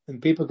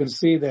 and people can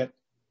see that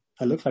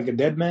I look like a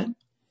dead man.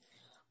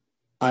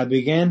 I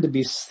began to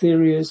be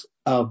serious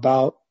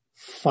about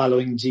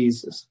following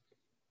Jesus,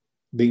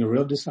 being a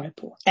real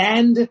disciple.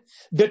 And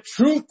the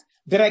truth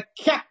that I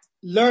kept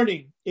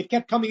learning, it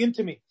kept coming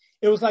into me.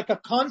 It was like a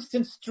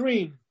constant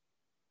stream,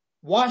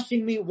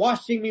 washing me,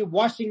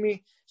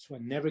 so I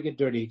never get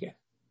dirty again.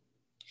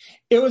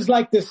 It was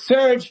like the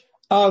surge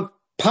of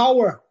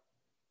power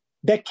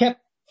that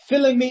kept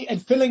filling me,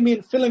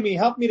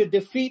 helped me to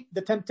defeat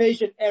the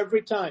temptation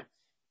every time.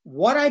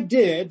 What I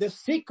did, the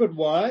secret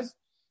was,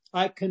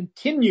 I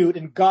continued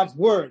in God's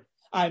word.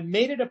 I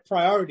made it a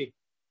priority.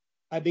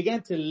 I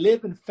began to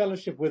live in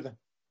fellowship with him.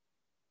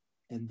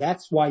 And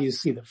that's why you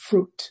see the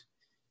fruit.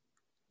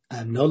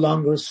 I'm no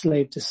longer a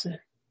slave to sin.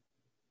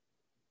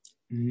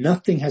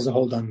 Nothing has a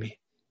hold on me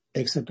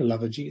except the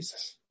love of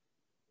Jesus.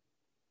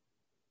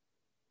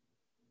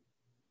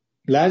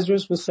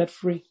 Lazarus was set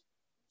free.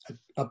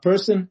 A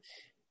person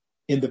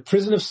in the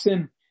prison of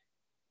sin,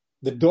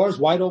 the doors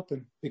wide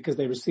open because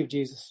they received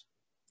Jesus.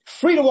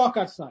 Free to walk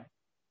outside.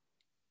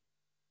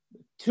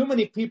 Too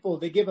many people,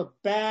 they give a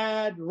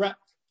bad rep,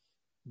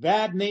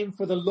 bad name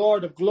for the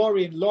Lord of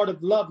glory and Lord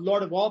of love,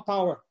 Lord of all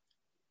power.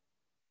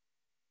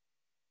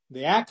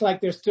 They act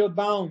like they're still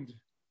bound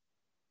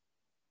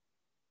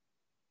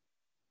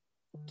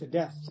to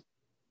death.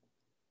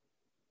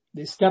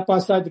 They step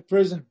outside the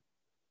prison.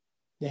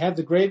 They have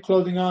the grave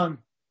clothing on,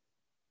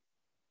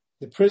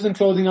 the prison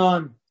clothing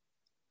on,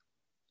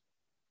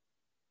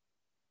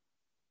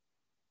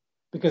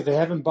 because they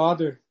haven't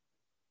bothered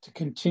to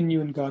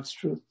continue in God's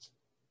truth.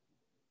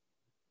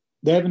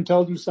 They haven't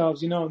told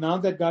themselves, now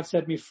that God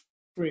set me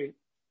free,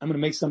 I'm going to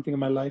make something of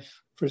my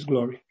life for his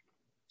glory.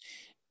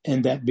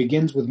 And that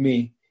begins with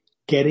me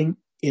getting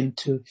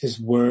into his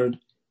word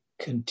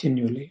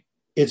continually.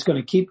 It's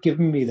going to keep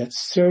giving me that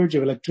surge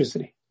of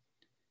electricity.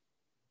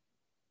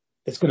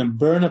 It's going to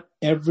burn up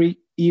every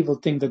evil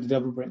thing that the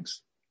devil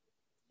brings.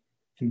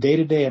 And day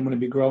to day, I'm going to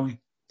be growing.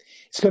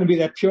 It's going to be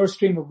that pure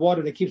stream of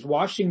water that keeps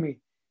washing me.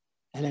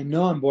 And I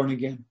know I'm born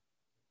again.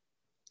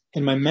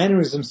 And my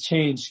mannerisms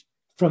change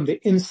from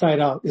the inside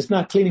out. It's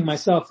not cleaning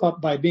myself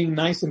up by being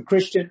nice and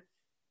Christian,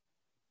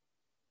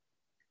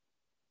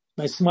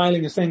 by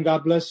smiling and saying,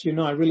 God bless you.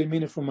 No, I really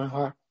mean it from my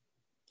heart.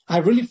 I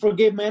really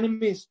forgave my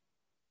enemies.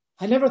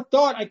 I never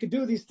thought I could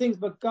do these things,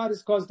 but God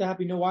has caused to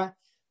happen. You know why?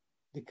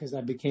 Because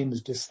I became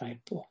his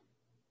disciple.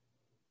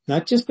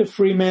 Not just a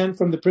free man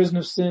from the prison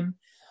of sin.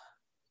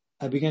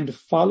 I began to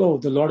follow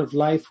the Lord of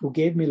life who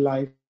gave me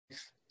life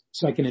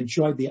so I can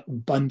enjoy the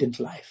abundant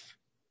life.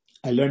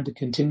 I learned to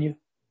continue.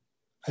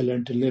 I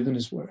learned to live in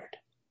his word.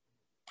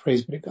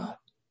 Praise be to God.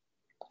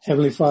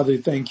 Heavenly Father,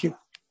 thank you.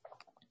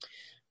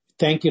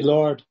 Thank you,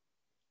 Lord,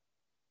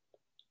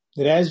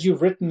 that as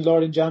you've written,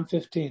 Lord, in John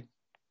 15,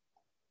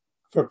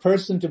 for a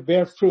person to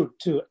bear fruit,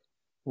 to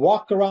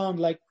walk around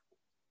like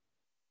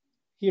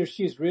he or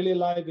she is really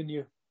alive in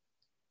you,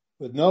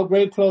 with no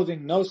grave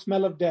clothing, no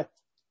smell of death,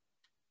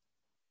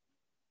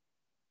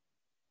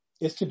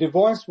 is to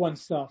divorce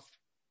oneself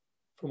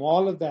from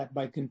all of that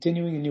by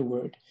continuing in your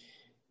word.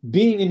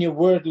 Being in your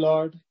word,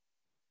 Lord,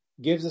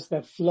 gives us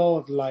that flow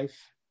of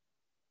life.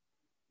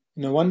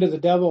 No wonder the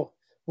devil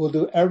will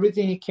do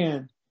everything he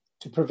can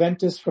to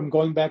prevent us from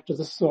going back to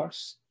the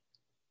source,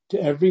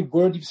 to every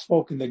word you've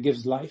spoken that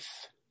gives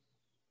life.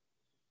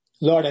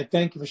 Lord, I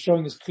thank you for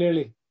showing us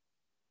clearly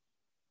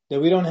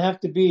that we don't have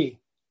to be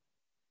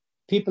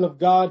people of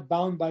God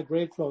bound by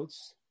grave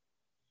clothes,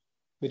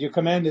 but your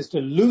command is to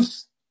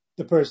loose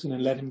the person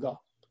and let him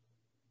go.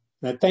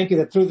 And I thank you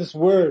that through this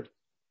word,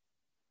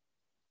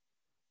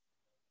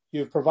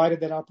 you've provided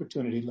that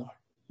opportunity, Lord,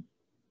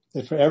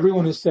 that for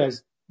everyone who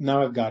says,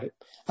 now I've got it.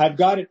 I've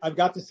got it. I've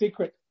got the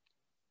secret.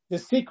 The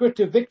secret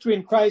to victory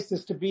in Christ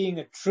is to being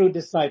a true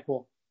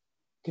disciple,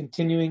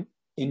 continuing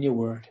in your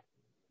word,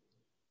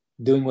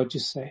 doing what you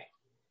say,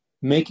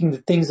 making the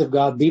things of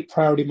God the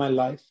priority in my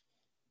life,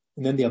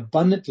 and then the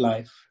abundant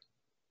life,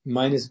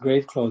 minus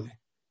grave clothing,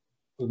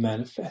 will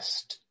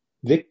manifest.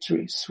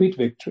 Victory, sweet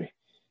victory,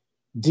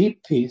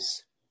 deep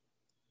peace,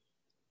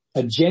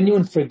 a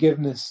genuine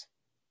forgiveness,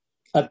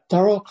 a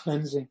thorough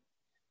cleansing,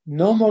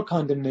 no more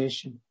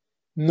condemnation,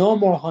 no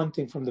more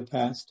haunting from the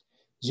past.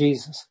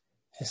 Jesus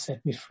has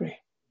set me free.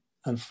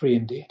 I'm free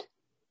indeed.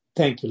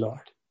 Thank you,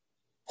 Lord.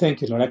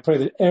 Thank you, Lord. I pray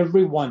that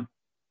everyone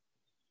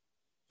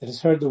that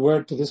has heard the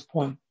word to this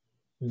point,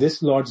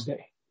 this Lord's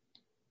Day,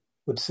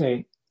 would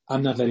say,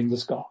 I'm not letting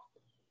this go.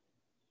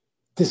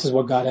 This is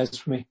what God has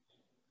for me.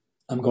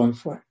 I'm going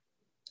for it.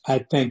 I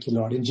thank you,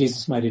 Lord, in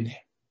Jesus' mighty name.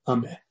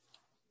 Amen.